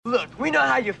not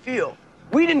how you feel.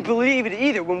 We didn't believe it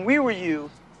either when we were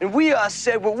you, and we us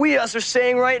said what we us are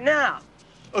saying right now.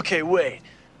 Okay, wait.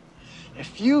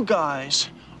 If you guys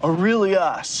are really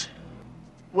us,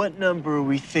 what number are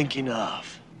we thinking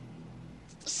of?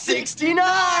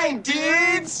 69,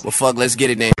 dudes! Well, fuck, let's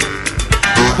get it then.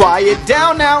 Quiet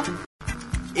down now.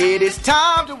 It is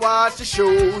time to watch the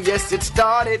show. Yes, it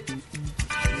started.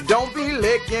 Don't be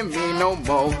licking me no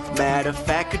more. Matter of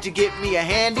fact, could you get me a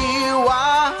handy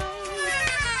wire?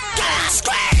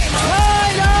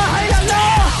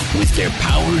 With their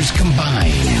powers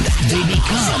combined, they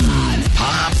become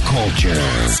pop culture.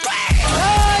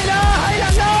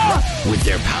 With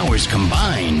their powers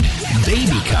combined, they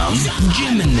become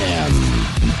Jim and Them,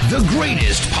 the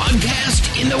greatest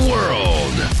podcast in the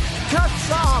world.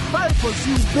 Cuts our papers,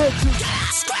 you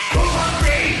bitches. Who wants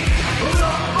me? Who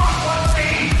the fuck wants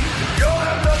me? You'll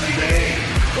have nothing to eat.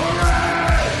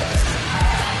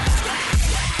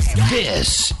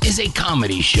 This is a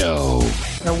comedy show.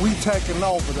 And we taking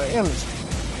over the industry.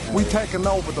 We taking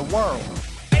over the world.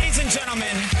 Ladies and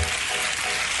gentlemen,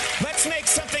 let's make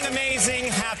something amazing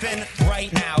happen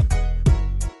right now.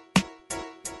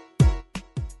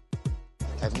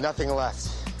 I have nothing left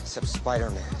except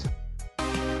Spider-Man.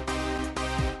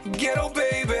 Ghetto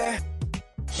baby.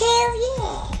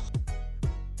 Hell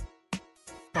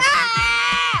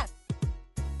yeah!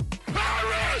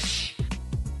 Perish!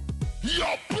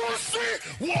 Your pussy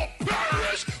will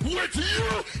perish with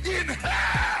you in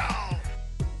hell!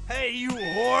 Hey, you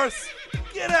horse!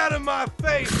 Get out of my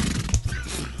face!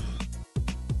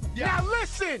 Now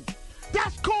listen!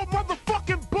 That's called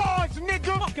motherfucking bars,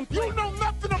 nigga! You know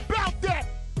nothing about that!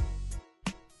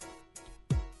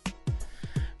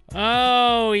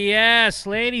 Oh, yes,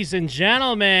 ladies and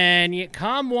gentlemen,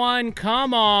 come one,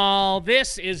 come all.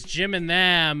 This is Jim and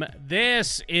Them.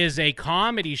 This is a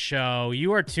comedy show.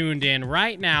 You are tuned in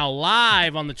right now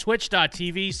live on the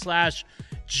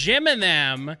twitch.tv/Jim and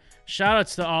Them.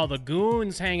 Shout-outs to all the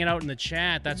goons hanging out in the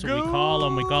chat. That's what we call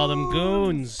them. We call them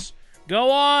goons.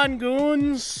 Go on,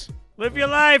 goons. Live your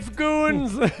life,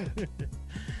 goons.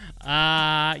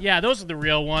 Yeah, those are the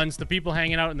real ones. The people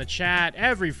hanging out in the chat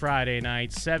every Friday night,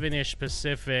 7-ish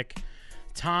Pacific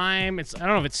time. I don't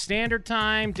know if it's standard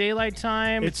time, daylight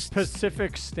time. It's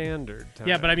Pacific Standard Time.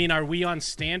 Yeah, but I mean, are we on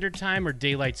standard time or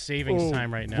daylight savings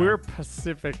time right now? We're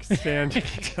Pacific Standard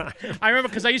Time. I remember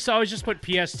because I used to always just put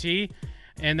PST,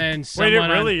 and then someone. Wait, it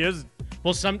really is.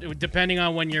 Well, depending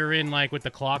on when you're in, like with the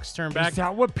clocks turned back. Is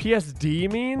that what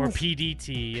PSD means? Or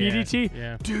PDT. PDT?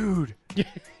 Yeah. Dude.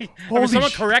 Someone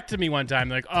corrected me one time.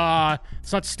 They're like,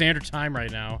 it's not standard time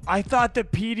right now. I thought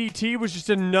that PDT was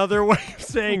just another way of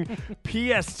saying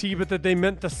PST, but that they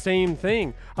meant the same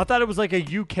thing. I thought it was like a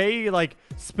UK, like,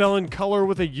 spelling color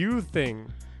with a U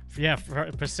thing. Yeah,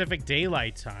 for Pacific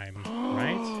Daylight Time,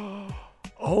 right?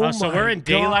 Oh, so my we're in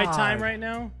daylight God. time right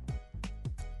now?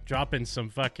 Dropping some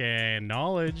fucking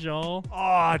knowledge, y'all.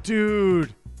 Oh,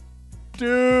 dude.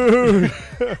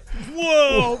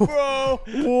 Whoa, bro.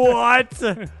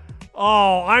 What?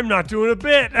 Oh, I'm not doing a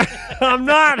bit. I'm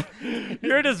not.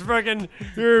 You're just fucking.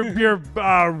 You're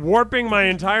warping my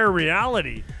entire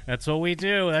reality. That's what we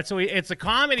do. It's a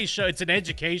comedy show. It's an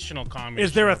educational comedy.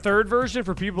 Is there a third version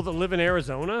for people that live in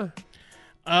Arizona?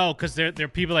 Oh, because they're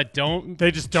people that don't.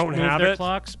 They just don't move have their it?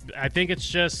 clocks. I think it's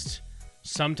just.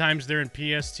 Sometimes they're in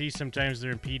PST, sometimes they're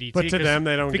in PDT. But to them,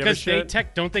 they don't give a shit? Because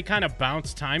don't they kind of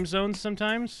bounce time zones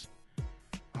sometimes?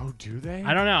 Oh, do they?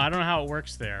 I don't know. I don't know how it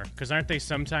works there. Because aren't they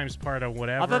sometimes part of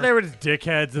whatever? I thought they were just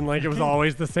dickheads and like it was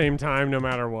always the same time no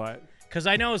matter what. Because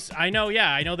I know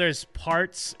there's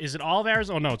parts. Is it all of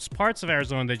Arizona? Oh, no, it's parts of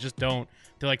Arizona. They just don't.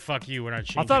 They're like, fuck you. We're not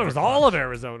changing. I thought it was all of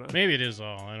Arizona. Maybe it is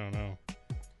all. I don't know.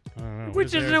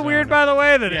 Which isn't it weird, by the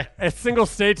way, that a single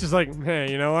state's just like,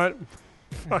 hey, you know what?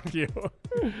 Fuck you.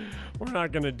 We're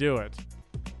not going to do it.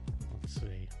 Let's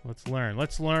see. Let's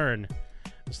learn.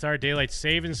 The start daylight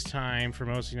savings time for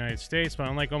most of the United States, but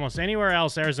unlike almost anywhere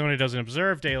else, Arizona doesn't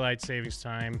observe daylight savings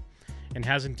time and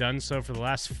hasn't done so for the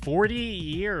last 40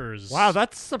 years. Wow,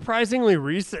 that's surprisingly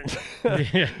recent.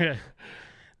 The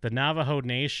Navajo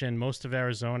Nation, most of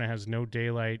Arizona has no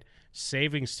daylight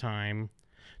savings time.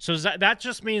 So that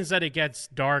just means that it gets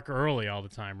dark early all the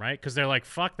time, right? Because they're like,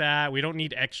 fuck that. We don't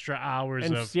need extra hours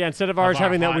instead of ours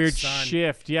having that weird sun.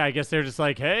 shift. Yeah, I guess they're just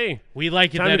like, hey, we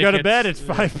like time to go to bed. It's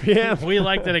 5 p.m. We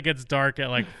like that it gets dark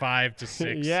at like 5 to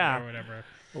 6 yeah. or whatever.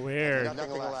 Weird.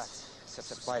 Nothing left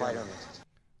except Spider-Man.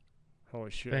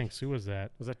 Holy shit. Thanks. Who was that?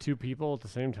 Was that two people at the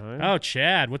same time? Oh,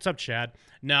 Chad. What's up, Chad?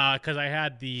 Nah, because I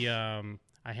had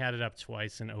I had it up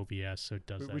twice in OBS, so it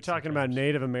does that. We're talking about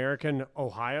Native American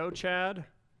Ohio Chad?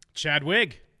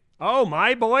 Chadwig. Oh,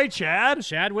 my boy, Chad.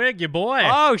 Chadwick, your boy.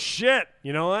 Oh, shit.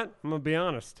 You know what? I'm going to be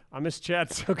honest. I miss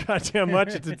Chad so goddamn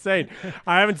much. It's insane.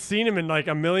 I haven't seen him in like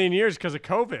a million years because of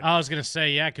COVID. I was going to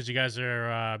say, yeah, because you guys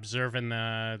are observing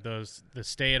the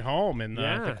stay at home and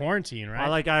the quarantine,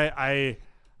 right? I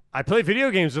play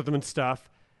video games with him and stuff,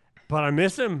 but I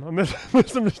miss him. I miss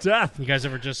him to death. You guys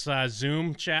ever just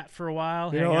Zoom chat for a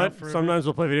while? You know what? Sometimes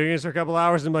we'll play video games for a couple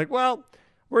hours and be like, well,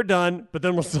 we're done. But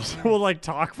then we'll like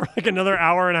talk for like another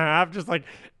hour and a half, just like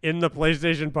in the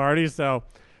PlayStation party. So,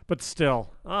 but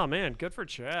still, oh man, good for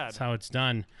Chad. That's how it's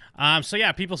done. So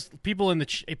yeah, people in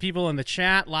the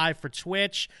chat live for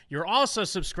Twitch. You're also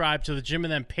subscribed to the Jim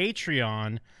and Them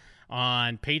Patreon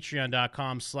on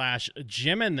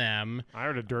patreon.com/Jim and Them. I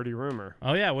heard a dirty rumor.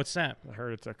 Oh yeah, what's that? I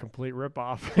heard it's a complete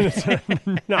ripoff. It's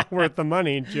not worth the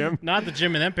money, Jim. Not the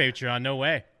Jim and Them Patreon. No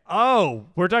way. Oh,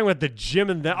 we're talking about the Jim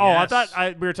and Them. Yes. Oh, I thought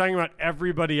we were talking about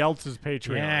everybody else's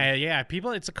Patreon. Yeah.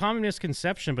 People, it's a common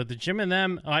misconception, but the Jim and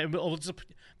Them, it's a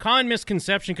common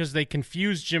misconception because they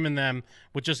confuse Jim and Them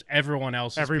with just everyone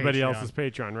else's Everybody Patreon. else's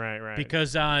Patreon, right.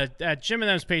 Because at Jim and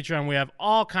Them's Patreon, we have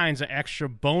all kinds of extra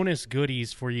bonus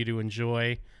goodies for you to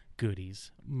enjoy.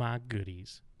 Goodies. My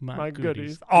goodies. My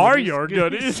goodies. Are your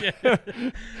goodies.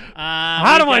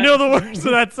 How do I know the words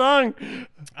of that song?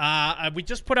 We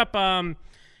just put up,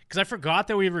 because I forgot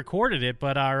that we recorded it,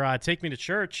 but our Take Me to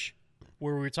Church,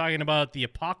 where we were talking about the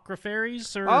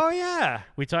apocrypharies. Oh, yeah.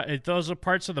 Those are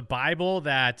parts of the Bible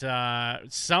that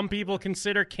some people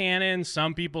consider canon.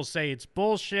 Some people say it's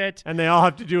bullshit. And they all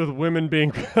have to do with women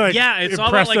being like, it's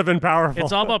impressive and powerful.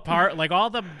 It's all about all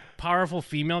the powerful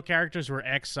female characters were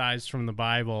excised from the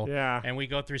Bible. Yeah. And we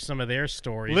go through some of their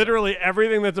stories. Literally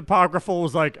everything that's apocryphal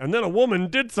was like, and then a woman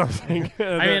did something.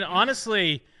 I mean,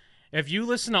 honestly, if you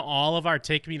listen to all of our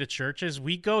Take Me to Churches,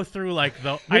 we go through like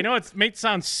I know it may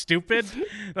sound stupid,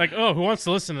 like, oh, who wants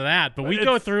to listen to that? But we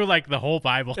go through like the whole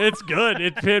Bible. It's good.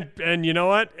 And you know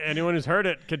what? Anyone who's heard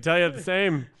it can tell you the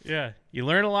same. Yeah. You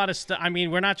learn a lot of stuff. I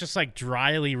mean, we're not just like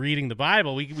dryly reading the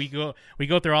Bible. We go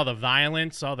through all the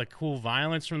violence, all the cool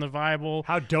violence from the Bible.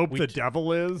 How dope the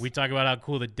devil is. We talk about how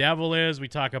cool the devil is. We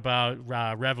talk about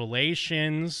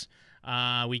Revelations.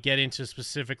 We get into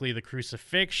specifically the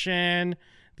crucifixion,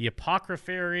 the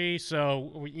apocryphary.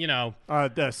 So, you know,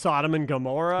 the Sodom and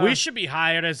Gomorrah. We should be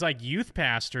hired as like youth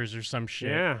pastors or some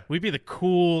shit. Yeah. We'd be the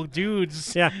cool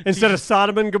dudes. Yeah. Instead of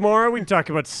Sodom and Gomorrah, we'd talk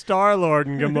about Star-Lord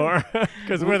and Gomorrah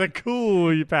because we're the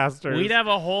cool pastors. We'd have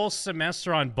a whole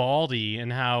semester on Baldy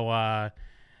and how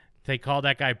they called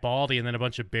that guy Baldy, and then a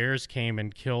bunch of bears came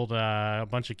and killed a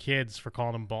bunch of kids for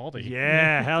calling him Baldy.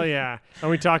 Yeah, hell yeah.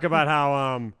 And we talk about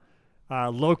how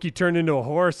Loki turned into a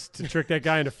horse to trick that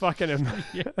guy into fucking him.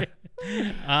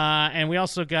 And we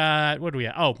also got, what do we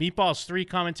have? Oh, Meatballs 3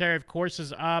 commentary, of course,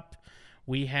 is up.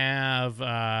 We have,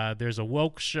 there's a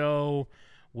woke show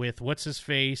with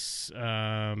what's-his-face,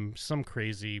 some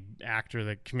crazy actor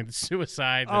that committed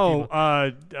suicide.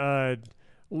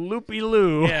 Loopy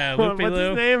Lou. Yeah, Loopy What's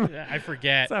Lou. his name? I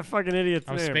forget. What's that fucking idiot's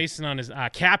name? I'm spacing on his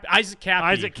Isaac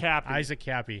Cappy. Isaac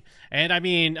Cappy. And I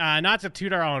mean, not to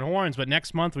toot our own horns, but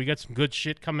next month we got some good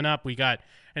shit coming up. We got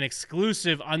an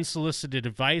exclusive unsolicited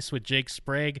advice with Jake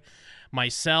Sprague,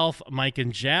 myself, Mike,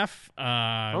 and Jeff.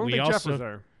 I don't think Jeff was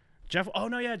there. Jeff? Oh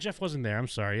no, yeah, Jeff wasn't there. I'm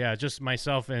sorry. Yeah, just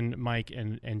myself and Mike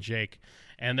and Jake.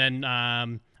 And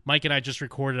then Mike and I just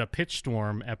recorded a Pitch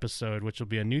Storm episode, which will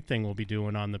be a new thing we'll be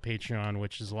doing on the Patreon,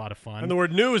 which is a lot of fun. And the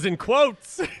word new is in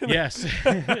quotes. Yes.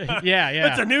 yeah.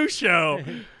 It's a new show.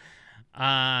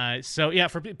 So, yeah,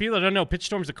 for people that don't know, Pitch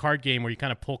Storm's a card game where you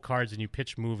kind of pull cards and you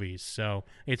pitch movies. So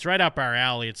it's right up our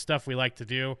alley. It's stuff we like to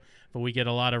do, but we get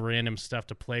a lot of random stuff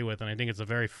to play with, and I think it's a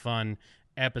very fun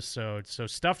episode. So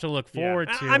stuff to look forward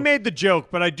to. I made the joke,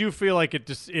 but I do feel like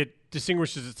it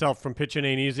distinguishes itself from Pitchin'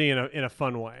 Ain't Easy in a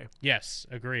fun way. Yes,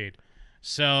 agreed.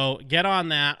 So get on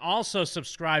that. Also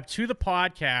subscribe to the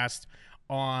podcast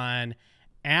on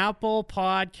Apple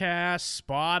Podcasts,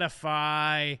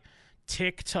 Spotify,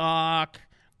 TikTok,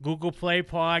 Google Play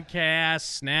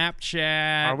Podcasts,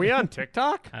 Snapchat. Are we on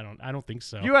TikTok? I don't think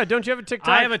so. Don't you have a TikTok?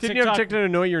 I have a Didn't you have a TikTok to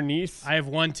know your niece? I have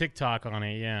one TikTok on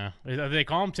it, yeah. Do they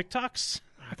call them TikToks?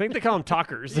 I think they call them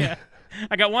talkers. Yeah.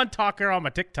 I got one talker on my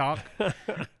TikTok. Where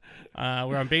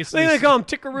I'm basically... I think they call them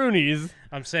tickaroonies.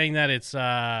 I'm saying that it's,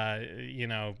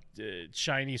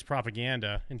 Chinese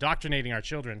propaganda, indoctrinating our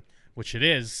children, which it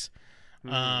is.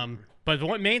 But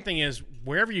the main thing is,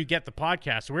 wherever you get the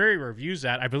podcast, where your review's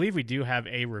at, I believe we do have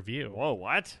a review. Whoa,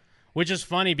 what? Which is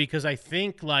funny because I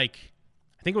think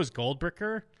it was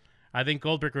Goldbricker. I think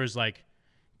Goldbricker was like,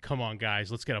 come on,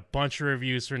 guys, let's get a bunch of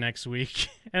reviews for next week.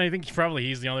 And I think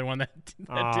he's the only one that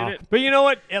did it. But you know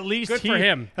what? At least Good for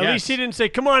him. At Yes. least he didn't say,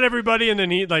 "Come on, everybody," and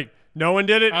then he no one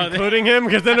did it, including him,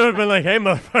 because then it would have been like, "Hey,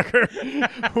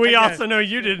 motherfucker, we also know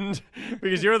you didn't,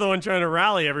 because you're the one trying to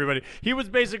rally everybody." He was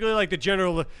basically like the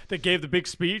general that gave the big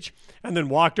speech and then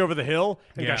walked over the hill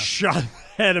and got shot in the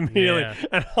head immediately,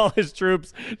 and all his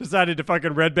troops decided to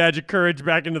fucking red badge of courage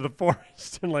back into the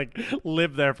forest and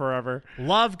live there forever.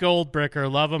 Love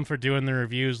Goldbricker. Love him for doing the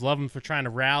reviews. Love him for trying to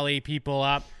rally people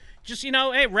up. Just,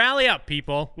 hey, rally up,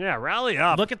 people. Yeah, rally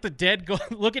up. Look at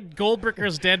look at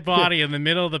Goldbricker's dead body in the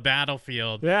middle of the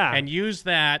battlefield. Yeah. And use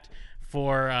that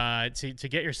for to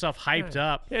get yourself hyped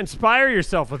up. Inspire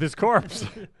yourself with his corpse.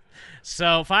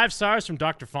 So 5 stars from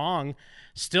Dr. Fong.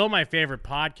 Still my favorite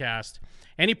podcast.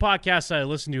 Any podcast I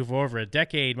listened to for over a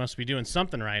decade must be doing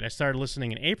something right. I started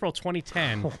listening in April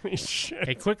 2010. Holy shit.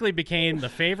 It quickly became the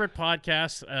favorite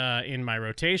podcast in my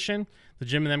rotation. The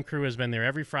Jim and Them crew has been there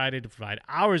every Friday to provide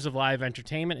hours of live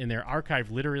entertainment, and their archive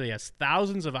literally has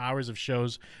thousands of hours of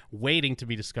shows waiting to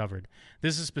be discovered.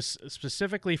 This is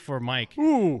specifically for Mike,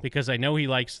 because I know he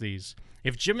likes these.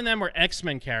 If Jim and Them were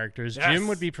X-Men characters, Jim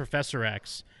would be Professor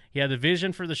X. He had the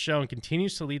vision for the show and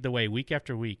continues to lead the way week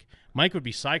after week. Mike would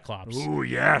be Cyclops. Ooh,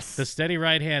 yes. The steady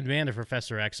right-hand man of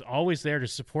Professor X, always there to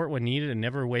support when needed and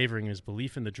never wavering in his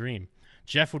belief in the dream.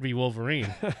 Jeff would be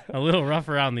Wolverine, a little rough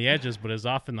around the edges, but is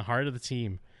often the heart of the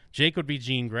team. Jake would be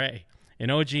Jean Grey, an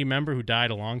OG member who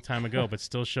died a long time ago but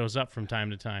still shows up from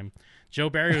time to time. Joe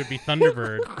Barry would be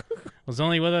Thunderbird, was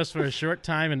only with us for a short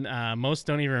time, and most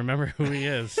don't even remember who he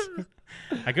is.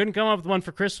 I couldn't come up with one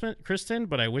for Kristen,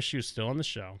 but I wish she was still on the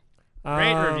show.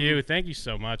 Great review. Thank you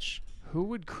so much. Who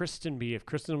would Kristen be if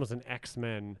Kristen was an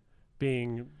X-Men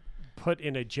being put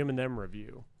in a Jim and Them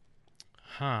review?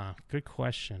 Good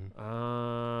question.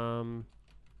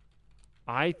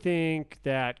 I think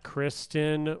that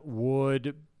Kristen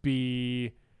would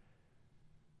be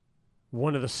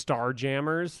one of the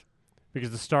Starjammers,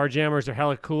 because the Starjammers are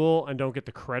hella cool and don't get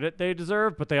the credit they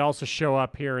deserve, but they also show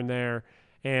up here and there,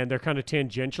 and they're kind of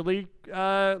tangentially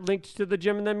linked to the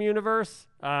Jim and Them universe.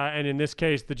 And in this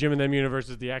case, the Jim and Them universe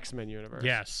is the X-Men universe.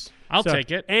 Yes. I'll take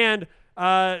it. And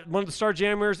one of the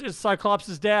Starjammers is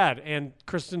Cyclops' dad, and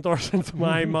Kristen Thorson's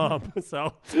my mom,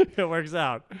 so it works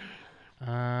out.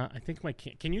 I think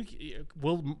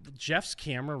will Jeff's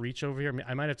camera reach over here?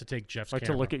 I might have to take Jeff's camera.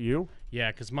 To look at you?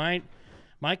 Yeah, because my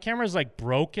camera's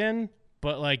broken,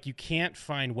 but you can't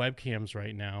find webcams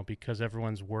right now because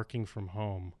everyone's working from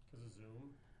home.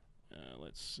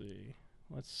 Let's see.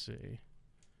 It's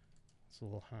a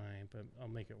little high, but I'll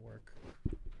make it work.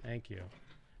 Thank you.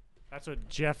 That's what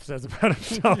Jeff says about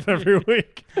himself every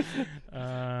week.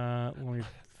 Let me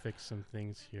fix some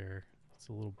things here. It's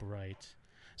a little bright.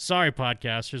 Sorry,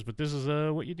 podcasters, but this is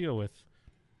what you deal with.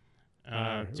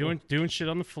 Doing shit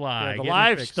on the fly.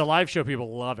 Yeah, the live show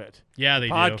people love it. Yeah, they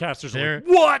Podcasters do. are like,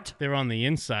 what? They're on the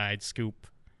inside scoop.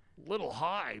 Little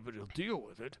high, but he'll deal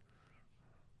with it.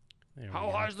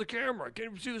 How high is the camera? I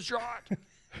can't even see the shot.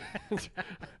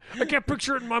 I can't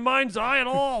picture it in my mind's eye at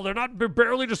all. They're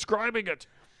barely describing it.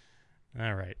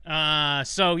 All right.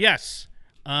 So, yes.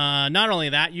 Not only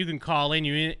that, you can call in.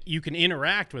 You can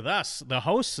interact with us, the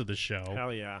hosts of the show.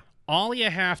 Hell yeah. All you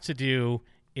have to do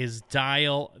is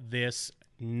dial this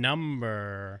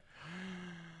number.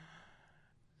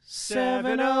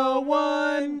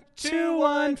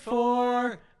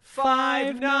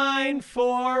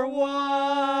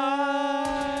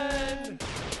 701-214-5941.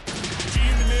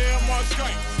 Jim and them on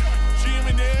Skype. Jim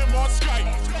and them on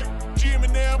Skype. Jim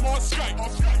and them on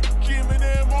Skype. Jim and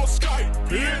them on Skype,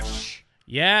 bitch.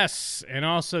 Yes, and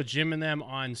also Jim and Them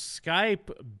on Skype,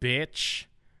 bitch.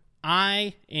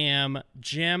 I am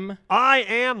Jim. I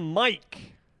am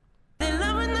Mike. They're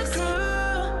loving the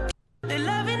crew. They're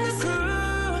loving the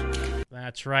crew.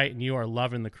 That's right, and you are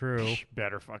loving the crew.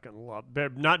 Better fucking love.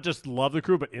 Not just love the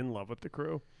crew, but in love with the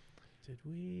crew. Did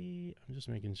we... I'm just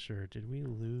making sure. Did I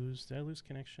lose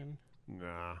connection?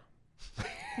 Nah.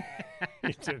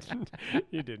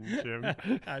 You didn't, Jim.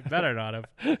 I better not have.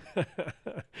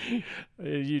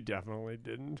 You definitely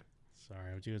didn't.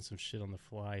 Sorry, I'm doing some shit on the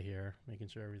fly here, making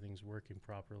sure everything's working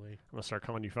properly. I'm gonna start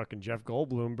calling you fucking Jeff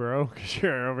Goldblum, bro, because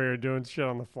you're over here doing shit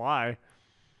on the fly.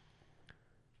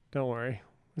 Don't worry.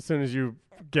 As soon as you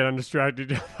get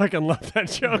undistracted, you fucking love that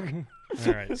joke.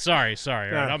 All right. Sorry. All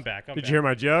right, I'm back. Did you hear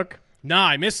my joke? No,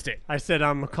 I missed it. I said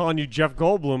I'm calling you Jeff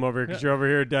Goldblum over here because you're over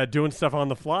here doing stuff on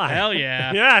the fly. Hell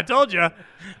yeah. Yeah, I told you.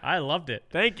 I loved it.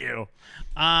 Thank you.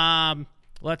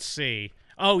 Let's see.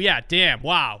 Oh, yeah, damn.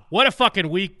 Wow. What a fucking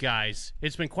week, guys.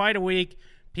 It's been quite a week.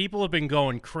 People have been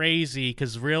going crazy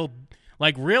because real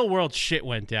world shit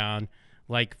went down.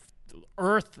 like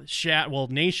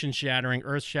nation shattering,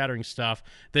 earth shattering stuff.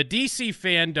 The DC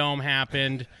fandom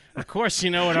happened. Of course, you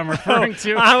know what I'm referring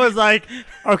to. I was like,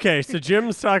 okay, so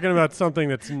Jim's talking about something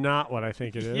that's not what I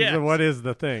think it is. Yes. So what is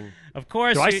the thing? Of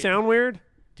course. Do I sound weird?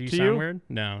 Do you to sound weird?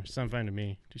 No, you sound fine to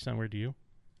me. Do you sound weird to you?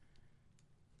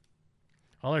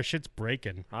 All our shit's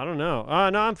breaking. I don't know.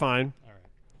 No, I'm fine. All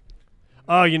right.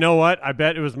 Oh, you know what? I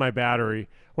bet it was my battery.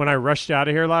 When I rushed out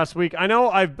of here last week, I know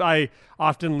I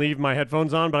often leave my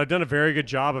headphones on, but I've done a very good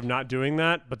job of not doing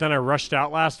that. But then I rushed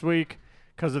out last week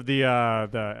because of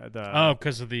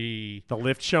because of the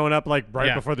lift showing up like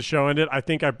right before the show ended. I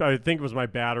think it was my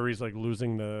batteries like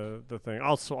losing the thing.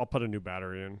 I'll put a new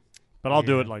battery in, but I'll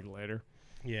do it like later.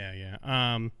 Yeah.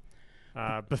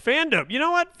 But Fandom, you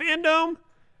know what? Fandom,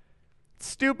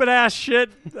 stupid ass shit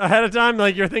ahead of time.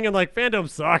 Like you're thinking like Fandom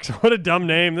sucks. What a dumb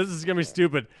name. This is gonna be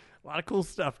stupid. A lot of cool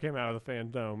stuff came out of the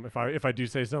Fandom, if I do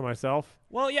say so myself.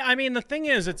 Well, yeah, I mean the thing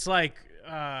is, it's like,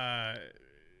 sorry,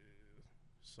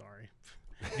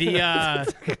 I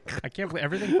can't believe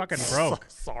everything fucking broke.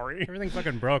 Sorry, everything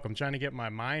fucking broke. I'm trying to get my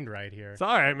mind right here. It's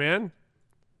all right, man.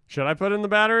 Should I put in the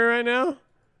battery right now,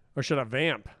 or should I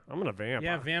vamp? I'm gonna vamp.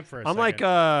 Yeah, vamp for a I'm second.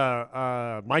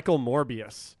 like Michael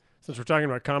Morbius. Since we're talking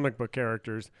about comic book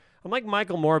characters, I'm like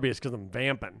Michael Morbius because I'm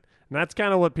vamping. And that's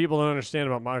kind of what people don't understand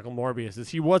about Michael Morbius is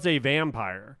he was a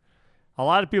vampire. A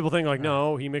lot of people think like,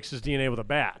 no, he mixed his DNA with a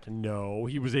bat. No,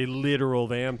 he was a literal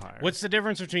vampire. What's the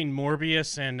difference between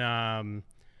Morbius and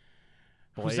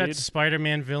who's Blade? that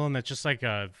Spider-Man villain that's just like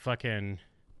a fucking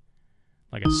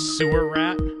like a sewer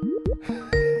rat?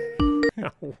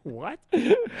 What?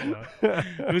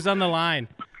 Who's on the line?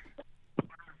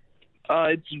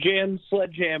 It's Jam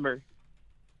Sledgehammer.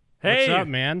 Hey, what's up,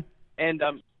 man? And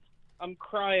I'm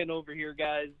crying over here,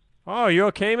 guys. Oh, you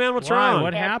okay, man? What's Why? wrong?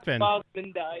 What happened?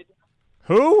 Bosman died.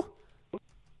 Who?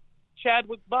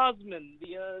 Chadwick Boseman,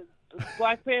 the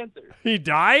Black Panther. He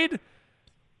died?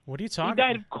 What are you He talking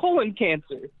died of colon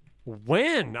cancer.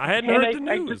 When? I hadn't And heard the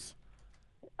news.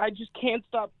 I just can't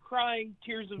stop crying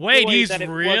tears of Wait, joy he's that it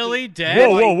really wasn't- dead?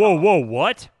 Whoa,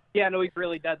 what? Yeah, no, he's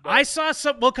really dead, though. I saw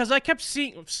some, because I kept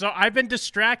seeing, so I've been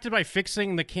distracted by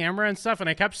fixing the camera and stuff, and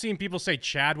I kept seeing people say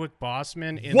Chadwick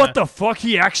Boseman in What the fuck?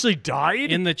 He actually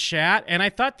died? in the chat, and I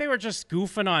thought they were just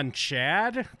goofing on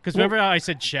Chad, because remember how I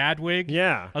said Chadwick?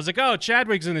 Yeah. I was like, oh,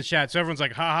 Chadwick's in the chat, so everyone's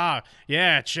like, haha,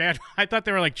 yeah, Chad. I thought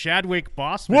they were like Chadwick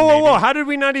Boseman. Whoa. How did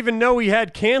we not even know he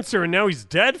had cancer and now he's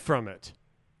dead from it?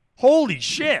 Holy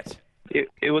shit.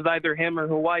 It was either him or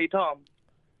Hawaii Tom.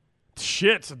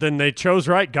 Shit, then they chose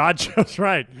right. God chose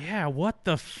right. Yeah, what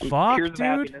the fuck, Tears of dude?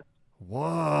 happiness.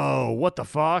 Whoa, what the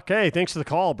fuck? Hey, thanks for the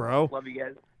call, bro. Love you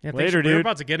guys. Yeah, Later, we're dude.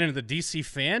 about to get into the DC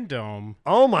fandom.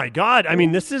 Oh my God. I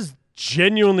mean, this is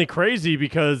genuinely crazy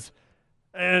because,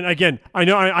 and again, I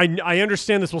know I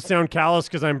understand this will sound callous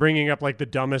because I'm bringing up like the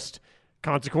dumbest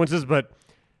consequences, but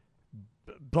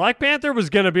Black Panther was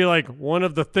going to be like one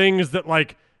of the things that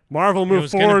like Marvel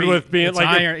moved forward with being it's like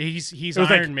Iron, he's it was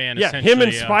Iron like, Man. Yeah, essentially, him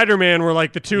and Spider-Man were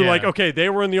like the two. Yeah. Like, okay, they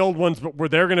were in the old ones, but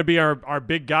they're going to be our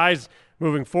big guys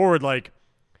moving forward. Like,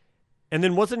 and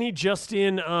then wasn't he just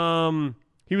in?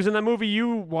 He was in that movie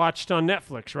you watched on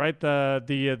Netflix, right?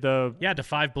 The yeah, The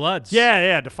Five Bloods.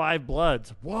 Yeah, The Five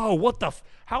Bloods. Whoa, what the?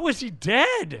 How is he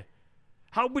dead?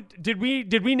 Did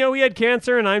we know he had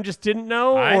cancer and I just didn't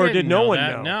know, or did no one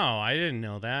know? No, I didn't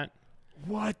know that.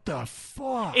 What the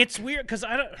fuck? It's weird because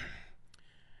I don't.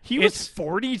 He was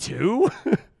 42.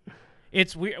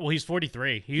 It's weird. Well, he's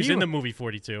 43. He was in the movie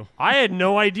 42. I had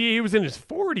no idea he was in his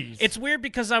 40s. It's weird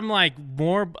because I'm like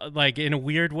more like in a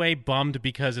weird way bummed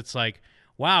because it's like,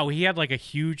 wow, he had like a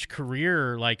huge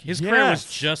career. Like his career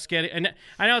was just getting. And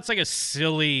I know it's like a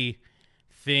silly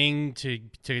thing to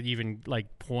even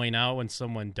like point out when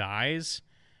someone dies.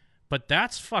 But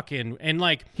that's fucking, and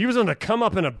like he was on the come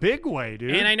up in a big way,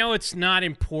 dude. And I know it's not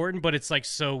important, but it's like,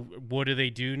 so what do they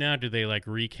do now? Do they like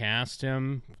recast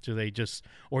him? Do they just,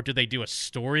 or do they do a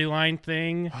storyline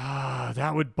thing?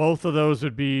 Both of those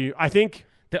would be, I think.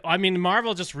 I mean,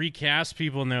 Marvel just recast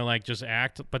people and they're like, just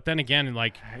act. But then again,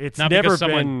 like, it's not never because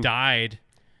someone been- died,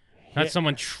 not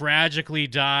someone tragically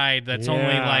died. That's only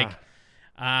like,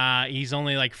 he's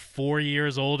only like 4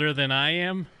 years older than I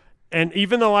am. And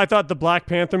even though I thought the Black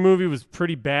Panther movie was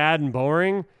pretty bad and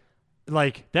boring,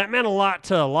 like that meant a lot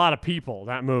to a lot of people.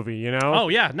 That movie, you know? Oh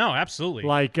yeah, no, absolutely.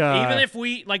 Like even if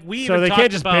we so even they talked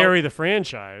can't just about, bury the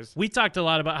franchise. We talked a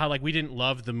lot about how like we didn't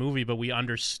love the movie, but we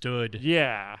understood.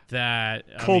 Yeah, that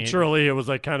culturally it was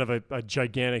like kind of a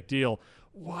gigantic deal.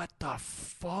 What the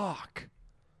fuck?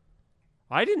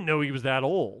 I didn't know he was that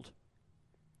old.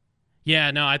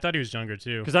 Yeah, no, I thought he was younger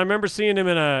too. Because I remember seeing him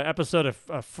in an episode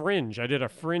of Fringe. I did a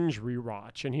Fringe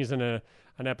rewatch, and he's in an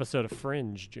episode of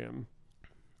Fringe, Jim.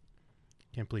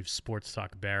 Can't believe Sports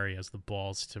Talk Barry has the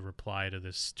balls to reply to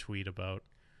this tweet about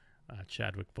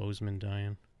Chadwick Boseman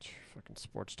dying. Fucking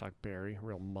Sports Talk Barry,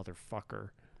 real motherfucker.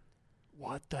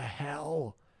 What the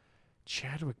hell?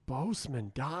 Chadwick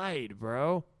Boseman died,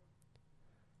 bro.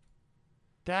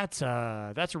 That's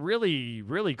really,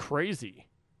 really crazy.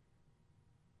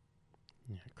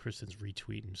 Yeah, Kristen's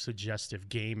retweeting suggestive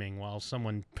gaming while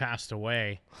someone passed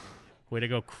away. Way to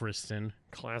go, Kristen.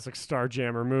 Classic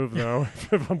Starjammer move, though.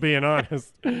 If I'm being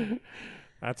honest,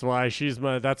 that's why she's a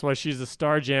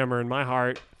Starjammer in my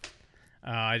heart.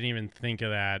 I didn't even think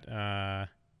of that.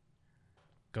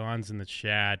 Gon's in the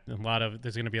chat.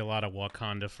 There's going to be a lot of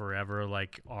Wakanda Forever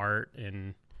like art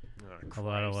and a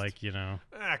lot of like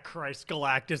Christ,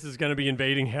 Galactus is going to be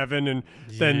invading heaven, and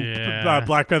then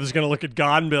Black Panther's going to look at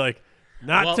God and be like,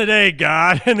 "Not today,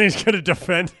 God," and he's going to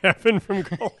defend heaven from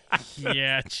Galactus.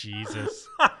 Yeah, Jesus.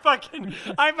 I fucking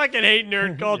hate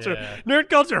nerd culture. Yeah. Nerd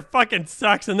culture fucking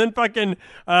sucks. And then fucking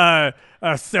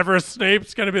Severus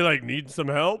Snape's gonna be like, need some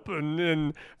help, and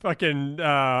then fucking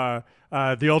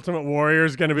the Ultimate Warrior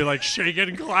is gonna be like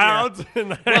shaking clouds. Yeah.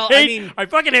 And I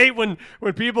fucking hate when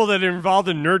people that are involved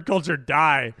in nerd culture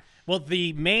die. Well,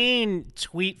 the main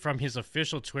tweet from his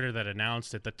official Twitter that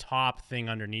announced it, the top thing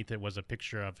underneath it was a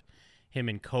picture of him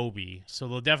and Kobe. So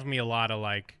there'll definitely be a lot of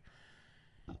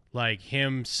like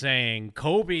him saying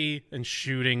Kobe and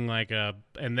shooting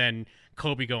and then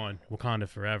Kobe going Wakanda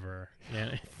Forever.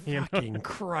 Yeah, fucking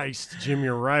Christ, Jim,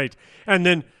 you're right. And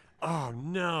then, oh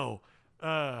no,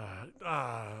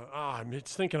 I'm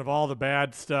just thinking of all the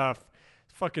bad stuff.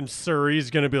 Fucking Suri's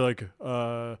gonna be like,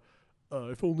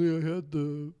 if only I had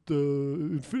the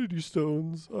Infinity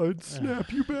Stones, I'd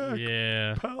snap you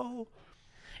back, pal.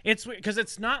 It's weird because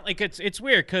it's not like it's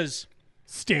weird because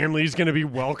Stanley's going to be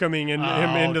welcoming him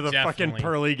into the fucking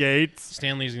pearly gates.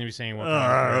 Stanley's going to be saying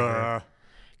what?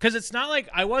 Because it's not like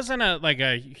I wasn't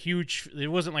it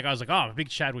wasn't like I was like, oh, I'm a big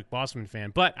Chadwick Boseman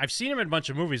fan. But I've seen him in a bunch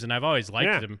of movies, and I've always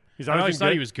liked him. I always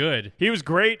thought he was good. He was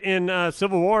great in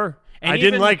Civil War. And I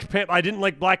didn't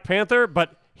like Black Panther,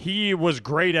 but he was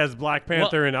great as Black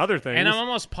Panther and other things. And I'm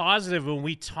almost positive when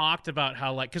we talked about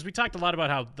how, because we talked a lot about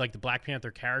how, the Black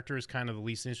Panther character is kind of the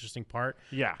least interesting part.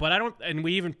 Yeah. But and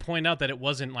we even point out that it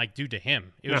wasn't, due to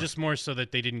him. It was just more so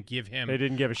that they didn't give him. They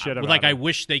didn't give a shit about him. I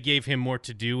wish they gave him more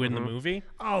to do in the movie.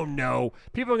 Oh, no.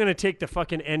 People are going to take the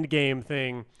fucking Endgame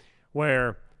thing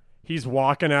where he's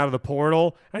walking out of the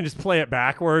portal and just play it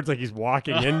backwards like he's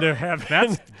walking into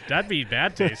heaven. That'd be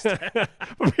bad taste.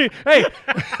 Hey,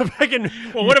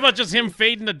 well, what about just him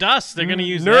fading to dust? They're going to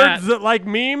use nerds that like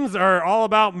memes are all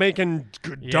about making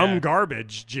dumb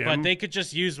garbage, Jim. But they could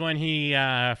just use when he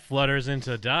flutters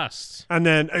into dust. And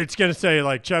then it's going to say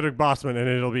Chadwick Boseman, and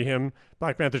it'll be him,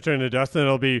 Black Panther turning to dust, and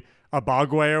it'll be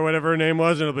Abagwe or whatever her name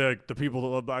was, and it'll be like the people that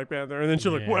love Black Panther. And then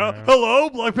she'll well,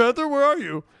 hello, Black Panther, where are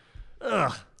you?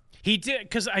 Ugh. He did,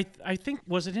 because I think,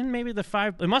 was it in maybe the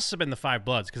Five? It must have been the Five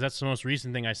Bloods, because that's the most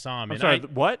recent thing I saw him in. I'm sorry,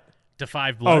 what? The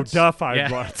Five Bloods. Oh, the Five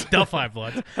Bloods. The Five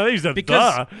Bloods. I think he said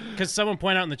because someone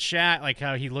pointed out in the chat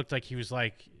how he looked like he was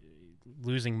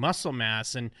losing muscle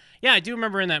mass, and yeah, I do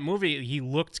remember in that movie he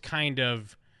looked kind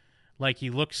of he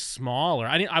looked smaller.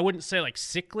 I wouldn't say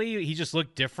sickly. He just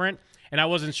looked different, and I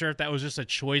wasn't sure if that was just a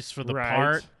choice for the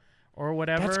part or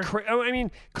whatever. That's I mean,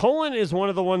 colon is one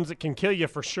of the ones that can kill you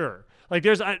for sure.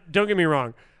 Don't get me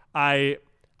wrong. I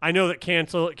know that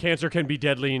cancer can be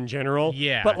deadly in general.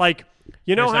 Yeah. But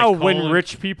how when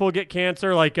rich people get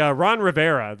cancer, Ron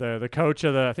Rivera, the coach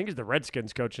of I think he's the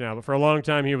Redskins coach now, but for a long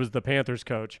time he was the Panthers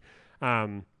coach.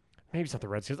 Maybe it's not the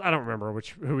Redskins. I don't remember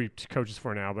who he coaches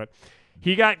for now, but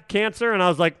he got cancer, and I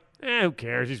was like, who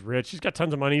cares? He's rich. He's got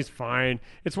tons of money. He's fine.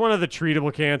 It's one of the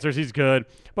treatable cancers. He's good.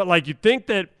 But you'd think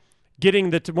that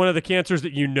getting one of the cancers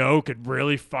that could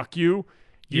really fuck you.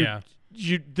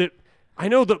 I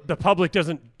know the public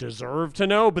doesn't deserve to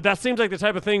know, but that seems like the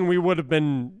type of thing we would have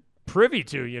been privy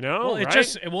to,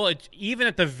 Well, even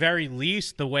at the very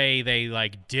least, the way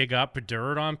they dig up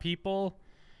dirt on people,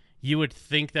 you would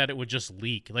think that it would just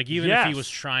leak. Even if he was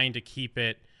trying to keep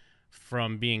it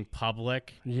from being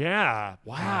public. Yeah.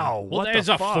 Wow. Well, there's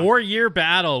a 4-year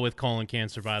battle with colon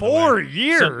cancer, by the way. 4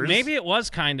 years? So maybe it was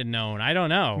kind of known. I don't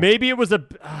know. Maybe it was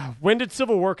when did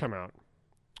Civil War come out?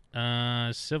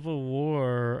 Civil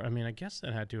War, I guess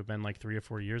that had to have been 3 or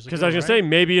 4 years ago. Because I was going to say,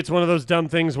 maybe it's one of those dumb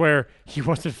things where he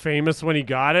wasn't famous when he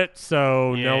got it,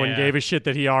 so no one gave a shit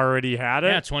that he already had it.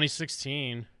 Yeah,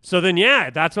 2016. So then,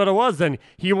 that's what it was. Then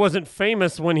he wasn't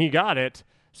famous when he got it,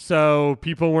 so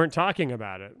people weren't talking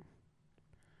about it.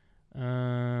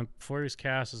 Before he was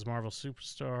cast as Marvel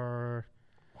Superstar,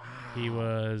 he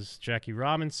was Jackie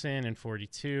Robinson in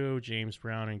 42, James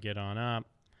Brown in Get On Up,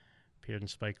 appeared in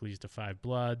Spike Lee's Da 5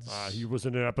 Bloods. He was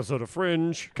in an episode of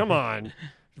Fringe. Come on.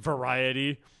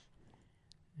 Variety.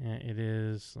 Yeah, it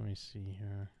is. Let me see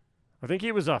here. I think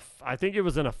he was I think it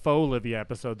was in a faux Olivia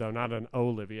episode though, not an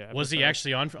Olivia episode. Was he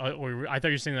actually on? Or I thought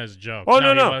you were saying that as a joke. Oh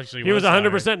no. He was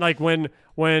 100% like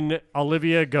when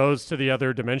Olivia goes to the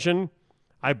other dimension.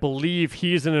 I believe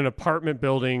he's in an apartment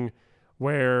building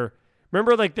where,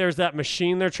 remember, like there's that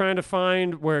machine they're trying to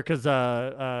find where, because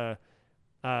the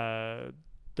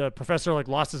professor like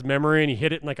lost his memory and he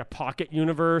hit it in like a pocket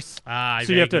universe. I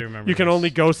so you remember can this.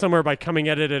 only go somewhere by coming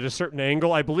at it at a certain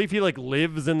angle. I believe he like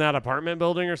lives in that apartment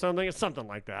building or something. It's something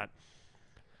like that.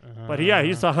 But yeah,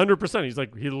 he's 100%. He's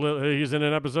like he's in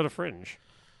an episode of Fringe.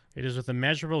 It is with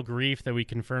immeasurable grief that we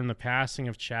confirm the passing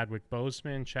of Chadwick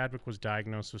Boseman. Chadwick was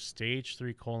diagnosed with stage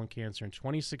 3 colon cancer in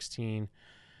 2016,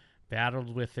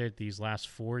 battled with it these last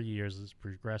 4 years, has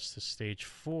progressed to stage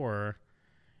 4,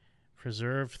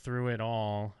 preserved through it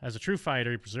all. As a true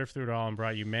fighter, he preserved through it all and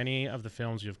brought you many of the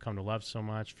films you've come to love so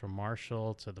much, from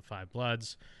Marshall to The Five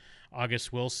Bloods,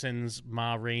 August Wilson's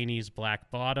Ma Rainey's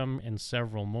Black Bottom, and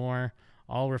several more.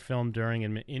 All were filmed during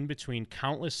and in between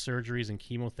countless surgeries and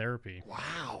chemotherapy.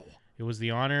 Wow. It was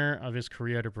the honor of his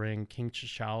career to bring King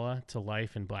T'Challa to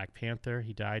life in Black Panther.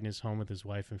 He died in his home with his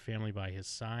wife and family by his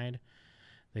side.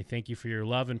 They thank you for your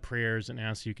love and prayers and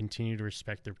ask you continue to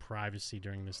respect their privacy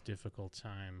during this difficult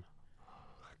time.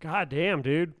 God damn,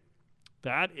 dude.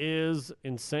 That is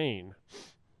insane.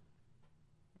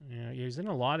 Yeah, he's in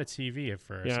a lot of TV at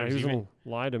first. Yeah, he was in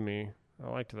Lie to Me. I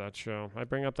liked that show. I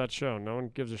bring up that show. No one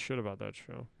gives a shit about that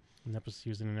show. He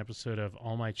was in an episode of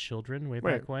All My Children way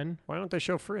Wait, back when. Why don't they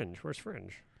show Fringe? Where's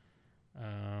Fringe?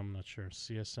 I'm not sure.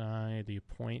 CSI, The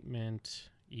Appointment,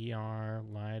 ER,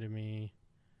 Lie to Me.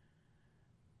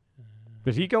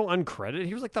 Did he go uncredited?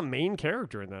 He was like the main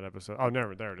character in that episode. Oh,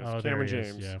 never. There it is. Oh, Cameron there he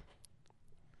is, James. yeah.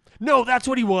 No, that's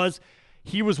what he was.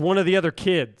 He was one of the other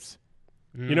kids.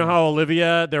 You know how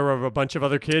Olivia, there were a bunch of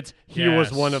other kids? He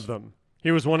was one of them. He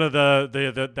was one of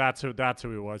the that's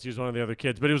who he was. He was one of the other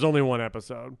kids, but it was only one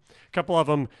episode. A couple of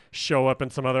them show up in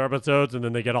some other episodes, and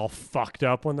then they get all fucked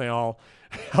up when they all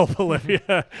help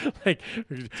Olivia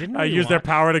use their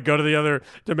power to go to the other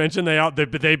dimension.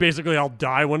 They basically all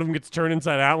die. One of them gets turned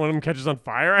inside out. One of them catches on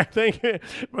fire, I think.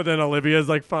 But then Olivia's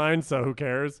like fine, so who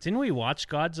cares? Didn't we watch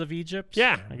Gods of Egypt?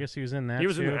 Yeah, I guess he was in that. He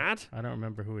was in too. that. I don't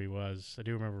remember who he was. I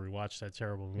do remember we watched that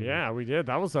terrible movie. Yeah, we did.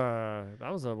 That was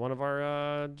one of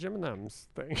our Jim and Them's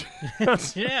thing.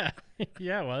 yeah,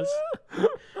 it was.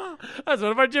 That's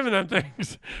one of our Jim and Them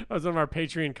things. That was one of our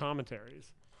Patreon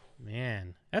commentaries.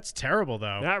 Man, that's terrible,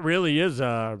 though. That really is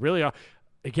really.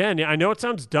 Again, I know it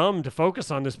sounds dumb to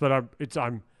focus on this, but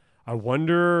I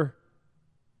wonder.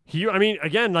 I mean,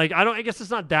 again, like I guess it's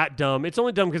not that dumb. It's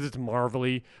only dumb because it's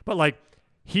Marvel-y. But like,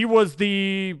 he was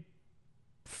the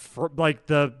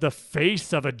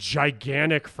face of a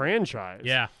gigantic franchise.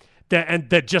 Yeah.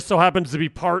 That just so happens to be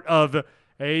part of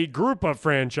a group of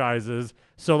franchises.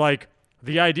 So like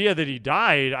the idea that he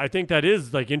died, I think that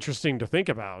is like interesting to think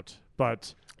about.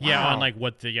 But yeah, wow. on like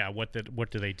what do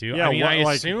they do? Yeah, I mean, I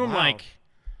assume wow.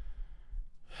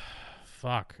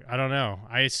 fuck, I don't know.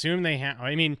 I assume they have.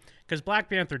 I mean, because Black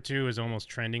Panther 2 is almost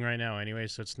trending right now anyway,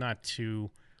 so it's not too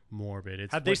morbid.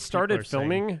 It's had they started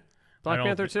filming Black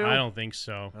Panther 2? I don't think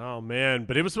so. Oh man,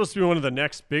 but it was supposed to be one of the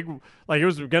next big. Like it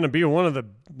was going to be one of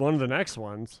the next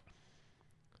ones.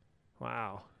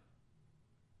 Wow.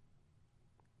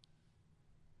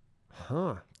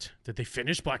 Huh. Did they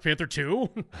finish Black Panther 2?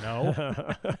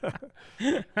 No.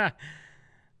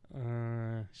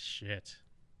 Shit.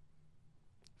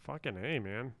 Fucking A,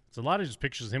 man. It's a lot of just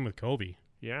pictures of him with Kobe.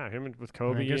 Yeah, him with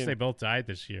Kobe. I guess they both died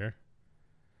this year.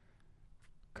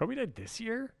 Kobe died this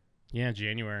year? Yeah,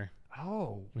 January.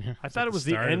 Oh. Yeah, I thought it was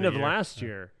the end of last Yeah.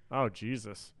 year. Oh,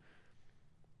 Jesus.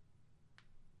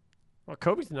 Well,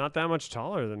 Kobe's not that much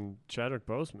taller than Chadwick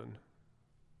Boseman.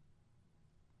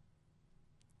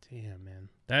 Damn, man.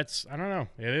 That's, I don't know.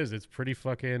 It is. It's pretty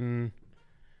fucking,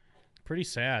 pretty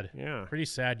sad. Yeah. Pretty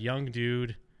sad. Young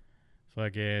dude.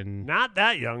 Fucking. Not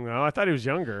that young, though. I thought he was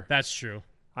younger. That's true.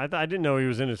 I didn't know he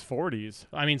was in his 40s.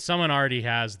 I mean, someone already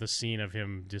has the scene of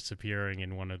him disappearing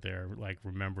in one of their, like,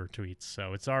 remember tweets.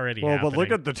 So it's already happening. But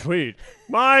look at the tweet.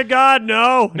 My God,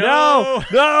 no,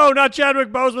 not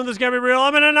Chadwick Boseman. This can't be real.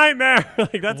 I'm in a nightmare.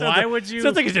 Like that. Why would you?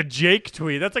 Sounds like it's a Jake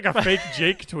tweet. That's like a fake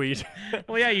Jake tweet.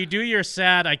 Well, yeah, you do your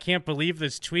sad, I can't believe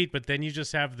this tweet, but then you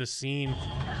just have the scene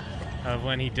of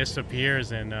when he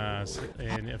disappears in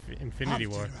Infinity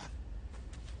War.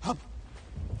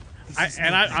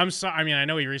 I'm sorry. I mean, I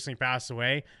know he recently passed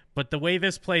away, but the way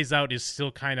this plays out is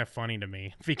still kind of funny to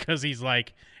me because he's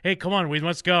like, "Hey, come on, we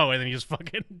must go," and then he just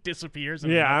fucking disappears.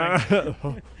 Into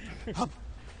nothing.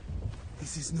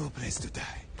 This is no place to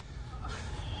die.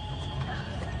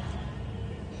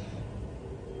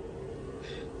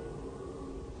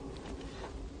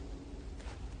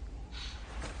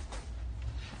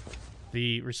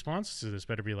 The response to this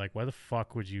better be like, "Why the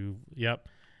fuck would you?" Yep.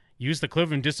 Use the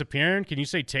clip and disappearing. Can you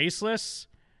say tasteless?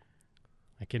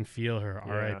 I can feel her.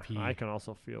 Yeah, R.I.P. I can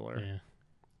also feel her.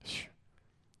 Yeah.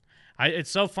 It's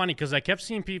so funny because I kept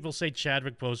seeing people say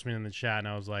Chadwick Boseman in the chat, and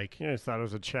I was like, Yeah, I thought it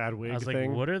was a Chadwick I was like,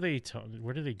 thing. what are they doing?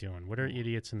 What are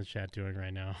idiots in the chat doing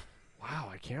right now? Wow,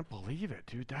 I can't believe it,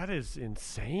 dude. That is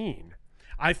insane.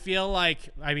 I feel like,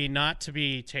 I mean, not to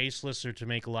be tasteless or to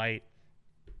make light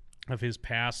of his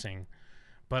passing,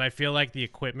 but I feel like the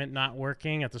equipment not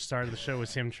working at the start of the show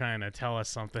was him trying to tell us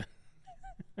something.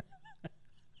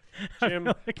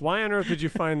 Jim, why on earth did you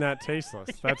find that tasteless?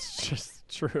 That's just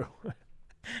true.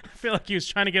 I feel like he was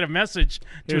trying to get a message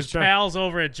to his pals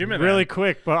over at Jim and really them.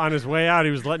 quick, but on his way out,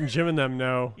 he was letting Jim and them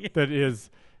know that his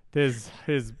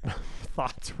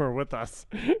thoughts were with us.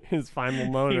 His final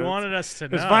moments. He wanted us to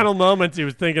know. His final moments, he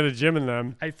was thinking of Jim and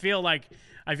them. I feel like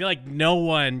no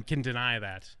one can deny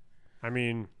that. I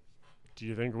mean, do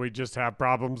you think we just have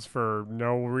problems for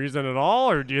no reason at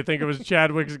all, or do you think it was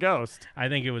Chadwick's ghost? I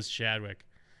think it was Chadwick.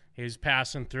 He was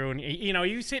passing through, and he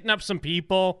was hitting up some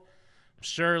people. I'm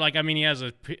sure, like, I mean, he has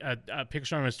a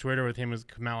picture on his Twitter with him with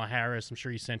Kamala Harris. I'm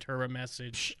sure he sent her a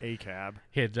message. A-cab.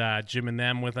 Hit Jim and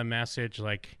them with a message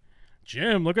like,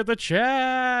 Jim, look at the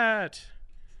chat.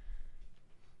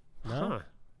 No? Huh.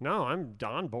 No, I'm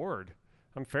on board.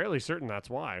 I'm fairly certain that's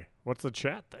why. What's the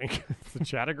chat think? Does the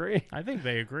chat agree? I think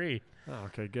they agree. Oh,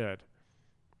 okay, good.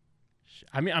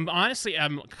 I mean, I'm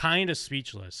kind of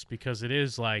speakless because it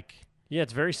is like... Yeah,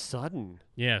 it's very sudden.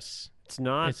 Yes. It's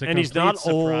not... It's a and he's not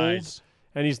surprise. old.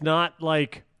 And he's not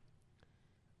like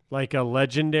a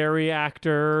legendary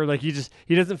actor. Like, he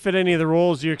doesn't fit any of the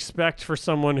roles you expect for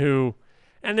someone who...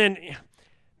 And then,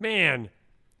 man...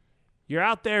 You're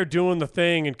out there doing the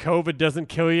thing, and COVID doesn't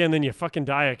kill you, and then you fucking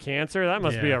die of cancer. That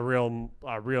must be a real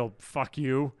fuck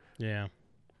you. Yeah,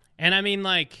 and I mean,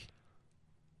 like,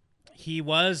 he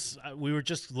was. We were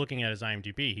just looking at his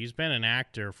IMDb. He's been an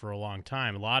actor for a long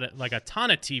time. A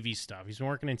ton of TV stuff. He's been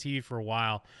working in TV for a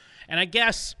while, and I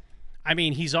guess, I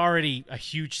mean, he's already a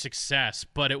huge success.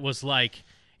 But it was like,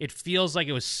 it feels like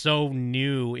it was so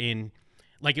new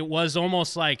like it was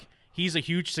almost like. He's a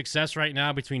huge success right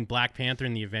now between Black Panther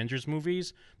and the Avengers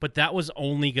movies, but that was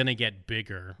only going to get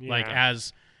bigger. Yeah. Like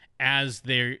as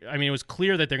they're, I mean, it was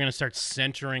clear that they're going to start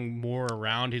centering more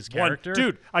around his character.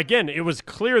 Dude, again, it was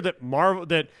clear that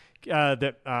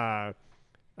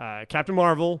Captain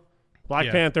Marvel, Black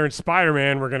Panther, and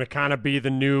Spider-Man were going to kind of be the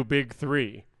new big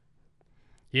three.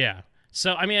 Yeah.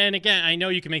 So, I mean, and again, I know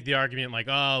you can make the argument like,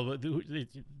 oh,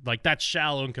 like that's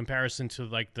shallow in comparison to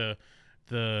like the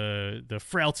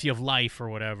frailty of life or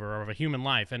whatever, or of a human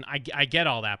life. And I get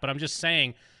all that, but I'm just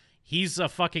saying he's a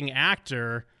fucking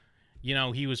actor. You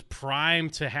know, he was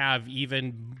primed to have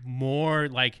even more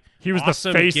like he was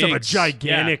awesome the face gigs. of a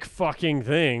gigantic fucking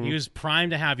thing. He was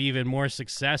primed to have even more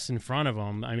success in front of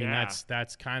him. I mean, Yeah.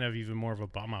 that's kind of even more of a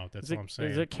bum out. That's what I'm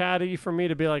saying. Is it catty for me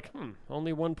to be like,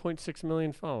 only 1.6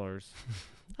 million followers?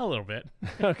 A little bit.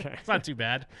 Okay. It's not too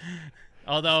bad.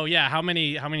 Although, yeah, how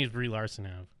many does Brie Larson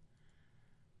have?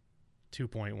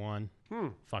 2.1.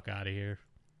 Fuck out of here.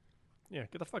 Yeah,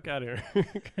 get the fuck out of here.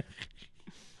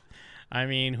 I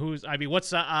mean, what's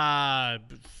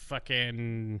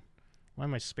fucking? Why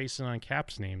am I spacing on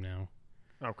Cap's name now?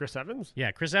 Oh, Chris Evans?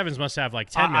 Yeah, Chris Evans must have like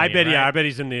 10 million. I bet. right? Yeah, I bet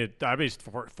he's he's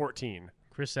 14.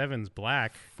 Chris Evans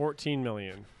black. 14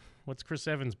 million. What's Chris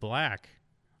Evans black?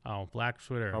 Oh, Black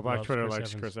Twitter. Oh, Black loves Twitter Chris likes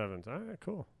Evans. Chris Evans. All right,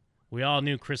 cool. We all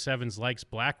knew Chris Evans likes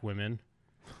black women.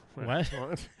 What?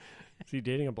 What? Is he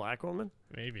dating a black woman?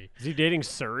 Maybe. Is he dating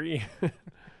Surrey?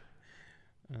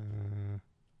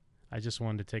 I just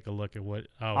wanted to take a look at what.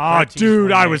 Oh,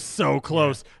 dude, I was so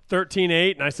close.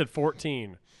 13.8, and I said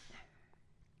 14.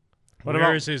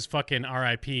 Where's his fucking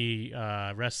RIP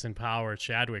rest in power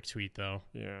Chadwick tweet though?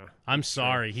 Yeah. I'm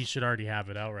sorry. He should already have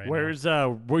it out right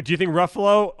now. Where do you think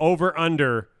Ruffalo over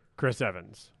under Chris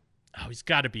Evans? Oh, he's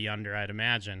got to be under, I'd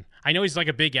imagine. I know he's like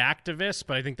a big activist,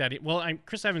 but I think that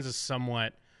Chris Evans is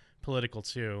somewhat political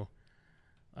too.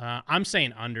 I'm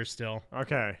saying under still.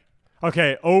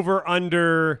 Okay, over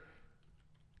under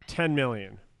 10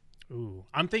 million. Ooh,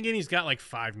 I'm thinking he's got like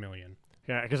 5 million.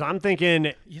 Yeah, because I'm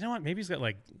thinking. You know what? Maybe he's got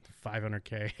like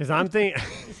 500K. Because I'm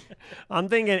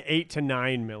thinking 8 to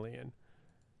 9 million.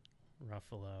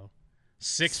 Ruffalo.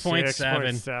 6.7.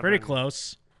 6.7. Pretty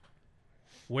close.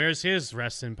 Where's his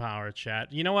rest in power,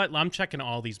 chat? You know what? I'm checking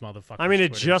all these motherfuckers. I mean, it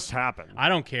Twitters. just happened. I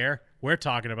don't care. We're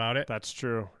talking about it. That's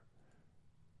true.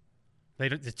 They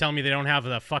tell me they don't have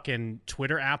the fucking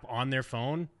Twitter app on their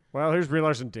phone. Well, here's Brie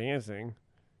Larson dancing.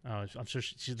 Oh, I'm sure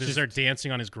this is her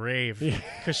dancing on his grave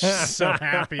because she's so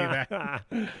happy that.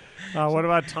 What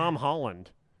about Tom Holland?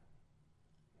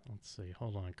 Let's see.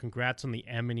 Hold on. Congrats on the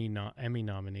Emmy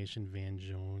nomination, Van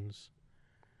Jones.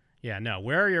 Yeah, no.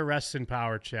 Where are your rest in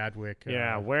power, Chadwick?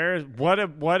 Yeah, what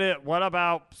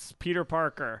about Peter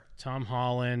Parker? Tom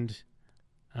Holland.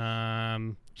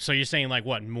 So you're saying like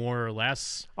what, more or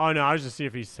less? Oh no, I was just see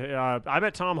if he's. I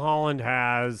bet Tom Holland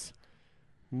has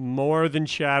more than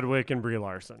Chadwick and Brie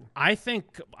Larson. I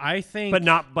think, but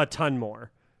not a ton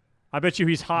more. I bet you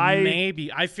he's high.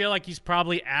 Maybe. I feel like he's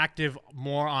probably active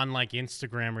more on like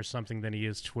Instagram or something than he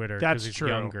is Twitter. That's he's true.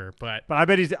 Younger, but I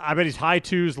bet he's high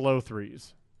 2s, low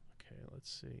 3s. Okay, let's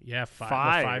see. Yeah,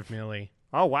 5 milli.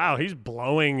 Oh wow, he's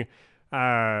blowing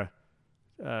Black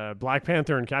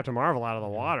Panther and Captain Marvel out of the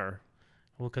water.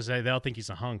 Well, because they'll think he's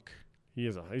a hunk.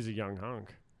 He's a young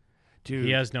hunk. Dude.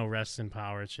 He has no rest in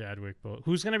power, Chadwick. But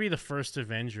who's going to be the first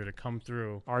Avenger to come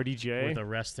through? RDJ? With a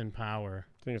rest in power.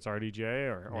 I think it's RDJ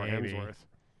or Maybe. Hemsworth.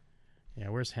 Yeah,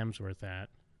 where's Hemsworth at?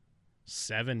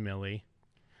 7 milli.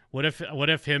 What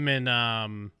if him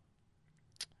and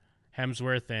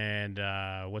Hemsworth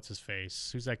and what's his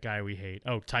face? Who's that guy we hate?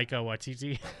 Oh, Taika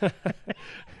Waititi.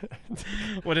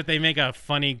 What if they make a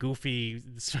funny, goofy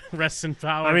rest in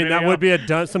power? I mean, video? that would be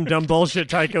some dumb bullshit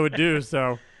Taika would do.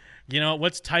 So, you know,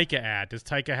 what's Taika at? Does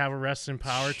Taika have a rest in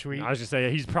power tweet? I was just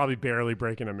saying he's probably barely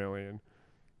breaking 1 million.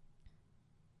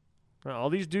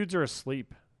 All these dudes are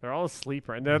asleep. They're all asleep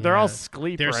right now. They're all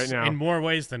asleep right now. In more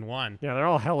ways than one. Yeah, they're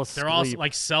all hella asleep. They're all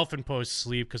like self-imposed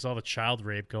sleep because all the child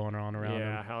rape going on around them.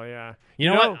 Yeah, hell yeah.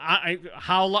 You know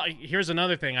what? Here's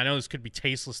another thing. I know this could be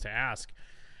tasteless to ask.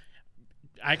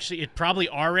 Actually, it probably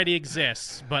already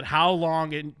exists, but how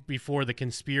long before the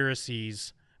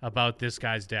conspiracies about this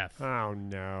guy's death? Oh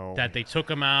no! That they took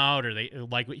him out, or they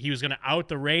like he was going to out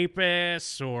the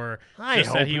rapist, or I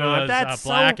just that he hope not. was That's a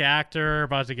black actor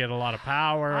about to get a lot of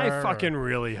power. I fucking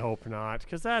really hope not,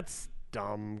 because that's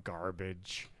dumb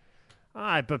garbage.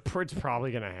 But it's probably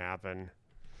going to happen.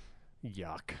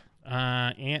 Yuck.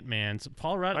 Ant-Man's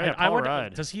Paul Rudd. Oh, yeah, Paul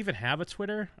Rudd. Does he even have a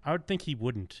Twitter? I would think he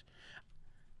wouldn't.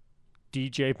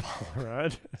 DJ Paul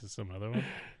Rudd. Is this some other one?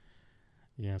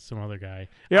 Yeah, some other guy.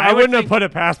 Yeah, I wouldn't have put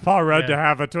it past Paul Rudd to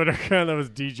have a Twitter account that was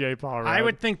DJ Paul Rudd. I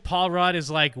would think Paul Rudd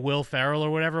is like Will Ferrell or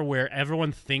whatever, where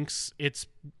everyone thinks it's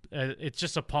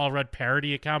just a Paul Rudd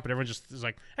parody account, but everyone just is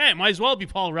like, hey, it might as well be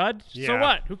Paul Rudd. Yeah. So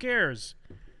what? Who cares?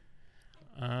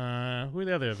 Who are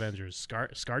the other Avengers?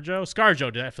 ScarJo?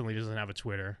 ScarJo definitely doesn't have a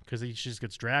Twitter because she just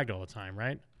gets dragged all the time,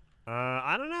 right?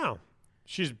 I don't know.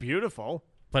 She's beautiful.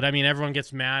 But, I mean, everyone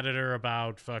gets mad at her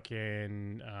about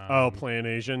fucking... playing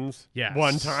Asians? Yes.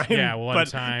 One time? Yeah, one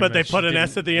time. But they put an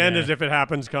S at the end as if it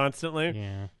happens constantly?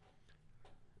 Yeah.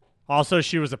 Also,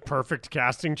 she was a perfect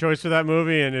casting choice for that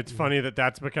movie, and it's funny that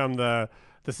that's become the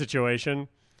situation.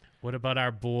 What about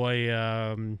our boy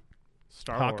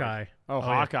Hawkeye? Wars. Oh,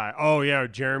 Hawkeye. Oh, yeah,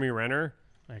 Jeremy Renner.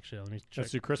 Actually, let me check.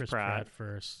 Let's do Chris Pratt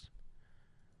first.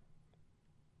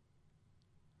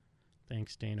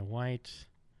 About Dana White.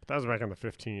 That was back on the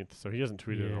 15th, so he hasn't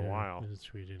tweeted in a while. He hasn't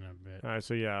tweeted in a bit. All right,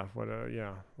 so yeah,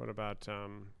 what about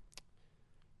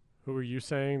who were you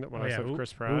saying that when I said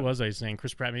Chris Pratt? Who was I saying?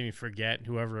 Chris Pratt made me forget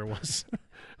whoever it was.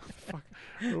 Fuck.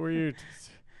 Who were you?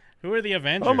 Who are the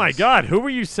Avengers? Oh my God, who were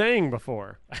you saying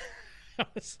before? I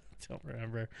don't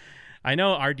remember. I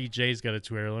know RDJ's got a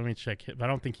Twitter. Let me check it. But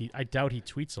I doubt he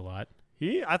tweets a lot.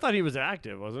 I thought he was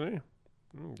active, wasn't he?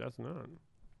 That's not.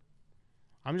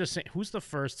 I'm just saying, who's the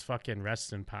first fucking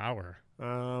rest in power?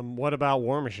 What about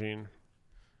War Machine?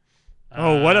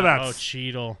 What about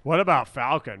Cheadle? What about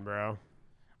Falcon, bro?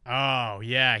 Oh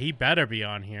yeah, he better be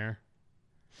on here.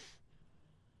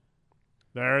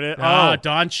 There it is.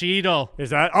 Don Cheadle.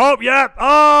 Is that? Oh yeah.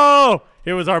 Oh,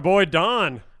 it was our boy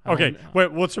Don. Okay,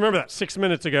 wait. Let's remember that 6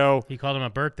 minutes ago. He called him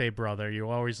a birthday brother. You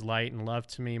always light and love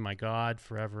to me, my God,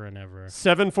 forever and ever.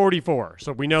 7:44.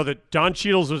 So we know that Don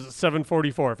Cheadle's was at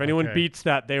 7:44. If anyone beats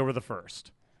that, they were the first.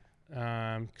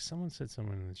 Someone said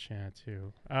someone in the chat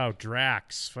too. Oh,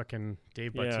 Drax, fucking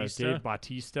Dave Bautista. Yeah, Dave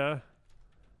Bautista.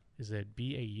 Is it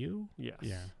BAU? Yes.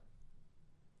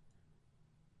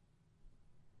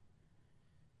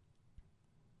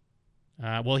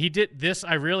 Yeah. Well, he did this.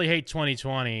 I really hate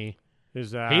 2020.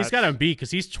 Is that he's got him beat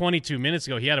because he's 22 minutes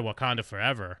ago. He had a Wakanda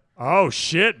Forever. Oh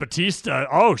shit, Batista!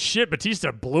 Oh shit,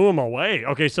 Batista blew him away.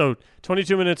 Okay, so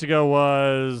 22 minutes ago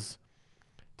was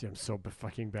I'm so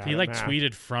fucking bad. He at like math.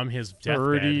 tweeted from his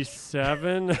deathbed.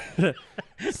 37.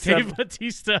 Dave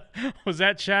Bautista was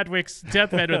at Chadwick's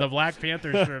deathbed with a Black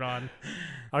Panther shirt on.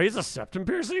 Oh, he's a septum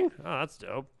piercing? Oh, that's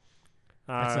dope.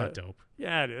 That's not dope.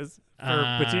 Yeah, it is.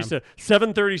 For Batista.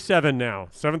 737 now.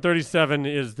 737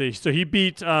 is the... So he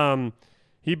beat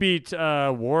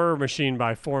War Machine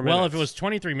by 4 minutes. Well, if it was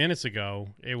 23 minutes ago,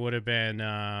 it would have been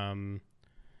 7:27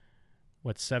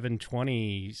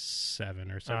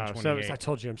 or 7:28. I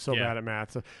told you I'm so bad at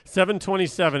math. So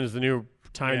 7:27 is the new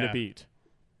time to beat.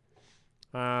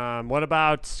 What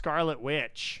about Scarlet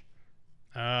Witch?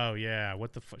 Oh yeah,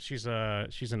 what the fuck? She's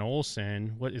an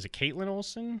Olsen. What is it? Caitlin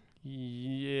Olsen?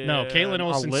 Yeah. No, Caitlin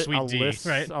Olsen, Sweet D,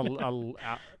 right?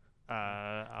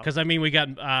 Because I mean, we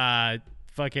got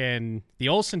fucking the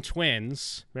Olsen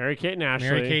twins, Mary-Kate and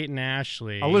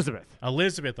Ashley.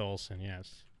 Elizabeth Olsen,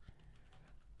 yes.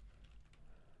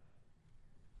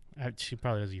 She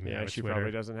probably doesn't even have a she Twitter.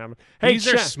 probably doesn't have it. Hey,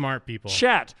 these are smart people.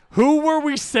 Chat, who were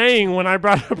we saying when I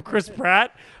brought up Chris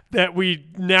Pratt that we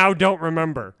now don't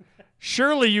remember?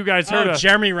 Surely you guys heard of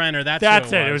Jeremy Renner. That's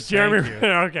it. It It was Jeremy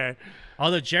Renner. Okay.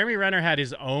 Although Jeremy Renner had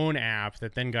his own app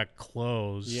that then got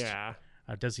closed. Yeah.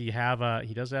 Does he have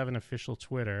he does have an official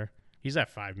Twitter. He's at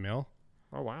 5 mil.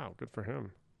 Oh, wow. Good for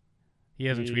him. He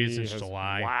hasn't tweeted since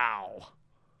July. Wow.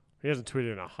 He hasn't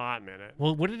tweeted in a hot minute.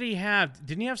 Well, what did he have?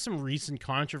 Didn't he have some recent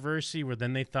controversy where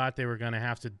then they thought they were going to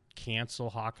have to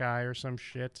cancel Hawkeye or some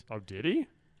shit? Oh, did he?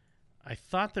 I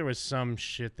thought there was some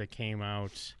shit that came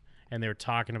out and they were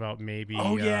talking about maybe...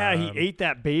 Oh, yeah. He ate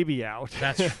that baby out.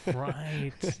 That's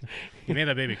right. He made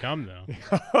that baby come, though.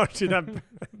 Oh, dude,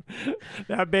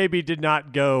 that baby did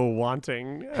not go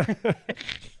wanting.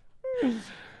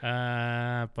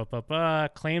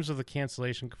 Claims of the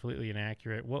cancellation completely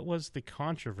inaccurate. What was the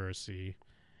controversy?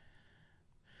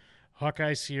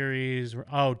 Hawkeye series.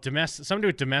 Oh, something to do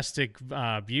with domestic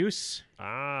abuse.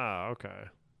 Ah, okay.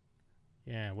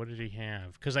 Yeah, what did he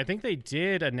have? Because I think they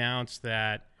did announce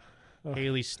that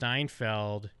Haley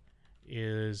Steinfeld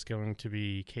is going to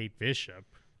be Kate Bishop.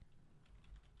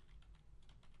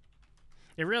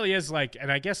 It really is like,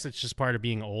 and I guess it's just part of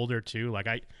being older too. Like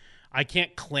I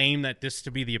can't claim that this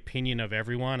to be the opinion of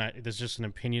everyone. This is just an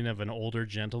opinion of an older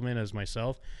gentleman as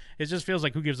myself. It just feels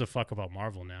like who gives a fuck about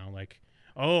Marvel now? Like,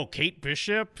 oh, Kate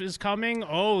Bishop is coming.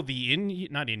 Oh, not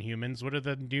Inhumans. What are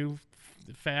the new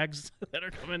fags that are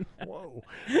coming? Whoa.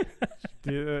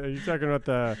 Are you talking about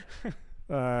the...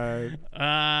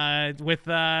 with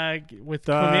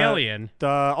Chameleon.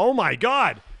 Oh my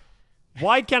God!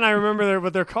 Why can't I remember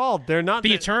what they're called? They're not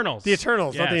the Eternals. The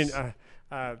Eternals. Yes. Not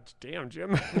the, damn,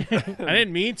 Jim. I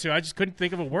didn't mean to. I just couldn't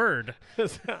think of a word.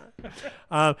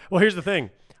 Well, here's the thing.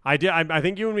 I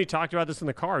think you and me talked about this in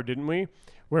the car, didn't we?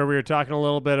 Where we were talking a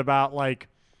little bit about like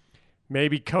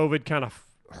maybe COVID kind of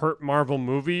hurt Marvel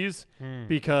movies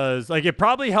because like it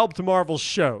probably helped Marvel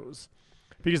shows.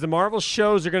 Because the Marvel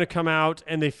shows are going to come out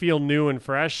and they feel new and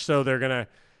fresh, so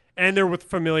they're with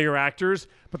familiar actors.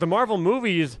 But the Marvel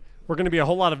movies were going to be a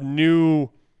whole lot of new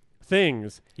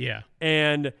things. Yeah.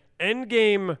 And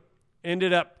Endgame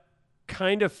ended up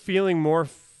kind of feeling more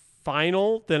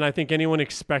final than I think anyone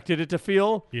expected it to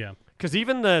feel. Yeah. Because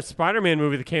even the Spider-Man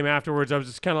movie that came afterwards, I was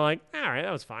just kind of like, all right,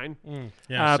 that was fine.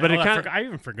 Yeah. But I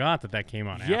even forgot that came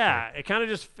on after. Yeah. It kind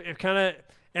of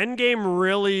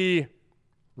Endgame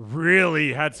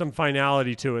really had some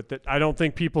finality to it that I don't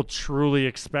think people truly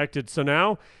expected. So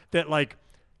now that like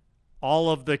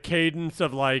all of the cadence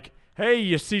of like, hey,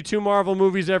 you see 2 Marvel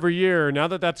movies every year, now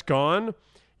that that's gone,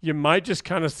 you might just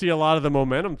kind of see a lot of the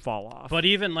momentum fall off. But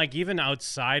even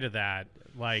outside of that,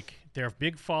 like their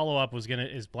big follow-up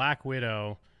is Black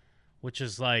Widow, which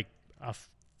is like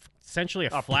essentially a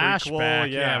flashback.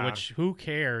 Prequel, yeah. Which who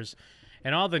cares?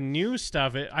 And all the new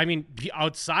stuff,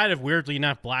 outside of, weirdly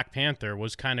enough, Black Panther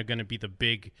was kind of going to be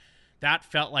that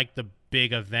felt like the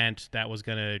big event that was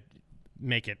going to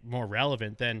make it more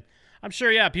relevant. Then I'm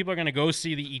sure, people are going to go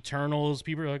see the Eternals.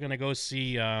 People are going to go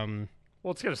see... well,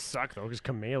 it's going to suck, though, because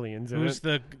Chameleon's in it. Who's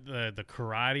the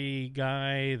karate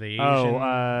guy, the Asian...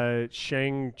 Oh,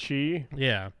 Shang-Chi?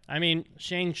 Yeah. I mean,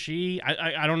 Shang-Chi,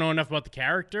 I don't know enough about the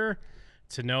character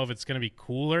to know if it's going to be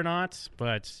cool or not,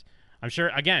 but... I'm sure,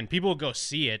 again, people will go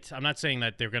see it. I'm not saying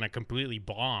that they're going to completely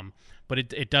bomb, but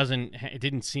it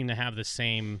didn't seem to have the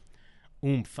same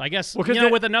oomph. I guess,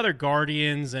 with another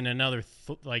Guardians and another,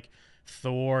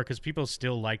 Thor, because people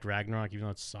still liked Ragnarok, even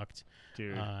though it sucked.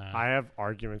 Dude, I have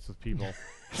arguments with people.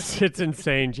 It's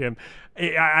insane, Jim.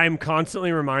 I'm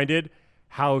constantly reminded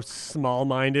how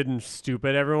small-minded and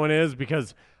stupid everyone is,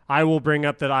 because I will bring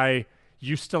up that I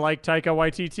used to like Taika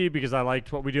Waititi because I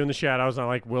liked What We Do in the Shadows and I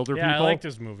like Wilder People. Yeah, I liked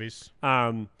his movies.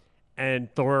 And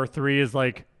Thor 3 is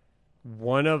like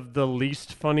one of the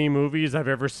least funny movies I've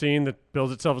ever seen that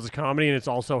bills itself as a comedy, and it's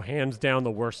also hands down the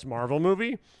worst Marvel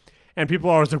movie. And people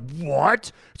are always like,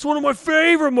 what? It's one of my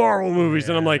favorite Marvel movies.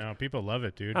 And I'm like, no, people love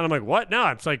it, dude. And I'm like, what? No,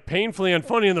 it's like painfully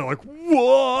unfunny. And they're like,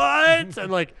 what?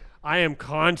 And like, I am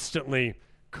constantly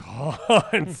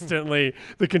the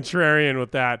contrarian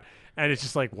with that. And it's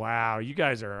just like, wow, you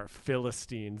guys are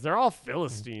Philistines. They're all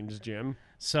Philistines, Jim.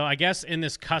 So I guess in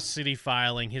this custody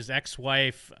filing, his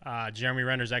ex-wife, Jeremy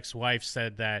Renner's ex-wife,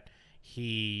 said that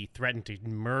he threatened to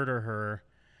murder her,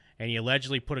 and he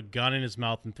allegedly put a gun in his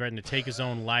mouth and threatened to take his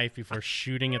own life before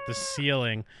shooting at the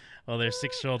ceiling while their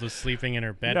 6-year-old was sleeping in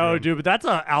her bedroom. No, dude, but that's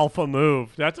an alpha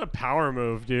move. That's a power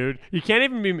move, dude. You can't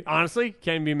even be, honestly,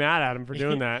 can't even be mad at him for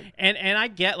doing that. and I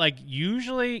get, like,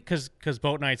 usually, because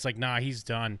Boat Knight's like, nah, he's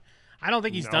done. I don't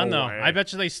think he's done, though. way. I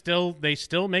bet you they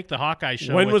still make the Hawkeye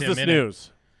show. When with was him this in it.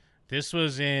 news? This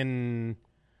was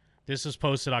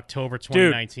posted October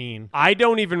 2019. Dude, I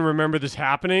don't even remember this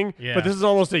happening, Yeah. but this is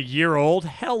almost a year old.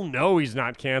 Hell no, he's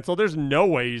not canceled. There's no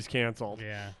way he's canceled.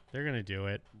 Yeah, they're going to do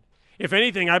it. If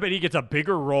anything, I bet he gets a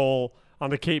bigger role on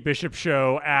the Kate Bishop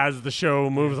show as the show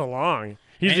moves along.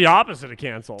 He's the opposite of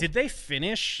canceled. Did they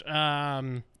finish,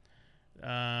 what's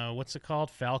it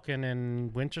called, Falcon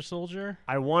and Winter Soldier?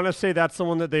 I want to say that's the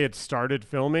one that they had started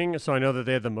filming, so I know that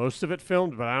they had the most of it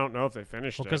filmed, but I don't know if they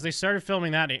finished it. Because they started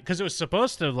filming that, because it was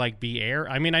supposed to, like, be air.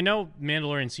 I mean, I know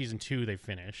Mandalorian Season 2 they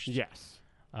finished. Yes.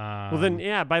 Well, then,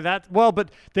 yeah, by that... Well, but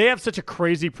they have such a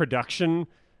crazy production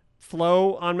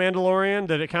flow on Mandalorian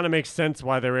that it kind of makes sense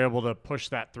why they were able to push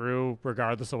that through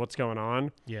regardless of what's going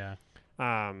on. Yeah.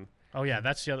 Oh, yeah,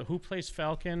 that's the other... Who plays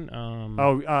Falcon?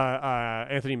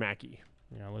 Anthony Mackie.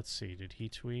 Yeah, let's see. Did he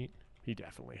tweet? He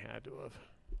definitely had to have.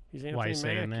 He's Anthony Why are you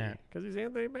saying Mackie. that? Because he's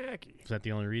Anthony Mackie. Is that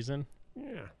the only reason?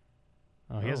 Yeah.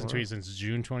 Oh, he hasn't tweeted since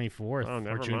June 24th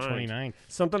or June 29th.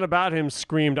 Something about him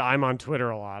screamed, "I'm on Twitter"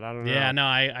 a lot. I don't know. Yeah, no,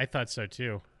 I thought so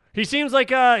too. He seems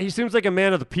like a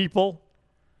man of the people.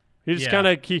 He just kind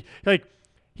of he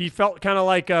felt kind of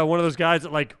like one of those guys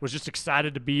that like was just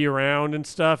excited to be around and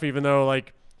stuff, even though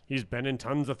like he's been in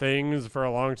tons of things for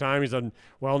a long time. He's a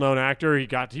well-known actor.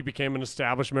 He became an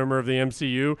established member of the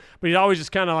MCU, but he always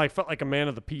just kind of like felt like a man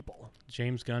of the people.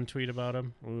 James Gunn tweet about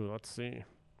him. Ooh, let's see.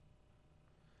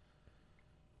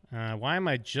 Why am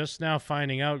I just now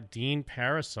finding out Dean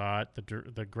Parasot,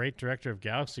 the great director of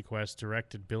Galaxy Quest,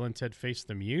 directed Bill and Ted Face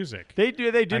the Music? They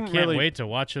didn't I can't really wait to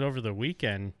watch it over the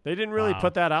weekend. They didn't really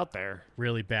put that out there.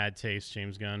 Really bad taste,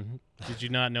 James Gunn. Did you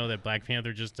not know that Black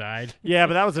Panther just died? Yeah,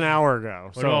 but that was an hour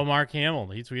ago. What about Mark Hamill?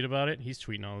 Did he tweet about it? He's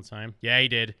tweeting all the time. Yeah, he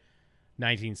did.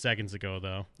 19 seconds ago,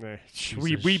 though.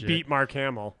 We beat Mark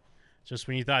Hamill. Just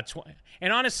when you thought...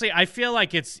 And honestly, I feel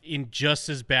like it's in just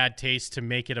as bad taste to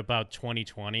make it about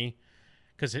 2020.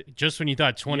 Because just when you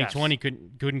thought 2020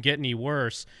 couldn't get any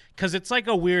worse. Because it's like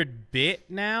a weird bit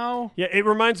now. Yeah, it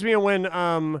reminds me of when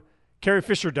Carrie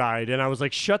Fisher died. And I was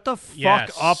like, shut the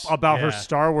fuck up about her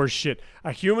Star Wars shit.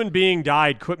 A human being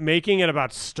died. Quit making it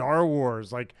about Star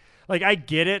Wars. Like I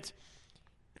get it.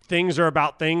 Things are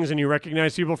about things and you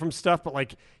recognize people from stuff, but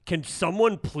like, can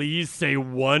someone please say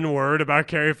one word about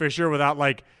Carrie Fisher without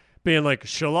like being like,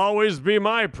 she'll always be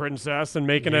my princess and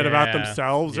making it about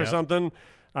themselves or something?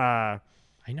 I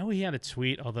know he had a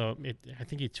tweet, although I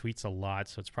think he tweets a lot,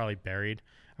 so it's probably buried.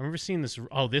 I remember seeing this.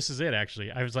 Oh, this is it, actually.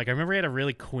 I was like, I remember he had a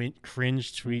really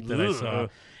cringe tweet that I saw,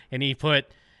 and he put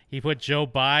Joe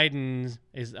Biden's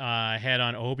head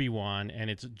on Obi-Wan, and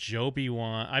it's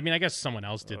Joby-Wan. I mean, I guess someone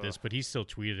else did this, but he still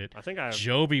tweeted it. I think I have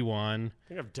Joby-Wan. I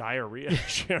think I have diarrhea.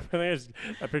 That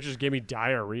picture just gave me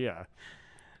diarrhea.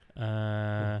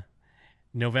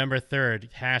 November 3rd,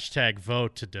 hashtag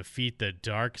vote to defeat the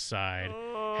dark side.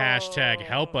 Hashtag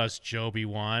help us,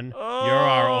 Joby-Wan. You're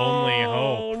our only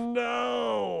hope. Oh,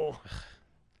 no.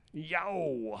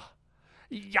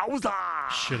 Yowza.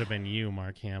 Should have been you,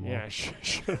 Mark Hamill. Yeah,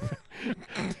 should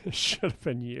have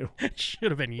been you.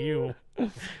 Should have been you.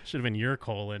 Should have been your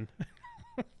colon.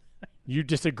 You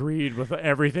disagreed with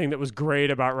everything that was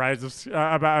great about Rise of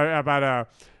about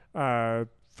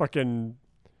fucking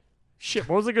shit.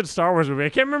 What was a good Star Wars movie? I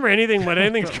can't remember anything what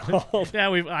anything's called. Yeah,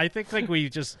 I think like we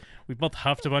both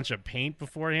huffed a bunch of paint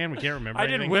beforehand. We can't remember. I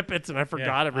did whippets and I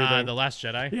forgot everything. The Last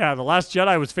Jedi. Yeah, The Last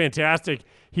Jedi was fantastic.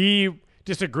 He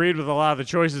disagreed with a lot of the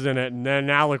choices in it, and then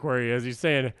now look where he is. He's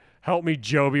saying, "Help me,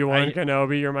 Joby-Wan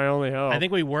Kenobi. You're my only hope." I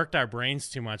think we worked our brains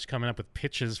too much coming up with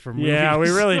pitches for movies. Yeah, we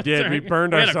really did. We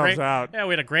burned ourselves out. Yeah,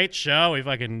 we had a great show. We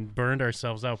fucking burned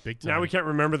ourselves out big time. Now we can't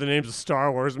remember the names of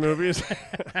Star Wars movies.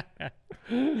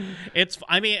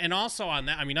 And also on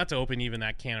that, I mean, not to open even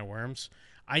that can of worms,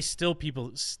 I still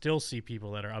see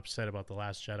people that are upset about The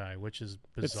Last Jedi, which is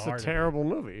bizarre. It's a terrible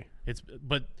movie.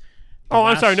 But Oh,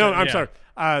 I'm sorry. No, Jedi- I'm yeah. sorry.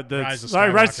 Rise of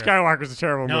Rise of Skywalker. Skywalker is a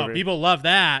terrible No, movie. people love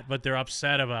that, but they're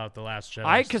upset about The Last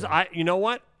Jedi. You know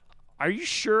what? Are you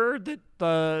sure that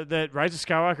that Rise of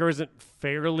Skywalker isn't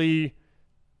fairly,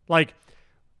 like,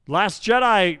 Last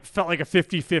Jedi felt like a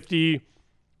 50-50,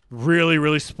 really,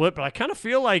 really split, but I kind of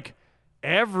feel like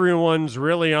everyone's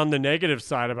really on the negative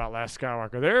side about Last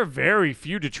Skywalker. There are very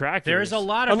few detractors. There's a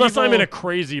lot of unless I'm people- in a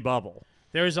crazy bubble.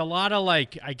 There's a lot of,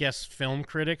 like, I guess, film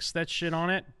critics that shit on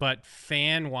it, but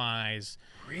fan-wise,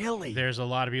 really, there's a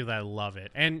lot of people that love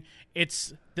it. And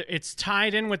it's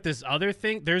tied in with this other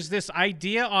thing. There's this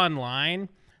idea online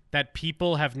that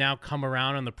people have now come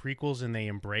around on the prequels and they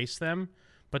embrace them,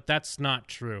 but that's not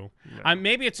true.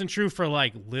 Maybe it's true for,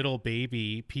 like, little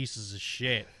baby pieces of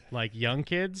shit, like young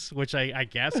kids, which I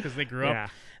guess because they grew Yeah. up.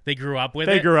 They grew up with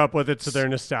They it. grew up with it, so their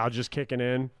nostalgia's kicking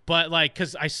in. But, like,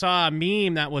 because I saw a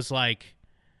meme that was like,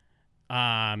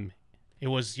 it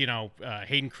was,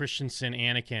 Hayden Christensen,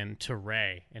 Anakin to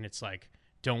Rey, and it's like,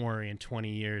 don't worry, in 20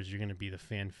 years you're going to be the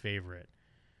fan favorite.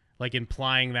 Like,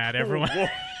 implying that everyone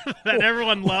that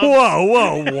everyone loves.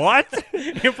 Whoa, what?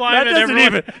 Implying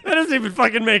that doesn't even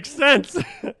fucking make sense.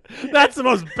 That's the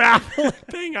most baffling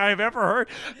thing I've ever heard.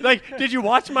 Like, did you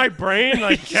watch my brain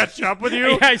catch up with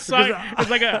you? Yeah, I saw it. It was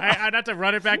like I'd have to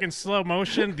run it back in slow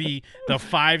motion. The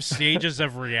 5 stages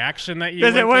of reaction that you.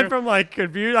 Because it went through. from like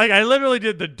confused. Like I literally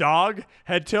did the dog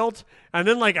head tilt, and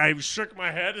then like I shook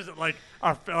my head. Is it like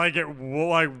I felt like it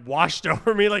washed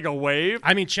over me like a wave?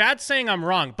 I mean, Chad's saying I'm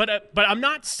wrong, but I'm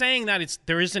not saying that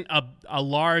there isn't a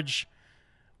large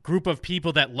group of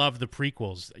people that love the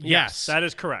prequels. Yes, that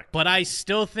is correct. But I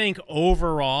still think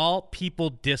overall people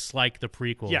dislike the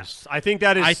prequels. Yes, I think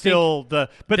that is still the.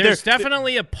 But there's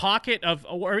definitely a pocket of,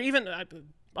 or even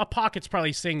a pocket's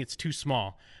probably saying it's too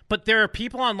small. But there are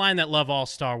people online that love all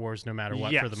Star Wars no matter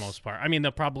what, for the most part. I mean,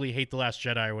 they'll probably hate The Last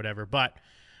Jedi or whatever, but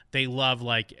they love,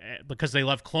 because they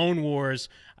love Clone Wars.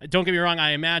 Don't get me wrong,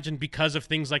 I imagine because of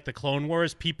things like the Clone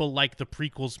Wars, people like the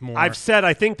prequels more. I've said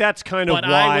I think that's kind of but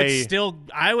why.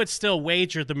 I would still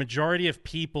wager the majority of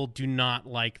people do not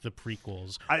like the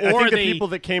prequels. I think the people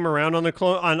that came around on the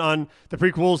on the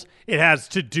prequels, it has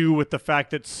to do with the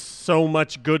fact that so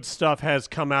much good stuff has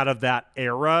come out of that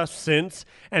era since,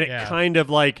 and it kind of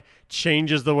like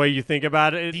changes the way you think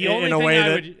about it in a way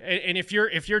that. And if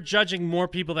you're judging more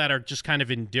people that are just kind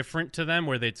of indifferent to them,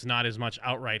 where it's not as much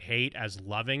outright hate as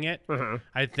loving it,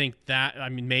 I think that, I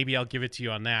mean, maybe I'll give it to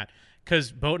you on that.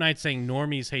 Because Boat Knight's saying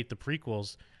normies hate the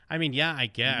prequels. I mean, yeah, I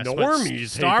guess. Normies but hate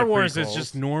Star the Wars prequels. is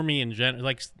just normie in general.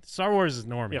 Like, Star Wars is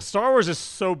normie. Yeah, Star Wars is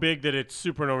so big that it's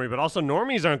super normie, but also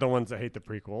normies aren't the ones that hate the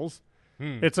prequels.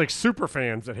 It's like super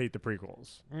fans that hate the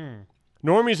prequels.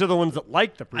 Normies are the ones that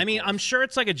like the prequels. I mean, I'm sure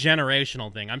it's like a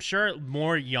generational thing. I'm sure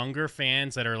more younger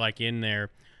fans that are like in their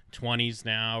 20s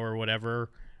now or whatever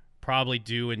probably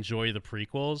do enjoy the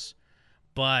prequels,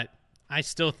 but I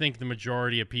still think the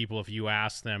majority of people, if you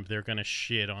ask them, they're going to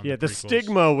shit on the prequels. The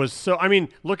stigma was so... I mean,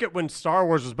 look at when Star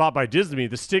Wars was bought by Disney.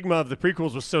 The stigma of the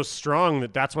prequels was so strong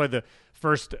that's why the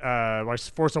first why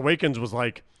Force Awakens was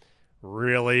like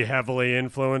really heavily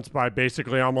influenced by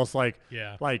basically almost like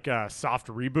soft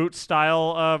reboot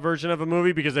style version of a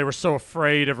movie, because they were so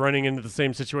afraid of running into the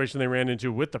same situation they ran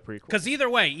into with the prequel. Because either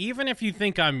way, even if you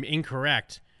think I'm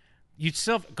incorrect, you'd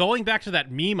still, going back to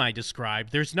that meme I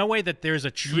described, there's no way that there's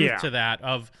a truth to that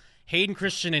of Hayden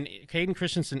Christensen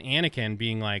Anakin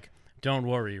being like, don't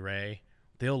worry, Rey,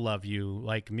 they'll love you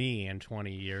like me in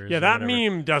 20 years. Yeah, that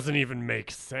meme doesn't even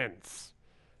make sense.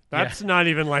 That's not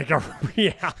even like a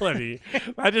reality.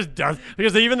 That just does,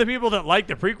 because even the people that like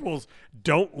the prequels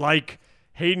don't like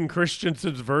Hayden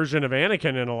Christensen's version of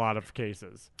Anakin in a lot of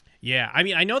cases. Yeah, I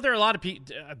mean, I know there are a lot of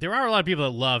people. There are a lot of people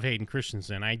that love Hayden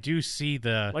Christensen. I do see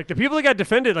the people that got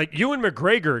defended, like Ewan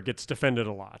McGregor gets defended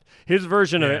a lot. His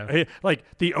version of it, like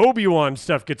the Obi-Wan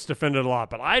stuff, gets defended a lot.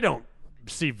 But I don't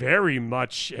see very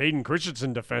much Hayden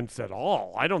Christensen defense at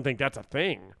all. I don't think that's a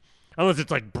thing. Unless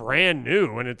it's like brand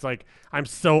new, and it's like I'm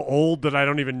so old that I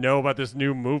don't even know about this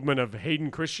new movement of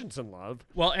Hayden Christensen love.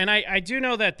 Well, and I do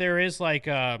know that there is like.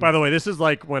 By the way, this is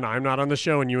like when I'm not on the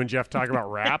show and you and Jeff talk about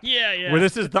rap. Yeah. Where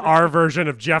this is our version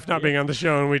of Jeff not being on the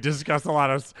show, and we discuss a lot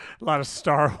of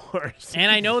Star Wars. And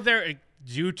I know they're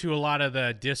due to a lot of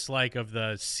the dislike of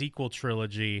the sequel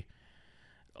trilogy.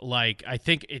 Like, I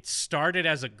think it started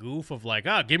as a goof of like,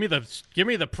 give me the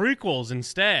prequels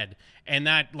instead, and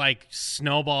that like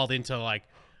snowballed into like,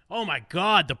 oh my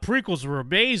god, the prequels were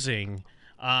amazing.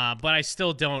 But I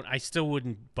still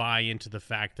wouldn't buy into the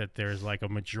fact that there's like a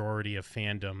majority of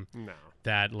fandom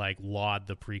that like laud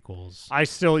the prequels. I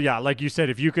still, like you said,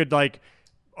 if you could like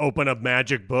open a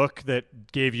magic book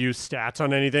that gave you stats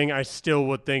on anything, I still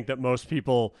would think that most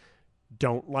people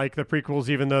don't like the prequels,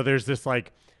 even though there's this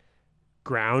like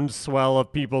groundswell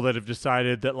of people that have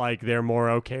decided that like they're more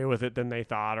okay with it than they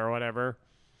thought or whatever.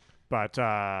 But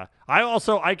I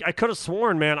could have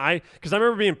sworn, man, because I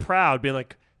remember being proud, being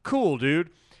like, cool,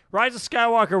 dude. Rise of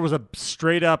Skywalker was a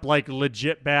straight up like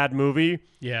legit bad movie.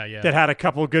 Yeah. That had a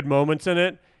couple good moments in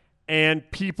it, and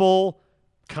people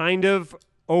kind of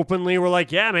openly were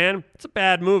like, yeah, man, it's a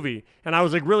bad movie. And I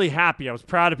was like really happy. I was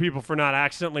proud of people for not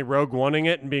accidentally Rogue One-ing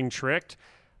it and being tricked.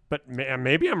 But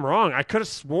maybe I'm wrong. I could have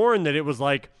sworn that it was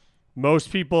like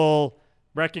most people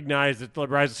recognized that the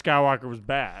Rise of Skywalker was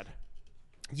bad.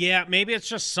 Yeah, maybe it's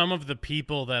just some of the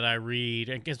people that I read.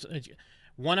 I guess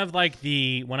one of like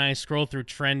when I scroll through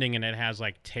trending and it has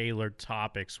like tailored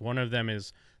topics, one of them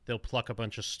is they'll pluck a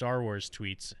bunch of Star Wars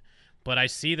tweets. But I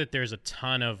see that there's a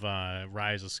ton of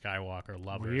Rise of Skywalker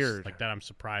lovers. Weird. Like that I'm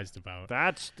surprised about.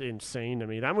 That's insane to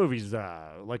me. That movie's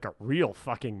like a real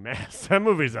fucking mess. That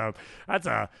movie's I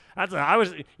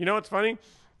was, you know what's funny?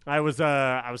 I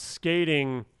was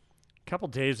skating a couple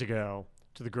days ago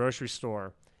to the grocery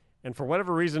store, and for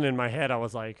whatever reason in my head I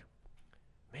was like,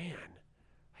 man,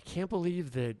 I can't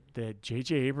believe that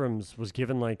J.J. Abrams was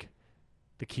given like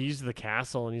the keys to the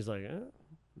castle, and he's like,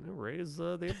 Rey's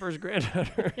the Emperor's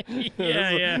granddaughter.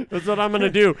 yeah. That's what I'm going to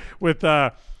do with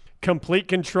complete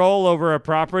control over a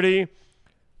property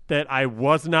that I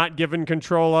was not given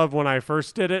control of when I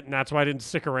first did it, and that's why I didn't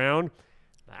stick around.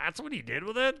 That's what he did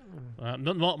with it.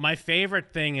 My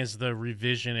favorite thing is the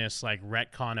revisionist like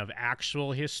retcon of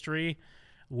actual history,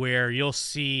 where you'll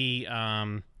see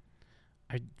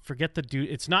I forget the dude.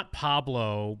 It's not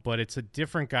Pablo, but it's a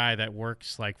different guy that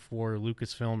works like for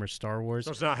Lucasfilm or Star Wars.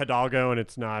 So it's not Hidalgo, and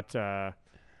it's not. I'd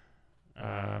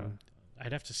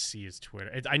have to see his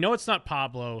Twitter. I know it's not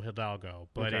Pablo Hidalgo,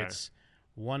 but it's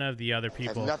one of the other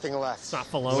people. Nothing left. It's not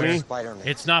Filoni. Spider-Man.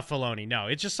 It's not Filoni. No,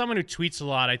 it's just someone who tweets a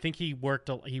lot. I think he works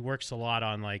a lot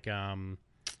on like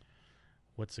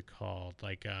what's it called?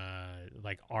 Like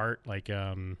art, like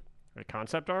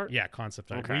concept art? Yeah,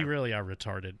 concept art. Okay. We really are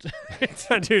retarded.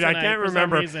 Dude, I can't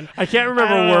remember. I can't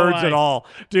remember words at all.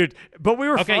 Dude, but we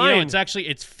were fine.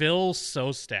 It's Phil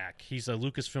Sostak. He's a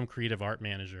Lucasfilm creative art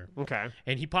manager. Okay.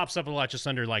 And he pops up a lot just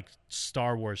under like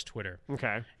Star Wars Twitter.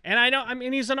 Okay. And I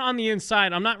mean he's on the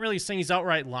inside. I'm not really saying he's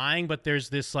outright lying, but there's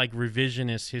this like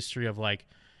revisionist history of like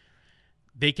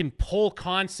they can pull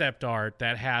concept art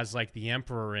that has like the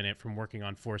Emperor in it from working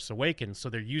on Force Awakens. So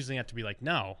they're using it to be like,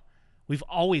 no, we've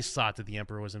always thought that the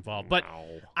Emperor was involved. But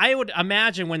I would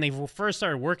imagine when they first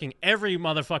started working, every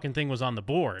motherfucking thing was on the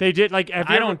board. They did like.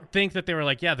 I don't think that they were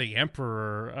like, yeah, the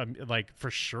Emperor, like for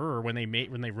sure when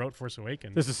they wrote Force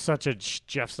Awakens. This is such a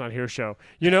Jeff's Not Here show.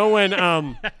 You know when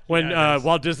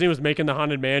Walt Disney was making the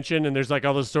Haunted Mansion, and there's like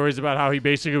all those stories about how he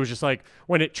basically was just like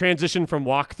when it transitioned from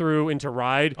walkthrough into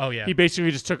ride. Oh yeah. He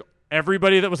basically just took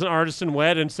everybody that was an artist in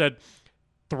WED and said,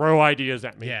 throw ideas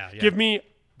at me. Yeah. Give me.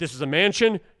 This is a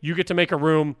mansion. You get to make a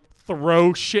room,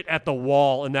 throw shit at the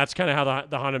wall, and that's kind of how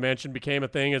the Haunted Mansion became a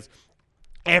thing. Is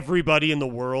everybody in the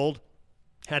world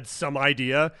had some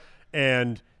idea,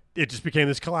 and it just became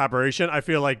this collaboration. I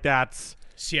feel like that's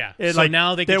so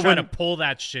now they can try to pull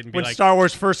that shit and be when like, Star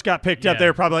Wars first got picked up, they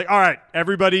were probably like, all right,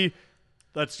 everybody,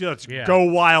 let's go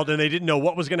wild, and they didn't know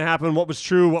what was going to happen, what was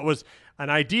true, what was an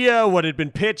idea, what had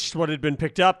been pitched, what had been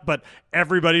picked up, but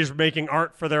everybody's making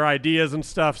art for their ideas and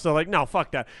stuff. So like, no,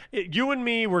 fuck that. You and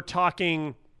me were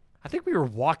talking, I think we were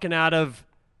walking out of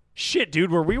shit,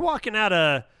 dude. Were we walking out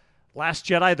of Last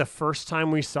Jedi the first time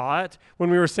we saw it?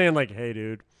 When we were saying like, hey,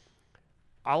 dude,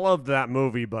 I love that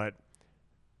movie, but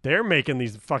they're making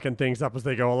these fucking things up as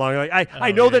they go along. Like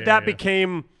I know that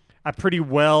became a pretty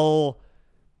well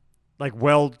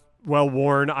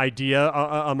worn idea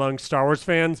among Star Wars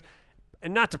fans.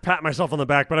 And not to pat myself on the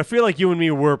back, but I feel like you and me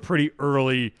were pretty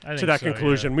early to that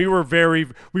conclusion. Yeah. We were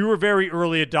very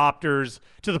early adopters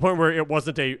to the point where it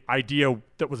wasn't a idea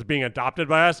that was being adopted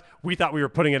by us. We thought we were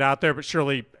putting it out there, but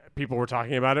surely people were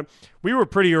talking about it. We were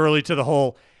pretty early to the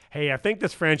whole, hey, I think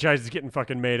this franchise is getting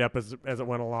fucking made up as it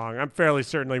went along. I'm fairly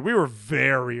certainly we were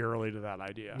very early to that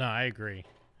idea. No, I agree.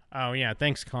 Oh yeah,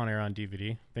 thanks Connor on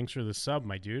DVD. Thanks for the sub,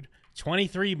 my dude.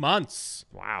 23 months.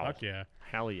 Wow. Fuck yeah.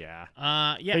 Hell yeah.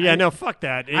 Yeah. Fuck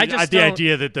that. The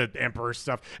idea that the Emperor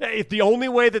stuff. If the only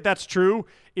way that that's true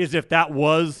is if that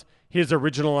was his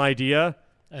original idea.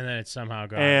 And then it somehow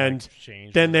got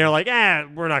changed. Then they're like,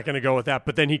 we're not going to go with that.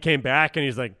 But then he came back and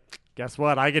he's like, guess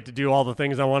what? I get to do all the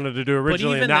things I wanted to do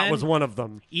originally, and that was one of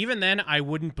them. Even then, I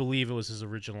wouldn't believe it was his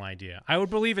original idea. I would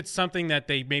believe it's something that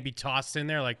they maybe tossed in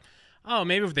there like, oh,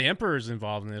 maybe if the Emperor's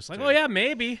involved in this. Like, oh, yeah,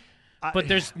 maybe. But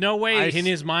there's no way in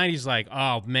his mind he's like,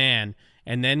 oh, man,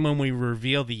 And then when we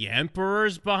reveal the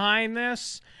Emperor's behind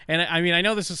this, and I mean, I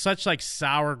know this is such like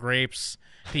sour grapes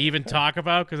to even talk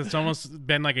about because it's almost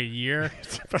been like a year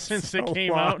since it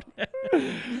came out.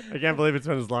 I can't believe it's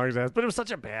been as long as it has, but it was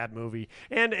such a bad movie.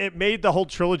 And it made the whole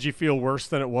trilogy feel worse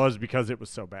than it was because it was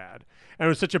so bad. And it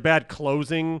was such a bad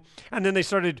closing. And then they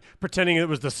started pretending it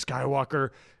was the Skywalker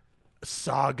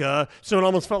saga. So it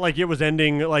almost felt like it was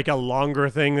ending like a longer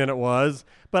thing than it was.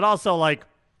 But also, like,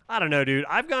 I don't know, dude.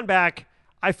 I've gone back.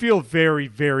 I feel very,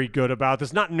 very good about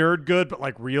this. Not nerd good, but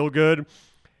like real good.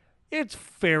 It's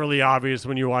fairly obvious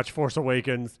when you watch Force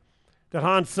Awakens that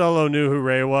Han Solo knew who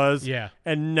Rey was. Yeah.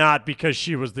 And not because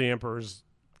she was the Emperor's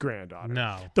granddaughter.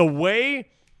 No. The way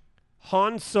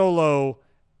Han Solo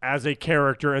as a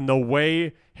character and the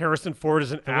way Harrison Ford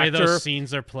is an actor. The way those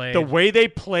scenes are played. The way they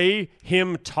play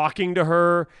him talking to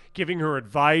her, giving her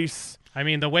advice. I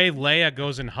mean, the way Leia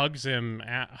goes and hugs him,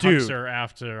 hugs her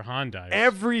after Han dies.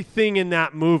 Everything in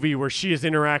that movie where she is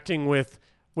interacting with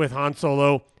Han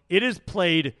Solo, it is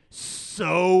played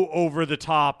so over the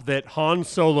top that Han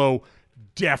Solo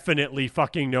definitely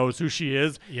fucking knows who she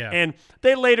is. Yeah. And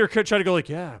they later could try to go like,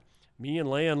 yeah, me and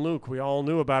Leia and Luke, we all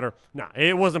knew about her. No,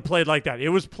 it wasn't played like that. It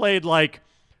was played like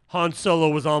Han Solo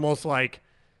was almost like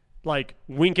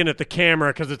winking at the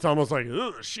camera because it's almost like,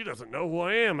 ugh, she doesn't know who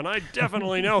I am, and I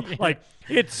definitely know. Yeah. Like,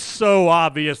 it's so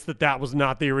obvious that was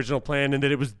not the original plan and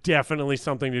that it was definitely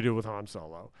something to do with Han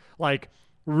Solo. Like,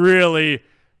 really,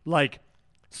 like,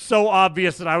 so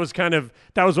obvious that I was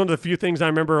that was one of the few things I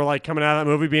remember, like, coming out of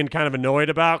that movie being kind of annoyed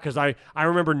about because I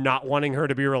remember not wanting her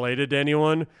to be related to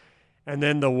anyone. And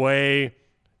then the way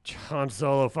Han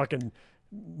Solo fucking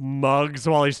mugs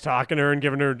while he's talking to her and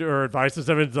giving her advice and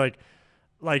stuff, it's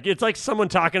it's like someone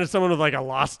talking to someone with like a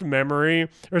lost memory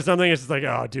or something. It's just like,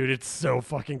 oh, dude, it's so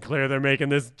fucking clear they're making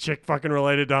this chick fucking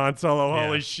related to Han Solo. Yeah.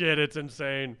 Holy shit, it's